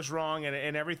something goes wrong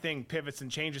and everything pivots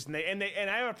and changes. And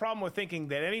I have a problem with thinking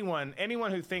that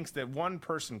anyone who thinks that one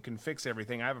person can fix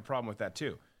everything, I have a problem with that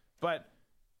too. But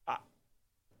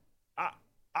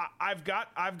I've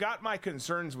got my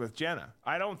concerns with Jenna.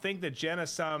 I don't think that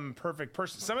Jenna's some perfect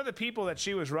person. Some of the people that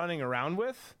she was running around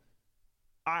with,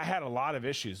 I had a lot of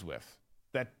issues with.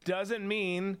 That doesn't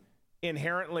mean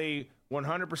inherently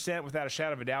 100% without a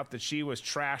shadow of a doubt that she was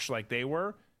trash like they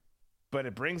were. But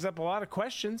it brings up a lot of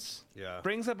questions. Yeah.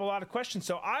 Brings up a lot of questions.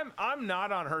 So I'm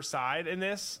not on her side in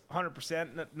this,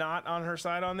 100% not on her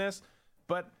side on this.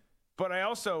 But I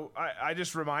also I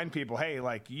just remind people, hey,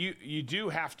 like you do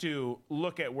have to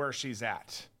look at where she's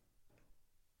at.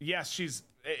 Yes,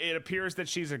 it appears that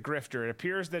she's a grifter. It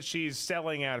appears that she's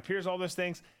selling out. It appears all those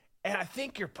things. And I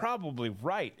think you're probably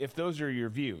right if those are your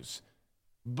views.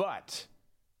 But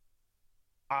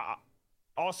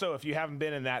also, if you haven't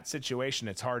been in that situation,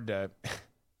 it's hard to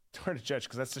judge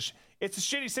because it's a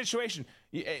shitty situation.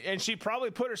 And she probably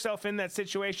put herself in that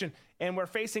situation. And we're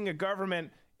facing a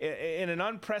government in an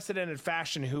unprecedented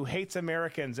fashion who hates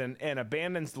Americans and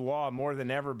abandons the law more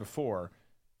than ever before.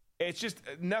 It's just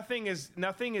nothing is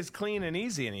clean and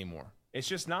easy anymore. It's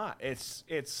just not.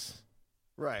 It's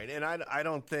right. And I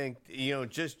don't think,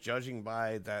 just judging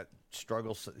by that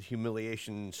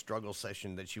humiliation struggle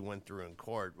session that she went through in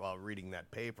court while reading that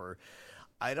paper,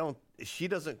 she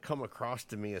doesn't come across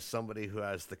to me as somebody who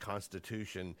has the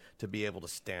Constitution to be able to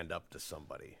stand up to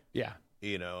somebody. Yeah.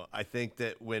 I think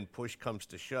that when push comes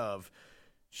to shove,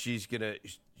 she's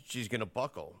gonna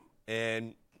buckle.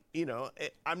 And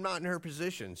I'm not in her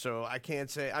position, so I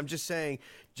can't say. I'm just saying,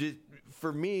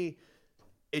 for me,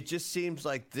 it just seems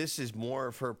like this is more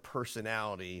of her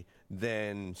personality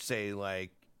than, say,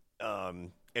 like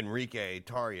Enrique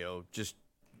Tarrio, just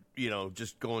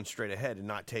going straight ahead and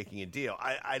not taking a deal.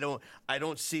 I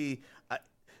don't see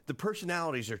the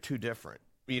personalities are too different,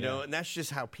 and that's just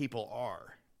how people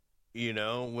are.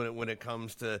 When it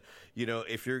comes to,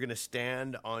 if you're going to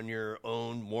stand on your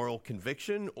own moral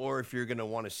conviction or if you're going to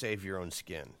want to save your own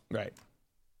skin. Right.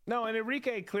 No, and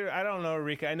Enrique, I don't know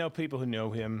Enrique. I know people who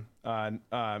know him,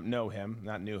 not knew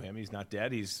him. He's not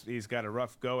dead. He's got a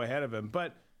rough go ahead of him.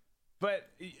 But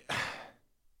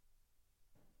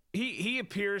he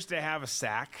appears to have a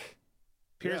sack,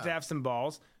 to have some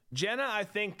balls. Jenna, I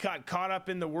think, got caught up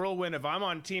in the whirlwind of I'm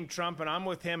on Team Trump and I'm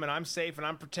with him and I'm safe and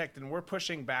I'm protected and we're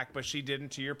pushing back, but she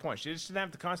didn't, to your point. She just didn't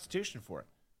have the Constitution for it.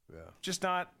 Yeah. Just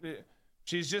not.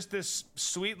 She's just this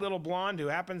sweet little blonde who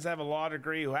happens to have a law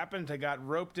degree, who happened to got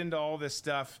roped into all this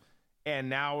stuff and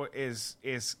now is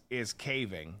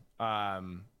caving.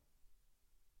 There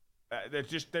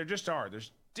just are.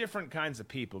 There's different kinds of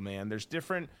people, man. There's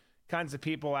different kinds of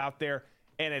people out there.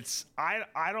 And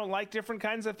I don't like different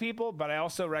kinds of people, but I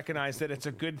also recognize that it's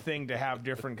a good thing to have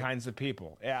different kinds of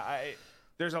people. Yeah,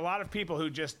 there's a lot of people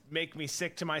who just make me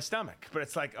sick to my stomach. But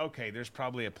it's like, okay, there's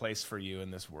probably a place for you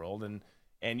in this world,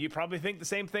 and you probably think the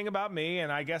same thing about me.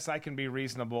 And I guess I can be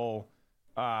reasonable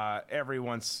every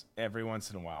once in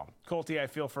a while. Colty, I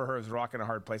feel for her, is rocking a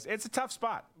hard place. It's a tough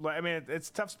spot. I mean, it's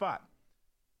a tough spot.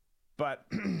 But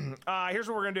here's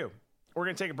what we're gonna do. We're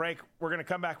gonna take a break. We're gonna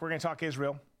come back. We're gonna talk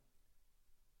Israel.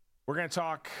 We're going to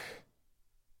talk.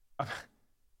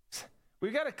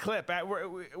 We've got a clip.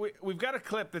 We've got a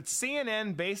clip that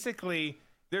CNN basically.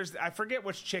 I forget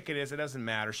which chick it is. It doesn't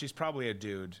matter. She's probably a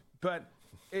dude, but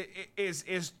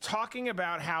is talking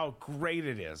about how great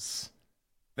it is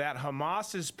that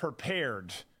Hamas is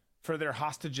prepared for their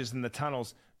hostages in the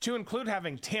tunnels, to include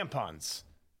having tampons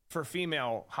for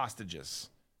female hostages.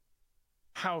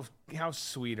 How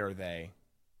sweet are they?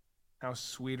 How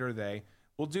sweet are they?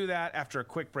 We'll do that after a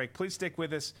quick break. Please stick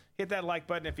with us. Hit that like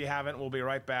button if you haven't. We'll be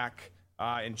right back.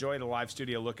 Enjoy the live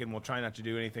studio look, and we'll try not to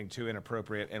do anything too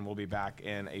inappropriate, and we'll be back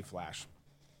in a flash.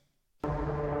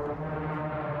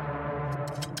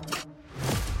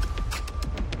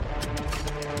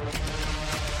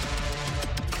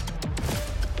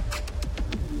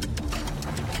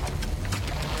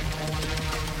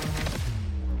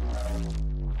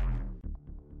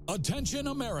 Attention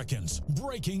Americans,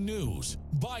 breaking news.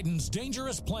 Biden's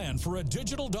dangerous plan for a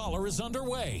digital dollar is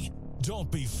underway.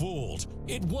 Don't be fooled.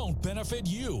 It won't benefit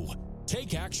you.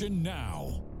 Take action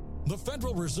now. The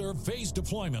Federal Reserve phased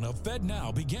deployment of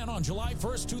FedNow began on July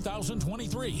 1st,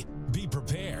 2023. Be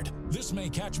prepared. This may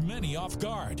catch many off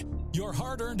guard. Your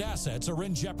hard-earned assets are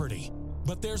in jeopardy.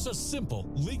 But there's a simple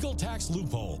legal tax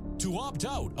loophole to opt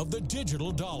out of the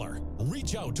digital dollar.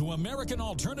 Reach out to American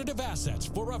Alternative Assets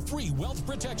for a free wealth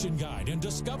protection guide and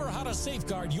discover how to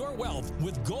safeguard your wealth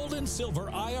with gold and silver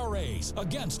IRAs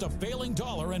against a failing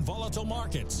dollar and volatile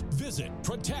markets. Visit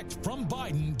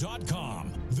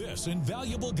protectfrombiden.com. This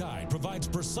invaluable guide provides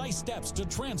precise steps to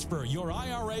transfer your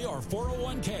IRA or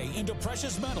 401k into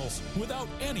precious metals without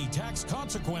any tax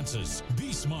consequences.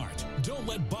 Be smart. Don't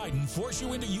let Biden force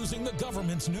you into using the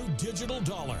government's new digital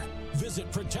dollar.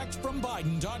 Visit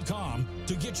protectfrombiden.com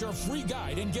to get your free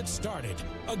guide and get started.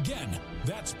 Again,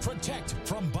 that's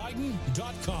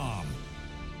protectfrombiden.com.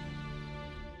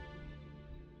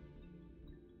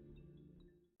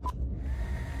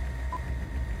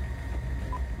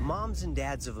 Moms and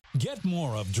dads of... Get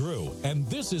more of Drew and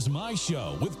This Is My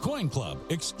Show with Coin Club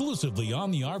exclusively on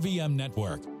the RVM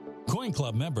network. Coin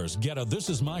Club members get a This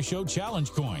Is My Show challenge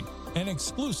coin, an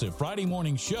exclusive Friday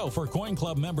morning show for Coin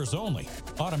Club members only,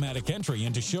 automatic entry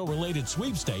into show-related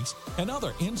sweepstakes, and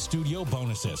other in-studio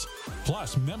bonuses.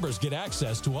 Plus, members get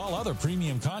access to all other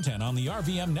premium content on the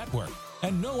RVM network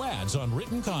and no ads on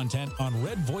written content on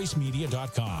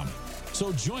redvoicemedia.com.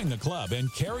 So join the club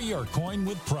and carry your coin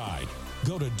with pride.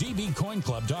 Go to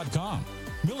dbcoinclub.com.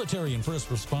 Military and first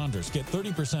responders get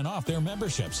 30% off their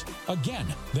memberships. Again,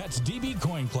 that's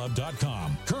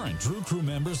dbcoinclub.com. Current Drew Crew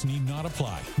members need not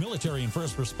apply. Military and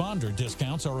first responder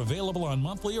discounts are available on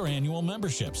monthly or annual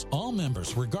memberships. All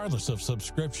members, regardless of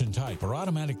subscription type, are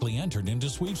automatically entered into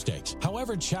sweepstakes.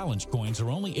 However, challenge coins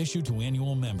are only issued to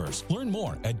annual members. Learn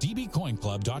more at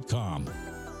dbcoinclub.com.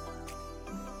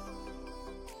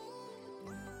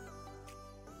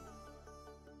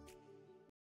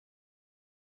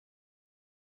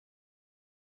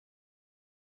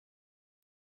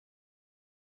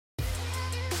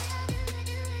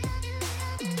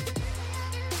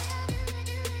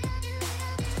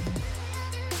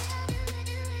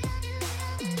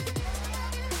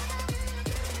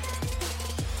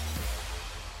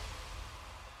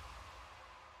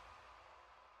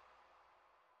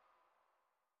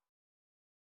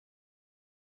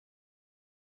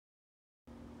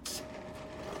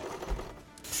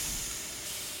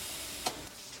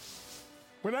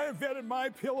 When I invented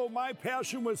MyPillow, my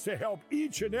passion was to help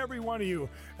each and every one of you.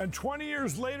 And 20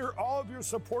 years later, all of your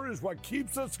support is what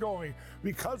keeps us going.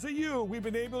 Because of you, we've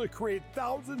been able to create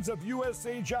thousands of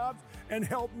USA jobs and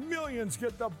help millions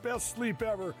get the best sleep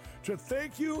ever. To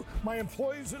thank you, my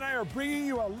employees and I are bringing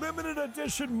you a limited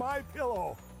edition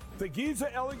MyPillow. The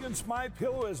Giza Elegance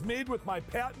MyPillow is made with my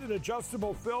patented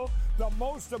adjustable fill, the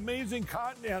most amazing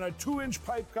cotton, and a 2-inch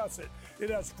pipe gusset.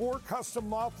 It has 4 custom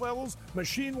loft levels,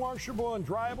 machine washable and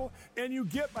dryable, and you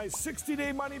get my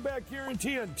 60-day money-back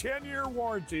guarantee and 10-year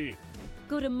warranty.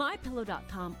 Go to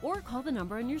MyPillow.com or call the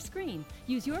number on your screen.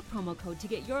 Use your promo code to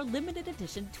get your limited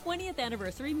edition 20th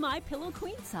anniversary MyPillow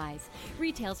queen size.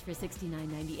 Retails for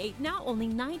 $69.98, now only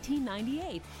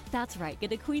 $19.98. That's right,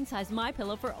 get a queen size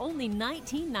MyPillow for only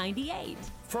 $19.98.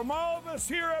 From all of us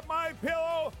here at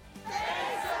MyPillow,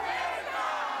 thanks America!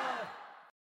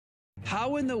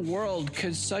 How in the world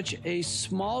could such a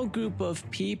small group of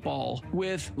people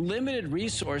with limited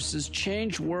resources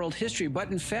change world history? But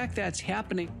in fact, that's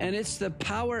happening, and it's the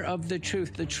power of the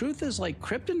truth. The truth is like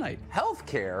kryptonite.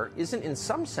 Healthcare isn't in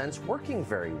some sense working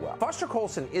very well. Foster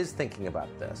Colson is thinking about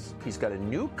this. He's got a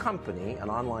new company, an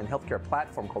online healthcare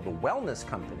platform called The Wellness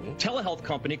Company. Telehealth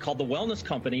company called The Wellness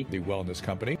Company. The Wellness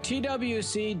Company.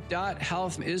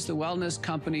 TWC.health is the wellness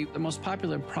company. The most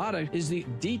popular product is the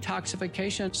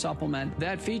detoxification supplement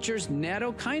that features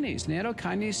nattokinase.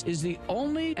 Nattokinase is the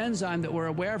only enzyme that we're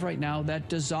aware of right now that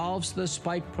dissolves the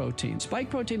spike protein. Spike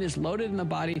protein is loaded in the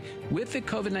body with the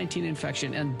COVID-19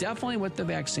 infection and definitely with the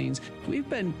vaccines. We've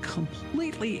been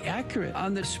completely accurate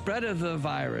on the spread of the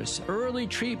virus, early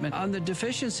treatment, on the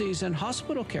deficiencies in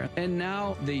hospital care, and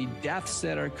now the deaths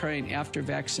that are occurring after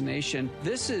vaccination.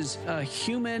 This is a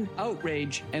human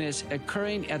outrage, and it's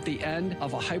occurring at the end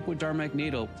of a hypodermic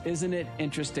needle. Isn't it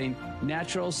interesting?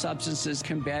 Natural substances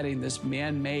combating this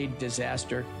man-made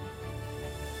disaster.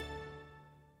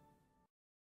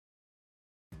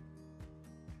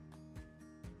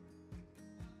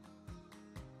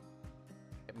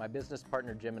 My business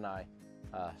partner Jim and I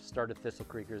started Thistle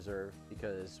Creek Reserve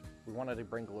because we wanted to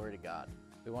bring glory to God.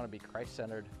 We want to be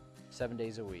Christ-centered 7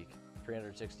 days a week,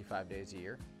 365 days a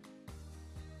year.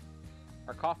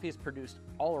 Our coffee is produced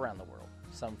all around the world,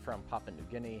 some from Papua New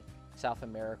Guinea, South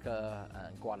America,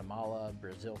 and Guatemala,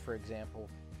 Brazil, for example.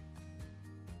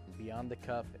 Beyond the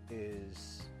Cup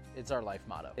it's our life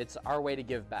motto. It's our way to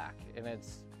give back, and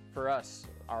it's, for us,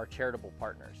 our charitable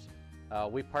partners.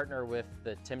 We partner with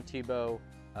the Tim Tebow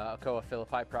Ocoa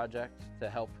Philippi Project to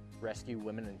help rescue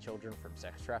women and children from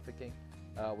sex trafficking.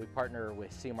 We partner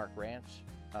with Seamark Ranch,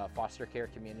 foster care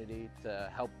community, to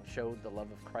help show the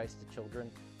love of Christ to children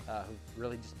who've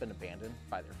really just been abandoned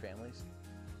by their families.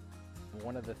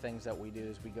 One of the things that we do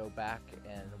is we go back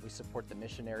and we support the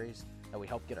missionaries that we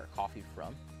help get our coffee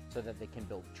from, so that they can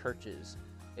build churches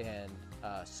and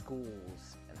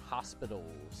schools and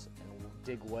hospitals and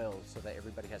dig wells so that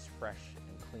everybody has fresh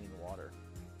and clean water.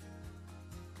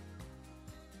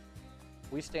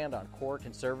 We stand on core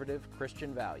conservative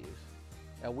Christian values,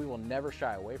 and we will never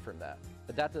shy away from that.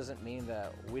 But that doesn't mean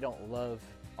that we don't love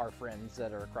our friends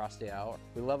that are across the aisle.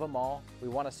 We love them all. We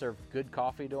want to serve good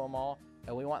coffee to them all,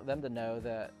 and we want them to know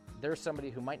that there's somebody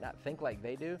who might not think like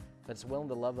they do, but is willing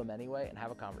to love them anyway and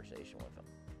have a conversation with them.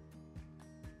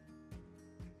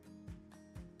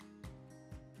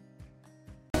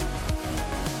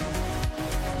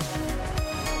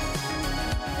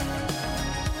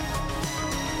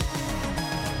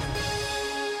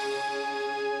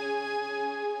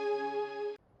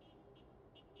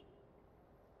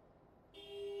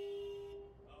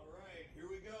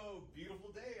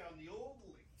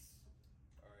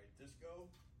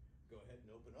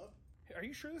 Are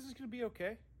you sure this is going to be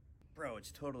okay? Bro,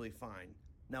 it's totally fine.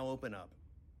 Now open up.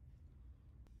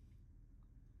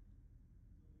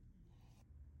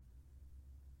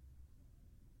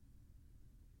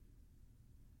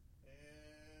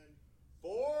 And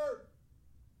 4.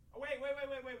 Oh, wait.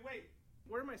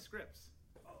 Where are my scripts?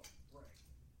 Oh, right.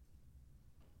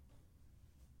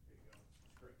 Here you go.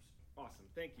 Scripts. Awesome.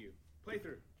 Thank you. Play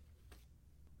through.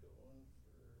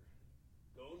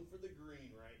 Going for the green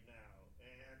right now. And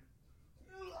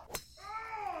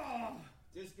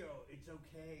Disco, it's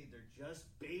okay. They're just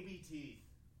baby teeth.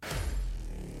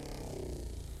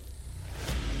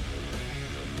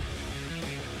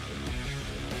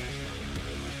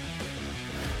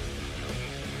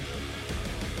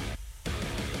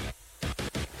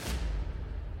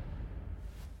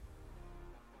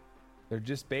 They're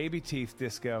just baby teeth,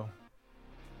 Disco.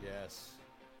 Yes.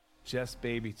 Just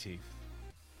baby teeth.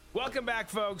 Welcome back,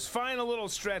 folks. Final little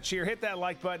stretch here. Hit that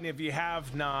like button if you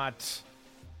have not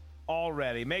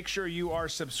already. Make sure you are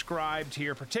subscribed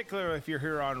here, particularly if you're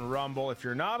here on Rumble. If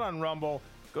you're not on Rumble,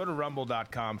 go to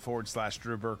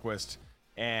rumble.com/Drew Berquist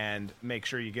and make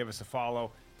sure you give us a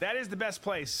follow. That is the best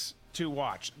place to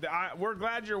watch. We're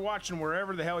glad you're watching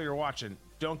wherever the hell you're watching.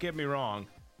 Don't get me wrong.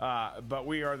 But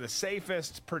we are the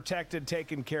safest, protected,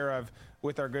 taken care of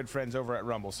with our good friends over at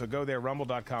Rumble. So go there,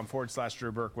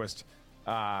 rumble.com/Drew Berquist.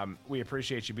 We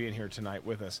appreciate you being here tonight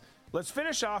with us. Let's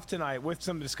finish off tonight with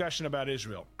some discussion about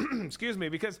Israel. Excuse me,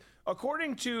 because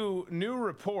according to new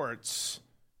reports,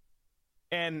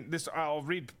 and this, I'll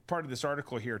read part of this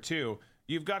article here too,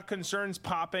 you've got concerns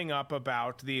popping up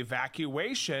about the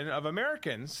evacuation of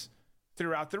Americans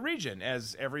throughout the region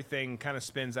as everything kind of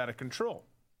spins out of control.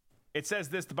 It says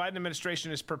this: the Biden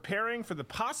administration is preparing for the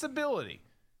possibility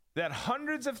that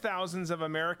hundreds of thousands of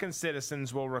American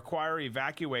citizens will require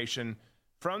evacuation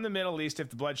from the Middle East if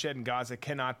the bloodshed in Gaza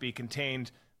cannot be contained.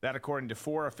 That, according to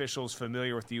 4 officials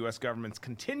familiar with the U.S. government's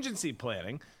contingency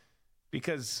planning,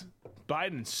 because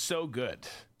Biden's so good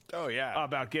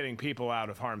about getting people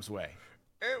out of harm's way.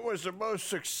 It was the most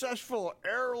successful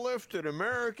airlift in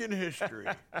American history.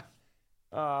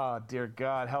 Oh, dear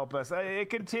God, help us.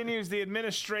 It continues. The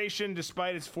administration,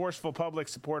 despite its forceful public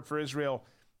support for Israel,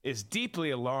 is deeply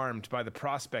alarmed by the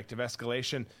prospect of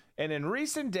escalation. And in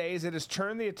recent days, it has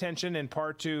turned the attention in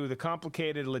part to the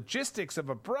complicated logistics of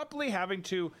abruptly having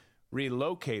to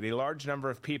relocate a large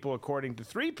number of people, according to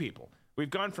 3 people. We've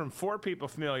gone from 4 people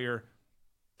familiar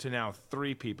to now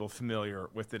 3 people familiar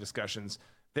with the discussions.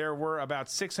 There were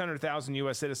about 600,000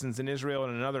 U.S. citizens in Israel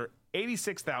and another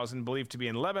 86,000 believed to be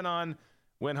in Lebanon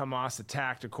when Hamas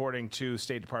attacked, according to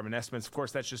State Department estimates. Of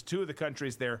course, that's just 2 of the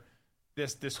countries there.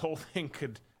 This whole thing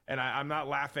could, and I'm not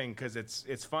laughing because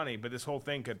it's funny, but this whole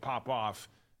thing could pop off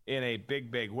in a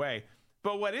big way.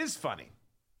 But what is funny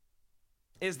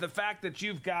is the fact that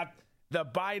you've got the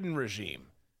Biden regime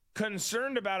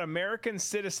concerned about American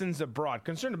citizens abroad,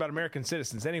 concerned about American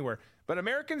citizens anywhere, but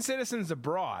American citizens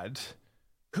abroad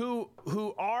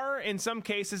who are in some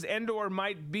cases and or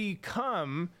might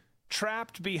become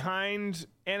trapped behind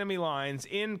enemy lines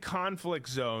in conflict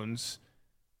zones.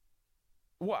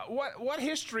 What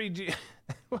history do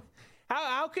you,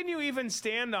 How can you even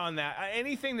stand on that?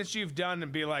 Anything that you've done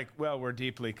and be like, well, we're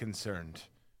deeply concerned.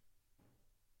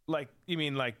 Like, you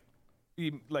mean like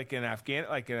in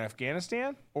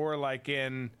Afghanistan, or like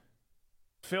in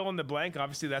fill in the blank?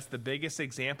 Obviously, that's the biggest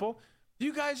example.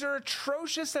 You guys are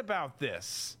atrocious about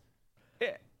this.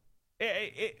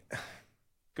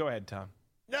 Go ahead, Tom.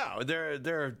 No,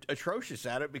 they're atrocious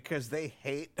at it because they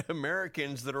hate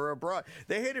Americans that are abroad.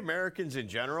 They hate Americans in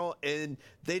general, and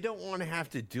they don't want to have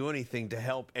to do anything to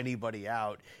help anybody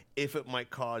out if it might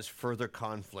cause further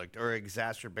conflict or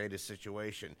exacerbate a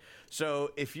situation.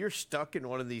 So if you're stuck in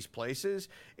one of these places,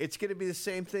 it's going to be the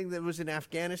same thing that was in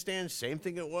Afghanistan, same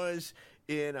thing it was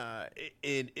in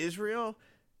Israel.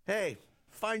 Hey,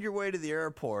 find your way to the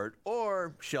airport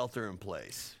or shelter in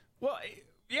place. Well,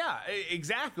 yeah,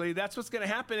 exactly. That's what's going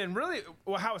to happen. And really,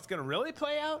 how it's going to really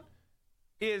play out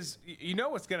is,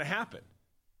 what's going to happen.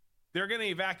 They're going to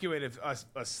evacuate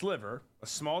a sliver, a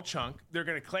small chunk. They're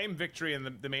going to claim victory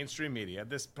in the mainstream media.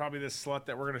 This slut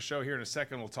that we're going to show here in a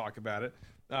second will talk about it.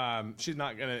 She's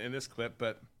not going to in this clip,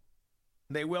 but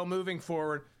they will moving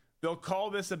forward. They'll call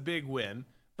this a big win,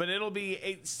 but it'll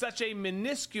be such a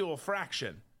minuscule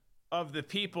fraction of the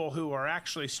people who are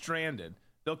actually stranded.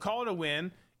 They'll call it a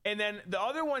win. And then the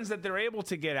other ones that they're able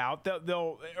to get out,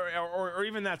 or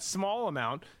even that small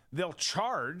amount, they'll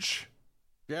charge.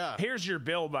 Yeah. Here's your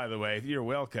bill, by the way. You're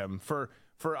welcome for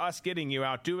us getting you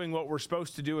out, doing what we're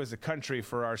supposed to do as a country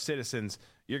for our citizens.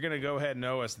 You're going to go ahead and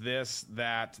owe us this,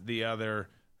 that, the other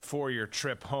for your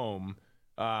trip home.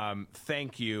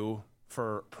 Thank you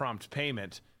for prompt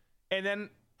payment. And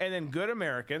then good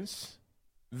Americans,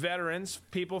 veterans,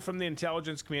 people from the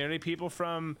intelligence community, people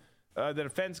from the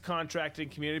defense contracting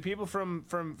community, people from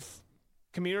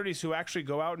communities who actually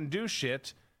go out and do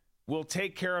shit will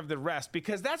take care of the rest,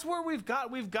 because that's where we've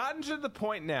gotten to the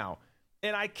point now,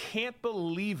 and I can't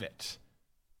believe it.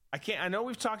 I know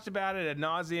we've talked about it ad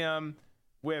nauseum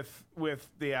with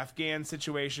the Afghan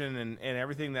situation and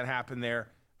everything that happened there,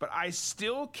 but I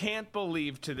still can't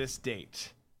believe to this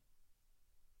date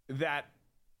that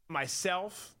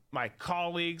myself, my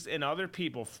colleagues, and other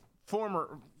people,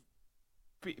 former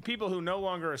people who no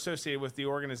longer associated with the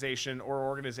organization or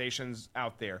organizations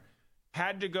out there,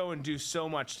 had to go and do so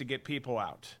much to get people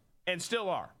out, and still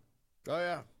are. Oh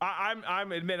yeah,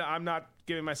 I'm not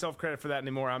giving myself credit for that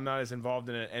anymore. I'm not as involved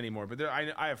in it anymore. But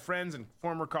I have friends and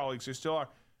former colleagues who still are.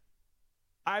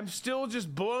 I'm still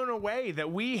just blown away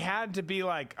that we had to be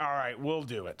like, all right, we'll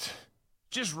do it.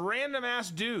 Just random ass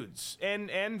dudes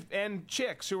and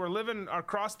chicks who are living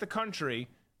across the country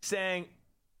saying,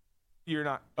 you're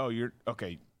not going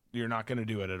to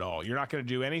do it at all. You're not going to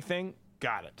do anything.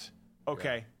 Got it.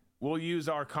 Okay. Yeah. We'll use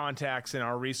our contacts and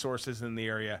our resources in the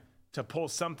area to pull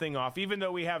something off, even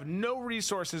though we have no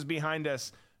resources behind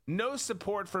us, no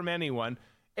support from anyone.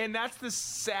 And that's the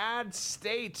sad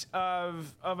state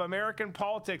of American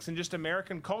politics and just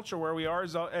American culture where we are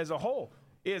as a whole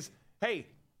is, hey,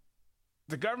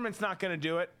 the government's not going to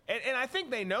do it. And I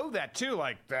think they know that too.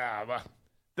 Like,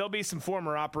 there'll be some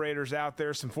former operators out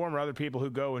there, some former other people who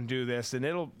go and do this, and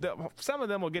some of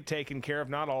them will get taken care of.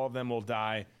 Not all of them will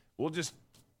die. We'll just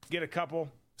get a couple,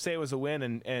 say it was a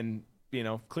win, and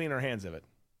clean our hands of it.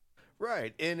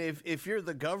 Right. And if you're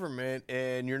the government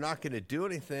and you're not going to do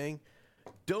anything,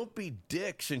 don't be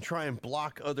dicks and try and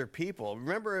block other people.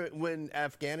 Remember when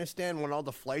Afghanistan, when all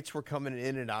the flights were coming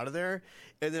in and out of there,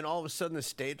 and then all of a sudden the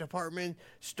State Department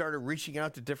started reaching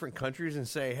out to different countries and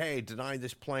say, hey, deny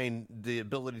this plane the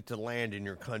ability to land in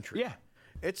your country. Yeah.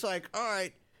 It's like, all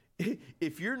right,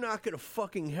 if you're not going to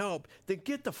fucking help, then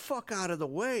get the fuck out of the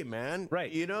way, man.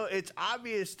 Right. It's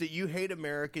obvious that you hate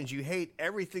Americans. You hate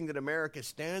everything that America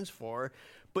stands for,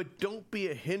 but don't be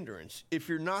a hindrance. If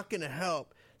you're not going to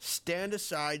help, stand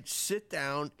aside, sit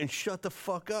down, and shut the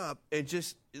fuck up, and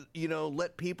just,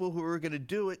 let people who are going to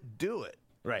do it.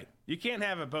 Right. You can't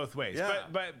have it both ways. Yeah.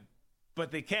 But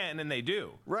they can, and they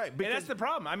do. Right. And that's the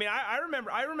problem. I mean, I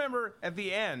remember at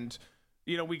the end,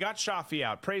 we got Shafi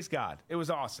out. Praise God. It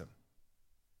was awesome.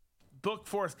 Book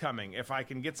forthcoming if I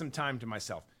can get some time to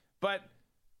myself. But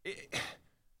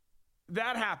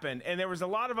that happened, and there was a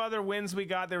lot of other wins we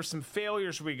got. There were some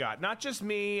failures we got. Not just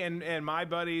me and my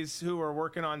buddies who are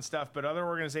working on stuff, but other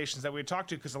organizations that we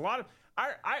talked to, because a lot of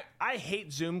I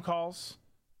hate Zoom calls.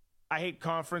 I hate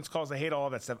conference calls. I hate all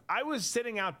of that stuff. I was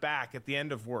sitting out back at the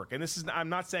end of work, and I'm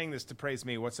not saying this to praise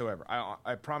me whatsoever.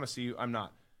 I promise you I'm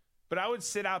not. But I would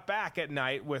sit out back at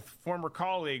night with former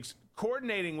colleagues,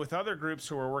 coordinating with other groups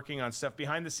who were working on stuff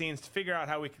behind the scenes to figure out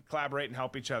how we could collaborate and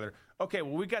help each other. Okay,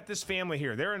 well, we got this family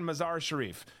here. They're in Mazar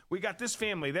Sharif. We got this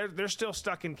family. They're still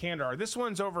stuck in Kandahar. This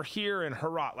one's over here in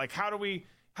Herat. Like, how do we...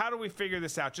 how do we figure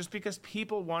this out? Just because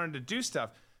people wanted to do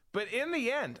stuff. But in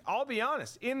the end, I'll be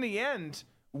honest,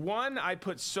 one, I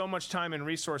put so much time and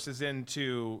resources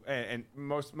into, and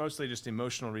mostly just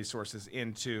emotional resources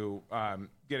into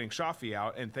getting Shafi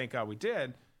out, and thank God we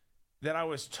did, that I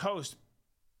was toast.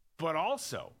 But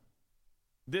also,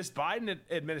 this Biden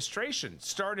administration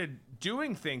started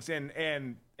doing things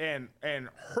and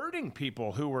hurting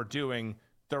people who were doing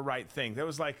the right thing. That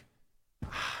was like,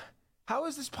 how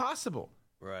is this possible?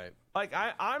 Right. Like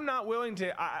I'm not willing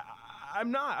to.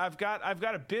 I'm not. I've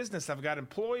got a business. I've got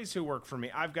employees who work for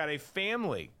me. I've got a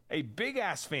family, a big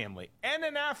ass family, and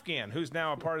an Afghan who's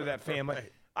now a part of that family.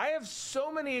 Right. I have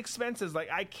so many expenses. Like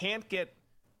I can't get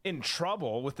in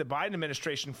trouble with the Biden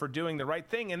administration for doing the right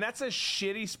thing, and that's a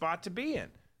shitty spot to be in.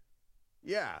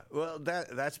 Yeah, well,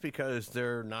 that's because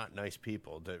they're not nice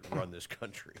people that run this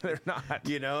country. They're not.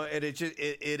 And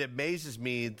it amazes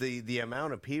me the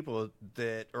amount of people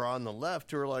that are on the left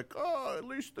who are like, oh, at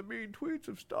least the mean tweets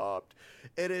have stopped.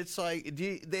 And it's like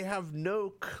they have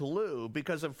no clue,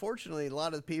 because unfortunately a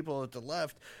lot of the people at the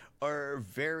left are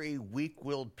very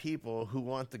weak-willed people who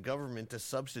want the government to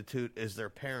substitute as their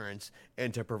parents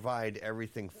and to provide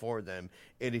everything for them.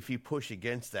 And if you push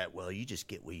against that, well, you just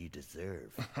get what you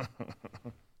deserve.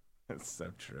 That's so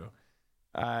true.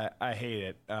 I hate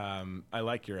it. I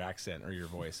like your accent or your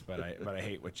voice, but I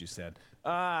hate what you said.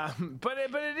 But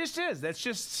it just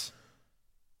is.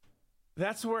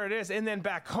 That's where it is. And then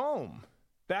back home.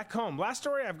 Last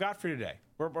story I've got for you today.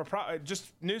 We're just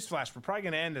newsflash. We're probably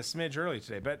going to end a smidge early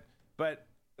today, but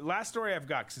last story I've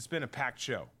got, because it's been a packed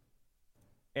show,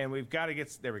 and we've got to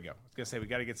get. There we go. I was going to say we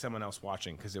got to get someone else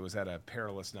watching, because it was at a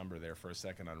perilous number there for a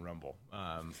second on Rumble,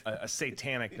 a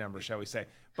satanic number, shall we say?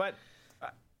 But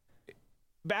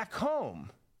back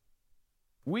home,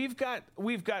 we've got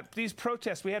these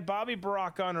protests. We had Bobby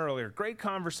Burack on earlier. Great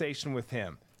conversation with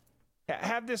him.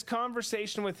 Have this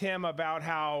conversation with him about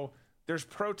how there's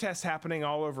protests happening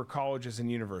all over colleges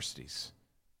and universities.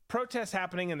 Protests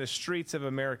happening in the streets of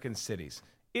American cities.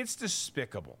 It's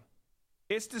despicable.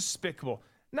 It's despicable.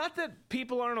 Not that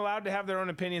people aren't allowed to have their own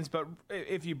opinions, but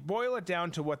if you boil it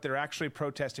down to what they're actually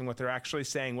protesting, what they're actually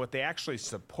saying, what they actually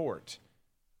support,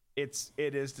 it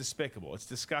is despicable. It's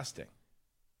disgusting.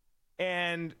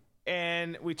 And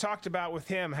we talked about with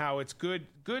him how it's good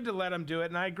to let them do it,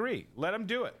 and I agree. Let them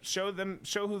do it. Show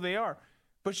who they are.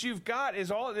 But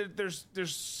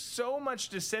there's so much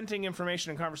dissenting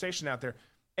information and conversation out there.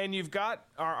 And you've got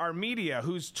our media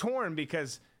who's torn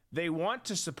because they want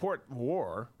to support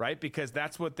war, right? Because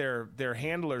that's what their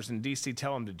handlers in D.C.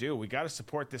 tell them to do. We got to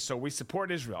support this. So we support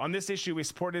Israel. On this issue, we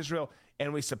support Israel,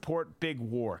 and we support big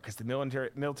war, because the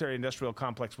military-industrial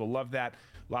complex will love that.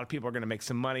 A lot of people are going to make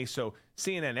some money. So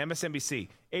CNN, MSNBC,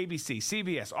 ABC,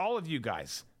 CBS, all of you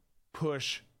guys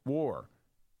push war.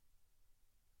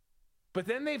 But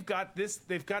then they've got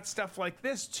stuff like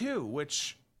this too,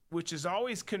 which is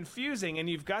always confusing. And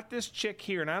you've got this chick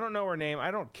here, and I don't know her name.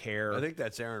 I don't care. I think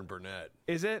that's Erin Burnett.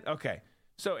 Is it? Okay.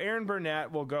 So Erin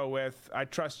Burnett will go with I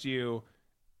Trust You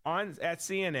at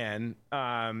CNN.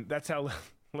 That's how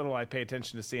little I pay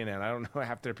attention to CNN. I don't know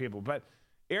half their people. But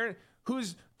Erin,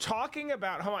 who's talking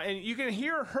about Hamas, and you can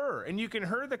hear her, and you can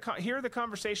hear the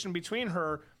conversation between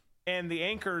her and the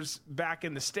anchors back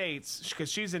in the States, because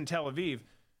she's in Tel Aviv,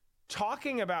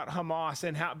 talking about Hamas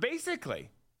and how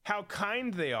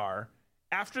kind they are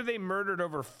after they murdered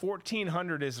over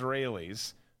 1,400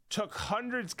 Israelis, took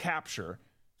hundreds capture,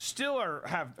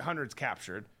 have hundreds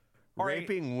captured.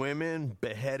 Raping women,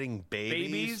 beheading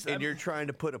babies, and you're trying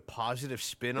to put a positive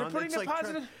spin on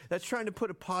it. That's trying to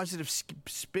put a positive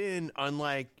spin on,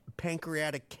 like,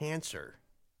 pancreatic cancer.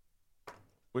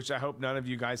 Which I hope none of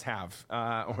you guys have,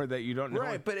 or that you don't know.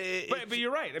 Right, but you're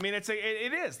right. I mean, it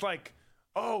is like,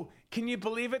 oh, can you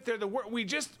believe it? They're the worst. We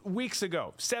just weeks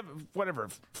ago,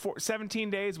 17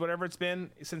 days, whatever it's been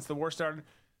since the war started,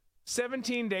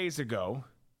 17 days ago,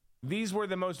 these were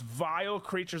the most vile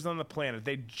creatures on the planet.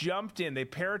 They jumped in, they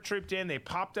paratrooped in, they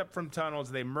popped up from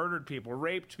tunnels, they murdered people,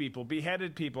 raped people,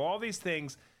 beheaded people, all these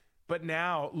things. But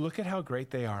now, look at how great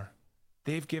they are.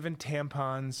 They've given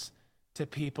tampons to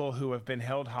people who have been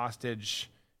held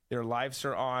hostage. Their lives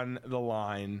are on the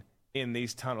line in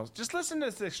these tunnels. Just listen to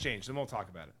this exchange, and we'll talk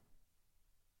about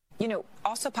it.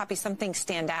 Also, Poppy, some things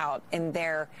stand out in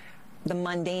their the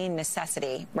mundane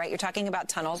necessity, right? You're talking about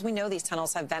tunnels. We know these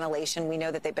tunnels have ventilation. We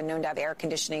know that they've been known to have air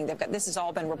conditioning. This has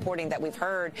all been reporting that we've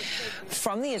heard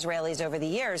from the Israelis over the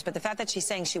years. But the fact that she's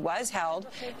saying she was held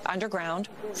underground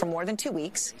for more than 2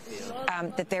 weeks,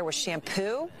 that there was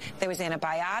shampoo, there was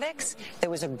antibiotics, there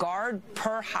was a guard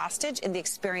per hostage in the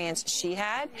experience she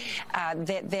had,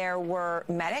 that there were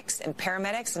medics and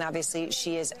paramedics, and obviously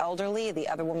she is elderly. The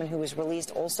other woman who was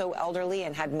released also elderly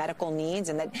and had medical needs,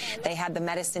 and that they had the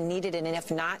medicine needed, and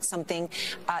if not, something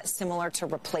similar to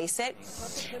replace it.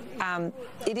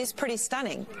 It is pretty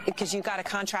stunning, because you've got to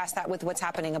contrast that with what's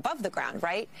happening above the ground,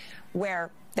 right?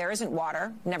 Where there isn't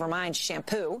water, never mind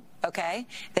shampoo, okay?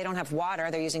 They don't have water.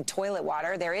 They're using toilet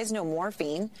water. There is no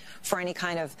morphine for any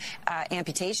kind of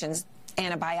amputations.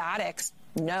 Antibiotics,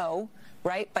 no,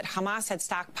 right? But Hamas had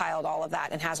stockpiled all of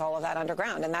that and has all of that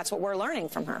underground, and that's what we're learning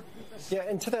from her. Yeah,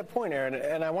 and to that point, Aaron,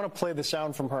 and I want to play the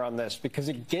sound from her on this, because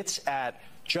it gets at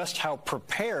just how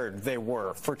prepared they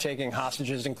were for taking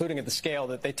hostages, including at the scale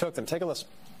that they took them. Take a listen.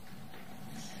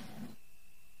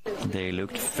 They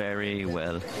looked very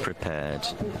well prepared.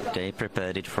 They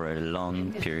prepared it for a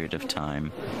long period of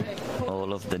time.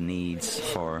 All of the needs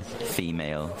for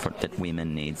that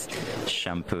women needs,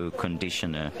 shampoo,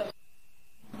 conditioner.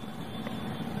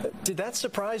 Did that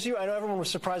surprise you? I know everyone was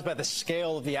surprised by the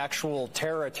scale of the actual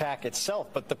terror attack itself,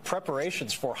 but the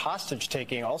preparations for hostage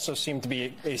taking also seemed to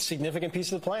be a significant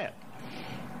piece of the plan.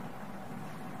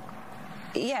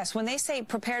 Yes, when they say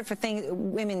prepared for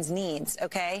women's needs,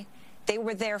 okay, they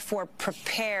were therefore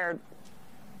prepared.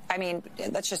 I mean,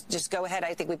 let's just go ahead.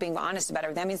 I think we're being honest about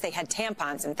it. That means they had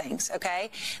tampons and things, okay?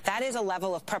 That is a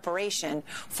level of preparation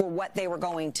for what they were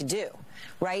going to do,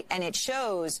 right? And it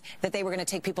shows that they were going to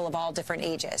take people of all different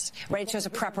ages, right? It shows a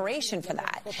preparation for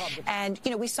that. And,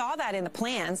 you know, we saw that in the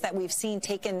plans that we've seen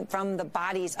taken from the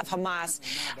bodies of Hamas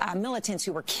militants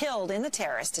who were killed in the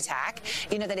terrorist attack,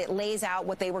 you know, that it lays out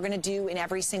what they were going to do in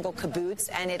every single kibbutz.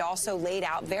 And it also laid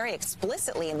out very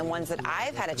explicitly in the ones that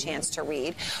I've had a chance to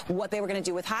read what they were going to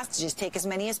do with hostages. Take as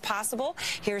many as possible.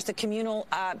 Here's the communal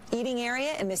eating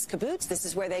area in this kibbutz. This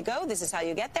is where they go. This is how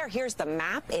you get there. Here's the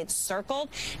map. It's circled.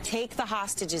 Take the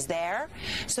hostages there.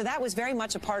 So that was very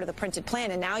much a part of the printed plan.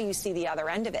 And now you see the other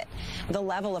end of it, the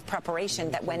level of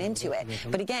preparation that went into it.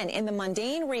 But again, in the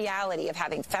mundane reality of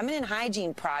having feminine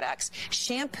hygiene products,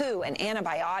 shampoo, and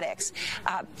antibiotics,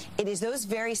 it is those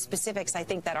very specifics, I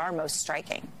think, that are most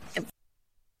striking.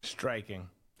 Striking.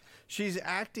 She's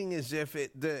acting as if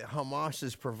the Hamas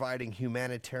is providing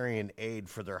humanitarian aid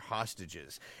for their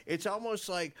hostages. It's almost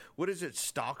like, what is it,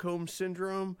 Stockholm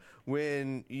Syndrome?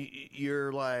 When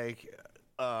you're like,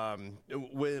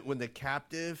 when the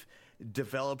captive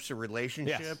develops a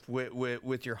relationship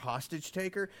with your hostage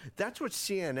taker. That's what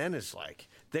CNN is like.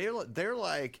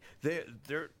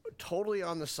 They're totally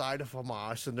on the side of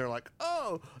Hamas, and they're like,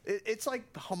 oh, it's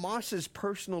like Hamas's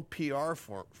personal PR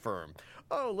firm.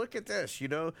 Oh, look at this. You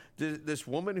know, this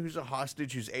woman who's a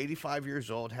hostage, who's 85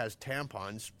 years old, has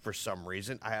tampons for some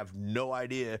reason. I have no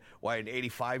idea why an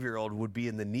 85-year-old would be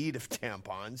in the need of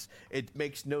tampons. It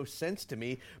makes no sense to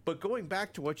me. But going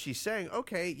back to what she's saying,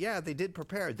 okay, yeah, they did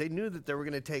prepare. They knew that they were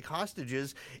going to take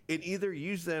hostages and either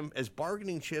use them as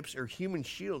bargaining chips or human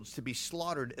shields to be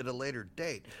slaughtered at a later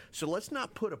date. So let's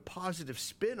not put a positive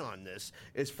spin on this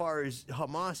as far as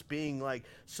Hamas being like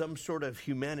some sort of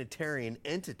humanitarian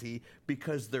entity,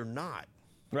 because they're not.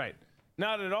 Right.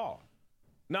 Not at all.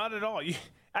 Not at all.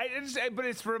 But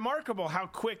it's remarkable how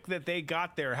quick that they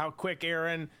got there, how quick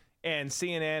Aaron and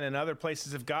CNN and other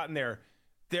places have gotten there.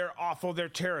 They're awful. They're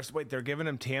terrorists. Wait, they're giving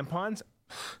them tampons?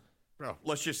 Bro,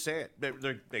 let's just say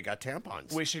it. They got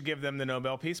tampons. We should give them the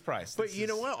Nobel Peace Prize. But you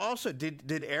know what? Also,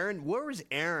 did Aaron, where was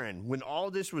Aaron when all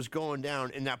this was going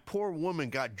down and that poor woman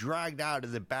got dragged out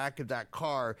of the back of that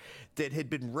car that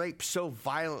had been raped so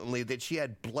violently that she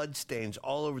had bloodstains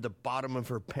all over the bottom of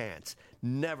her pants?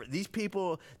 Never. These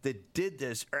people that did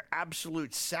this are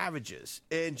absolute savages.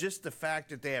 And just the fact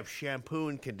that they have shampoo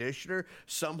and conditioner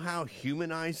somehow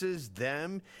humanizes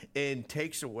them and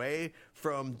takes away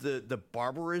from the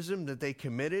barbarism that they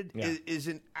committed is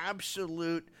an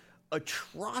absolute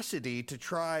atrocity to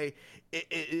try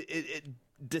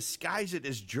disguise it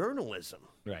as journalism.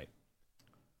 Right.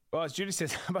 Well, as Judy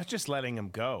says, how about just letting them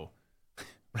go?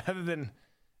 Rather than,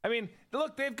 I mean,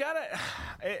 look, they've got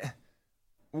to...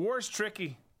 War's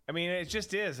tricky. I mean, it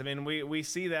just is. I mean, we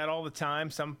see that all the time.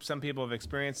 Some people have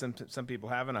experienced them, some people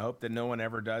haven't. I hope that no one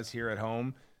ever does here at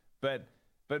home. But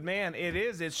man, it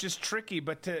is. It's just tricky.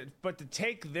 But to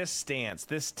take this stance,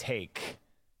 this take,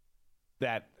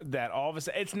 that all of a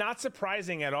sudden, it's not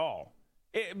surprising at all.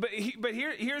 But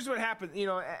here's what happened. You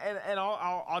know, and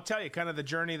I'll tell you kind of the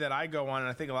journey that I go on, and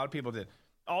I think a lot of people did.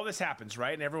 all this happens,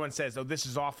 right? And everyone says, oh, this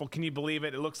is awful. Can you believe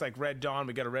it? It looks like Red Dawn.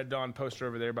 We got a Red Dawn poster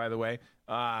over there, by the way.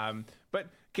 But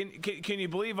can you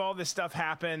believe all this stuff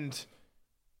happened?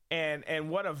 And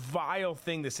what a vile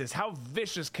thing this is. How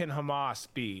vicious can Hamas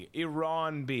be?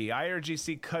 Iran be?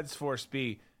 IRGC Quds Force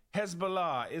be?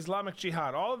 Hezbollah, Islamic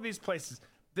Jihad, all of these places,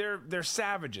 they're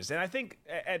savages. And I think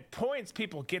at points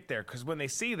people get there because when they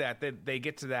see that, they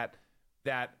get to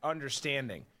that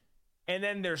understanding. And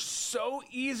then they're so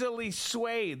easily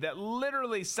swayed that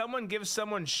literally someone gives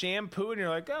someone shampoo and you're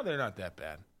like, oh, they're not that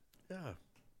bad. Yeah.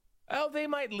 Oh, they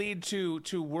might lead to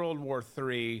World War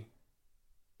III.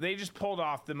 They just pulled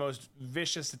off the most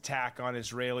vicious attack on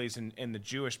Israelis and the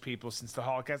Jewish people since the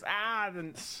Holocaust.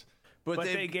 But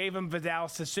they gave them Vidal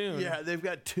Sassoon. Yeah, they've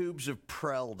got tubes of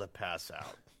Prel to pass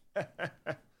out.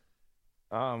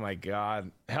 Oh, my God.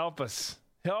 Help us.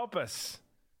 Help us.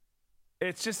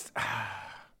 It's just...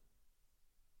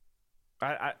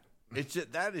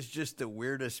 that is just the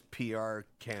weirdest PR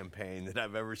campaign that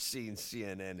I've ever seen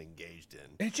CNN engaged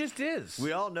in. It just is.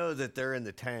 We all know that they're in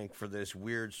the tank for this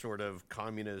weird sort of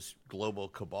communist global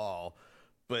cabal,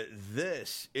 but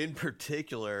this in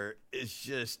particular is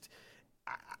just...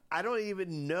 I don't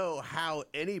even know how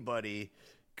anybody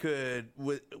could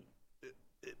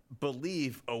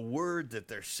believe a word that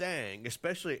they're saying,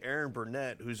 especially Aaron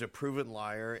Burnett, who's a proven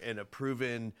liar and a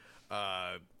proven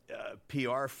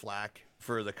PR flack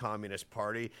for the Communist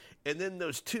Party. And then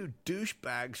those two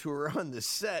douchebags who are on the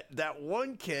set, that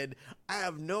one kid, I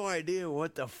have no idea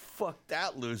what the fuck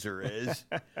that loser is.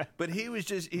 But he was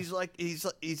just, he's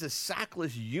a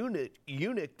sackless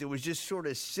eunuch that was just sort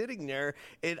of sitting there.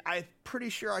 And I'm pretty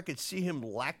sure I could see him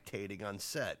lactating on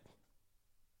set.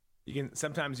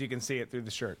 Sometimes you can see it through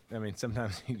the shirt. I mean,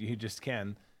 sometimes you just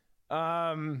can.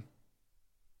 We're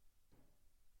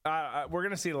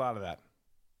going to see a lot of that.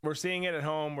 We're seeing it at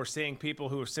home. We're seeing people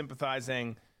who are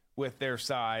sympathizing with their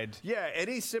side. Yeah,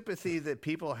 any sympathy that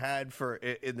people had for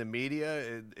in the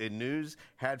media, in news,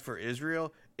 had for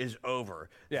Israel is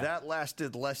over. Yeah. That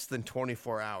lasted less than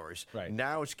 24 hours. Right.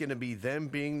 Now it's going to be them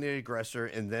being the aggressor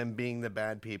and them being the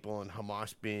bad people and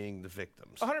Hamas being the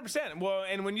victims. 100%. Well,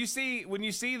 and when you see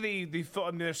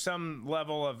there's some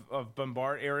level of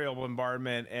aerial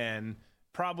bombardment and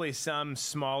probably some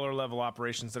smaller level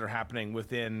operations that are happening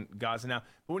within Gaza now.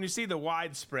 But when you see the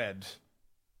widespread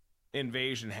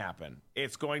invasion happen,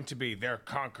 it's going to be they're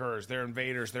conquerors, they're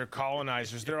invaders, they're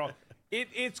colonizers, they're all...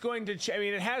 It's going to I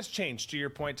mean, it has changed, to your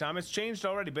point, Tom. It's changed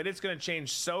already, but it's going to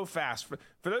change so fast. For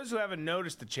those who haven't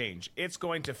noticed the change, it's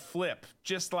going to flip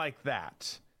just like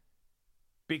that.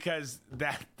 Because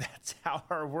that's how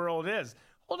our world is.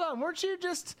 Hold on, weren't you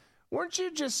just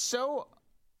so...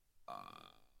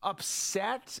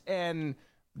 upset and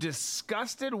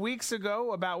disgusted weeks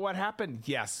ago about what happened?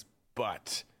 Yes,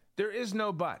 but there is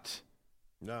no but.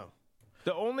 No.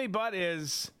 The only but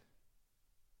is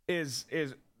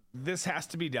this has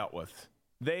to be dealt with.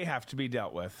 They have to be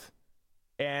dealt with.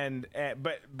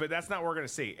 But that's not what we're going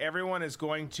to see. Everyone is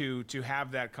going to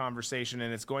have that conversation,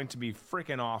 and it's going to be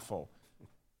freaking awful.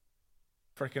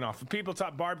 Freaking awful.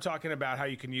 Barb talking about how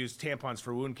you can use tampons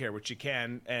for wound care, which you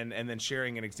can, and then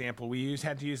sharing an example. We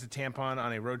had to use the tampon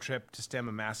on a road trip to stem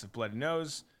a massive bloody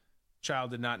nose.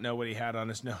 Child did not know what he had on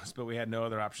his nose, but we had no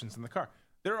other options in the car.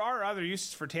 There are other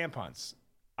uses for tampons.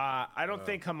 I don't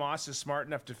think Hamas is smart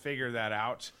enough to figure that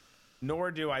out, nor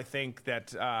do I think that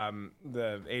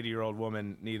the 80-year-old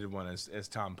woman needed one, as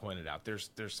Tom pointed out.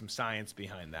 There's some science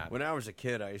behind that. When I was a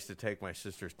kid, I used to take my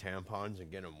sister's tampons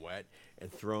and get them wet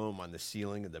and throw them on the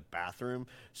ceiling of the bathroom,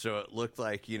 so it looked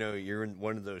like, you're in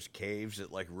one of those caves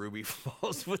at like Ruby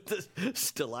Falls with the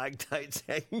stalactites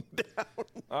hanging down.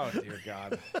 Oh dear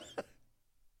God!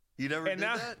 You never did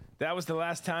that? That was the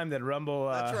last time that Rumble.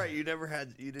 That's right. You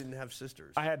didn't have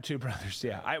sisters. I had two brothers.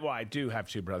 Yeah. I do have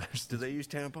two brothers. Do they use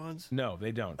tampons? No,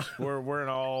 they don't. We're an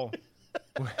all.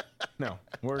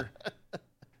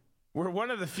 We're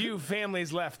one of the few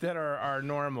families left that are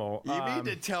normal. You mean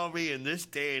to tell me in this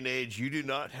day and age you do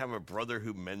not have a brother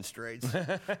who menstruates?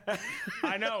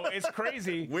 I know, it's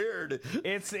crazy. Weird.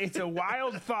 It's a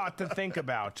wild thought to think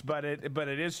about, but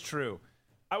it is true.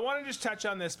 I want to just touch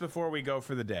on this before we go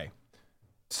for the day.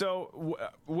 So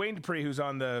Wayne Dupree, who's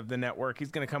on the network,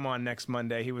 he's going to come on next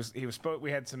Monday.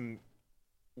 We had some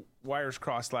wires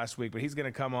crossed last week, but he's going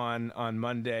to come on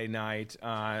Monday night,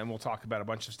 and we'll talk about a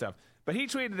bunch of stuff. But he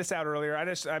tweeted this out earlier. I'm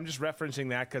just referencing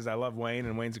that because I love Wayne,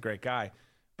 and Wayne's a great guy.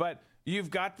 But you've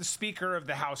got the Speaker of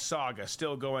the House saga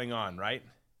still going on, right?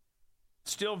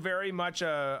 Still very much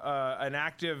an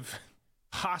active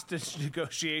hostage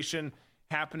negotiation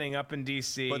happening up in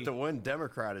D.C. But the one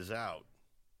Democrat is out.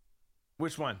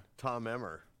 Which one? Tom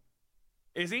Emmer.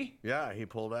 Is he? Yeah, he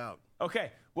pulled out.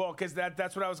 Okay, well, because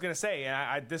that's what I was going to say.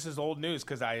 And this is old news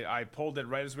because I pulled it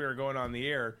right as we were going on the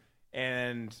air.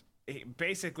 And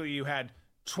basically you had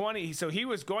 20. So he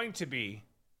was going to be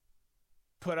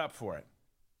put up for it.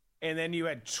 And then you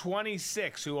had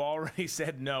 26 who already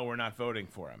said, no, we're not voting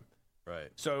for him. Right.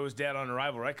 So it was dead on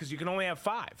arrival, right? Because you can only have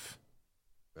 5.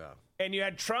 Yeah. And you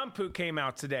had Trump who came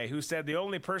out today who said the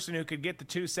only person who could get the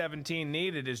 217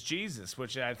 needed is Jesus,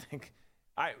 which I think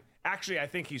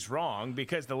he's wrong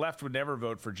because the left would never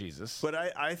vote for Jesus. But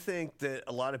I think that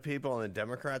a lot of people on the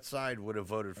Democrat side would have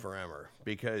voted for Emmer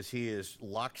because he is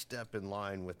lockstep in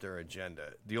line with their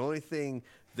agenda. The only thing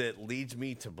that leads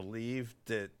me to believe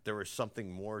that there was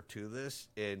something more to this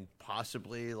and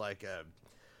possibly like a,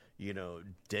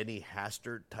 Denny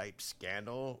Hastert type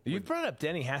scandal. You've brought up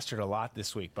Denny Hastert a lot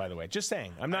this week, by the way. Just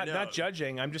saying. I'm not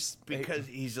judging. I'm just... Because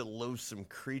he's a loathsome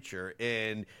creature.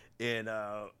 And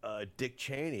Dick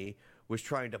Cheney was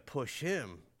trying to push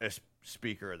him as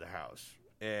Speaker of the House.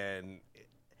 And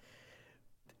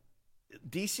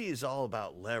D.C. is all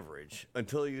about leverage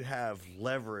until you have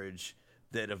leverage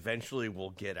that eventually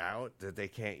will get out that they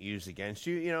can't use against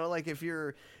you. Like if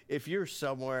you're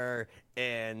somewhere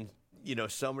and...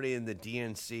 somebody in the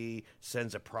DNC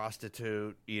sends a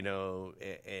prostitute,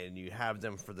 and you have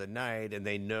them for the night and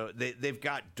they know they've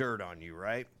got dirt on you,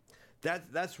 right?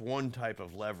 That's one type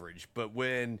of leverage. But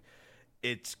when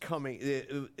it's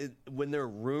coming, when there are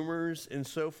rumors and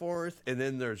so forth, and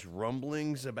then there's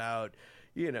rumblings about,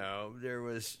 there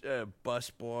was a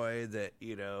busboy that,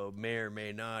 may or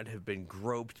may not have been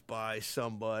groped by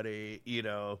somebody,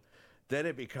 then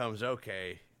it becomes,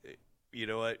 okay, you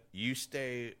know what? You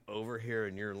stay over here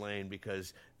in your lane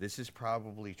because this is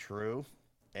probably true,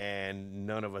 and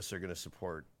none of us are going to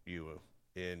support you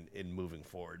in moving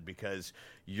forward because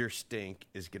your stink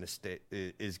is going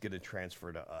to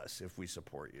transfer to us if we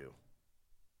support you.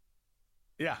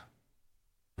 Yeah,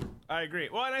 I agree.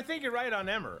 Well, and I think you're right on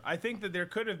Emmer. I think that there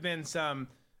could have been some.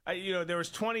 There was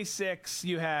 26.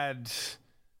 You had.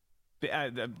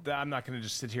 I'm not going to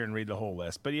just sit here and read the whole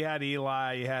list, but you had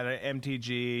Eli, you had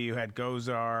MTG, you had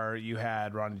Gozar, you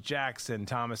had Ronnie Jackson,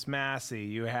 Thomas Massey,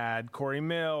 you had Corey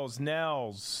Mills,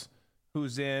 Nels,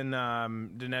 who's in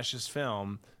Dinesh's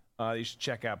film. You should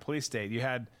check out Police State. You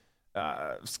had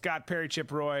Scott Perry,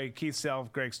 Chip Roy, Keith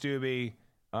Self, Greg Stubbe.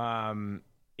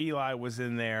 Eli was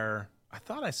in there. I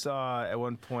thought I saw at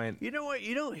one point. You know what?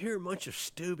 You don't hear much of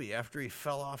Stubbe after he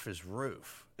fell off his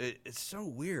roof. It's so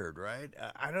weird, right?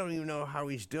 I don't even know how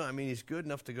he's doing. I mean, he's good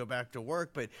enough to go back to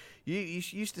work, but you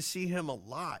used to see him a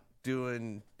lot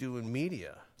doing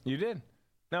media. You did.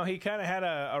 No, he kind of had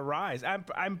a rise.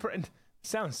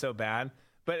 Sounds so bad,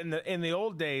 but in the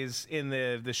old days in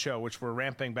the show, which we're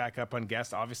ramping back up on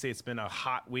guests. Obviously, it's been a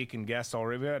hot week in guests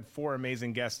already. We had 4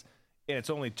 amazing guests. And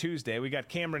it's only Tuesday. We got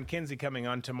Cameron Kinsey coming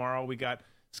on tomorrow. We got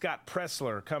Scott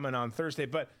Pressler coming on Thursday.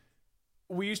 But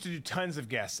we used to do tons of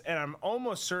guests, and I'm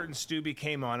almost certain Stubbe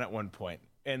came on at one point.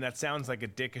 And that sounds like a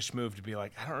dickish move to be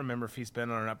like, I don't remember if he's been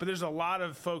on or not. But there's a lot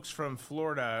of folks from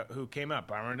Florida who came up.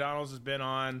 Byron Donalds has been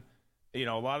on. A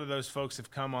lot of those folks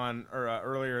have come on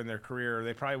earlier in their career.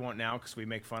 They probably won't now because we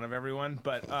make fun of everyone.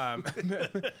 But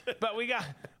but we got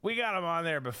them on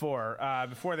there before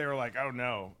they were like, oh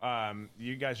no,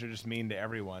 you guys are just mean to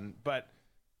everyone. But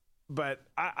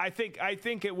I think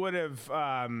it would have,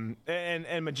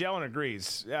 and Magellan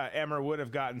agrees. Emmer would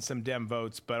have gotten some Dem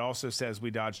votes, but also says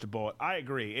we dodged a bullet. I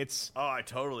agree. I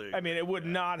totally agree. I mean, it would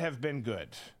not have been good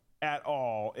at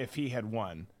all if he had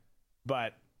won,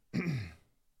 but.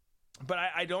 But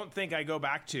I don't think I go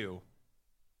back to.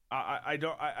 I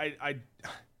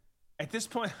at this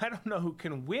point I don't know who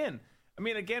can win. I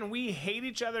mean, again, we hate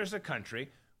each other as a country.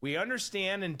 We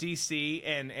understand in D.C.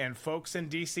 and folks in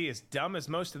D.C., as dumb as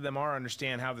most of them are,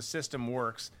 understand how the system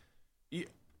works.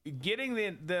 Getting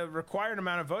the required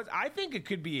amount of votes, I think it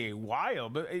could be a while.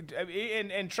 But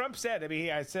and Trump said,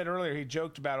 I said earlier, he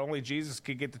joked about only Jesus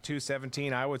could get the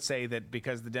 217. I would say that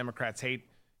because the Democrats hate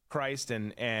Christ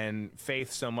and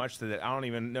faith so much that I don't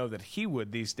even know that he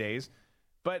would these days.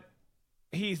 But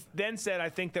he then said, I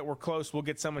think that we're close. We'll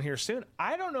get someone here soon.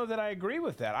 I don't know that I agree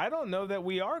with that. I don't know that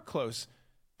we are close.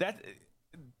 That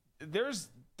there's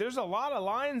a lot of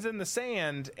lines in the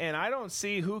sand, and I don't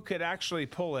see who could actually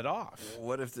pull it off.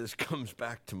 What if this comes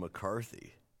back to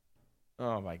McCarthy?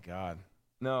 Oh, my God.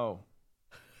 No.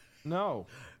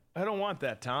 I don't want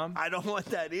that, Tom. I don't want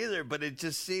that either, but it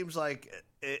just seems like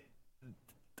it.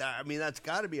 I mean, that's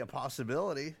got to be a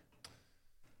possibility.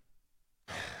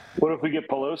 What if we get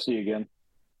Pelosi again?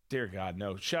 Dear God,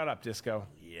 no. Shut up, Disco.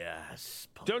 Yes.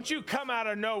 Pelosi. Don't you come out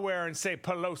of nowhere and say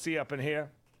Pelosi up in here.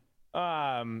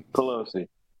 Pelosi.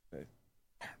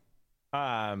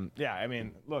 Yeah, I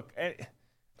mean, look,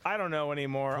 I don't know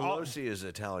anymore. Pelosi is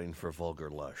Italian for vulgar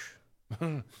lush.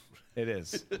 It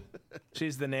is.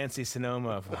 She's the Nancy Sonoma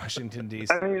of Washington,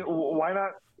 D.C. I mean, why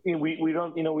not? We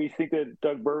don't, we think that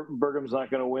Doug Burgum's not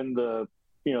going to win the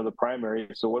primary.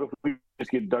 So what if we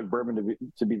just get Doug Burgum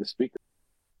to be the speaker?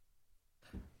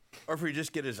 Or if we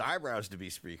just get his eyebrows to be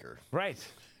speaker. Right.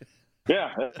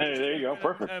 Yeah, hey, there you go.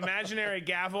 Perfect. Imaginary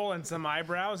gavel and some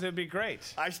eyebrows. It'd be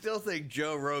great. I still think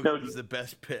Joe Rogan is the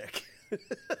best pick.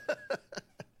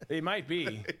 He might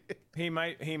be. He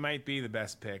might be the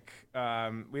best pick.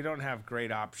 We don't have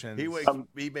great options.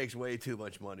 He makes way too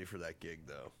much money for that gig,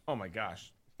 though. Oh my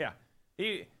gosh. Yeah.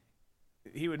 He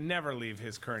would never leave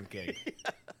his current gig.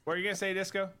 What are you gonna say,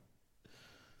 Disco?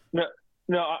 No,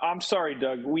 I'm sorry,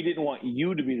 Doug. We didn't want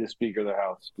you to be the Speaker of the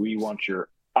House. We want your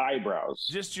eyebrows.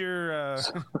 Just your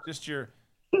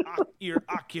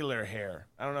ocular hair.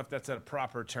 I don't know if that's a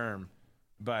proper term,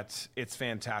 but it's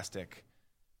fantastic.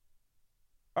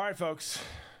 All right, folks.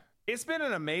 It's been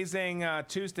an amazing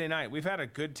Tuesday night. We've had a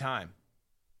good time.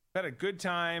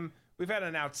 We've had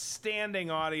an outstanding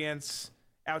audience,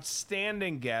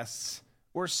 outstanding guests.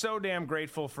 We're so damn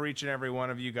grateful for each and every one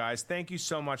of you guys. Thank you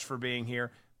so much for being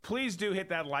here. Please do hit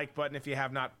that like button if you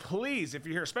have not. Please, if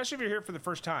you're here, especially if you're here for the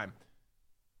first time,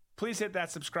 please hit that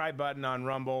subscribe button on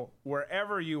Rumble.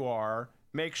 Wherever you are,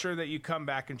 make sure that you come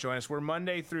back and join us. We're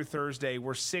Monday through Thursday.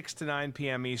 We're 6 to 9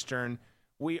 p.m. Eastern.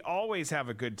 We always have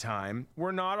a good time.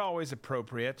 We're not always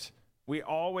appropriate. We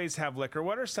always have liquor.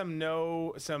 What are some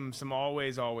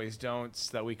always don'ts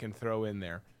that we can throw in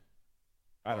there?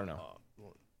 I don't know. I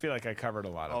feel like I covered a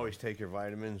lot of them. Always take your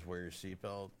vitamins, wear your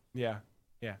seatbelt. Yeah.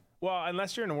 Well,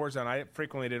 unless you're in a war zone. I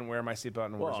frequently didn't wear my seatbelt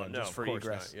in a war zone just for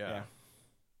egress. Not, yeah.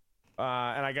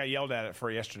 And I got yelled at it for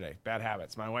yesterday. Bad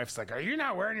habits. My wife's like, "Are you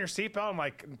not wearing your seatbelt?" I'm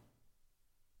like,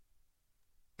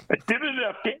 I did it in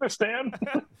Afghanistan.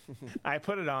 I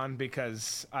put it on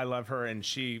because I love her, and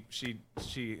she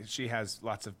has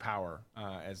lots of power,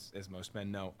 as most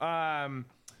men know.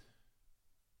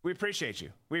 We appreciate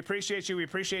you. We appreciate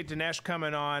Dinesh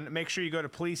coming on. Make sure you go to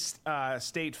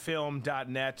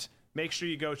policestatefilm.net. Make sure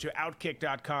you go to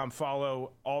outkick.com.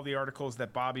 Follow all the articles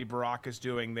that Bobby Burack is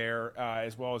doing there,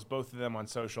 as well as both of them on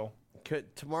social.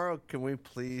 Tomorrow, can we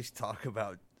please talk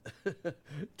about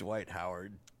Dwight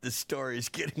Howard? The story's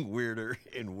getting weirder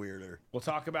and weirder. We'll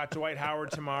talk about Dwight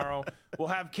Howard tomorrow. We'll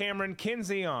have Cameron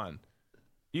Kinsey on.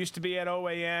 Used to be at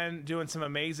OAN, doing some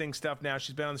amazing stuff now.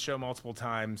 She's been on the show multiple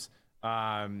times.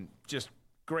 Just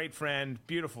great friend,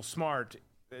 beautiful, smart.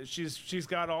 She's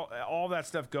got all that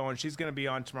stuff going. She's going to be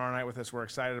on tomorrow night with us. We're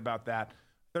excited about that.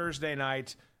 Thursday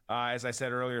night, as I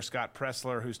said earlier, Scott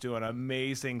Pressler, who's doing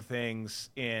amazing things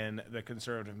in the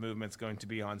conservative movement, is going to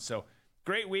be on. So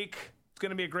great week. It's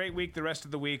going to be a great week the rest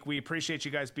of the week. We appreciate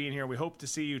you guys being here. We hope to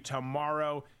see you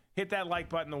tomorrow. Hit that like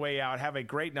button on the way out. Have a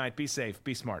great night. Be safe.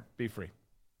 Be smart. Be free.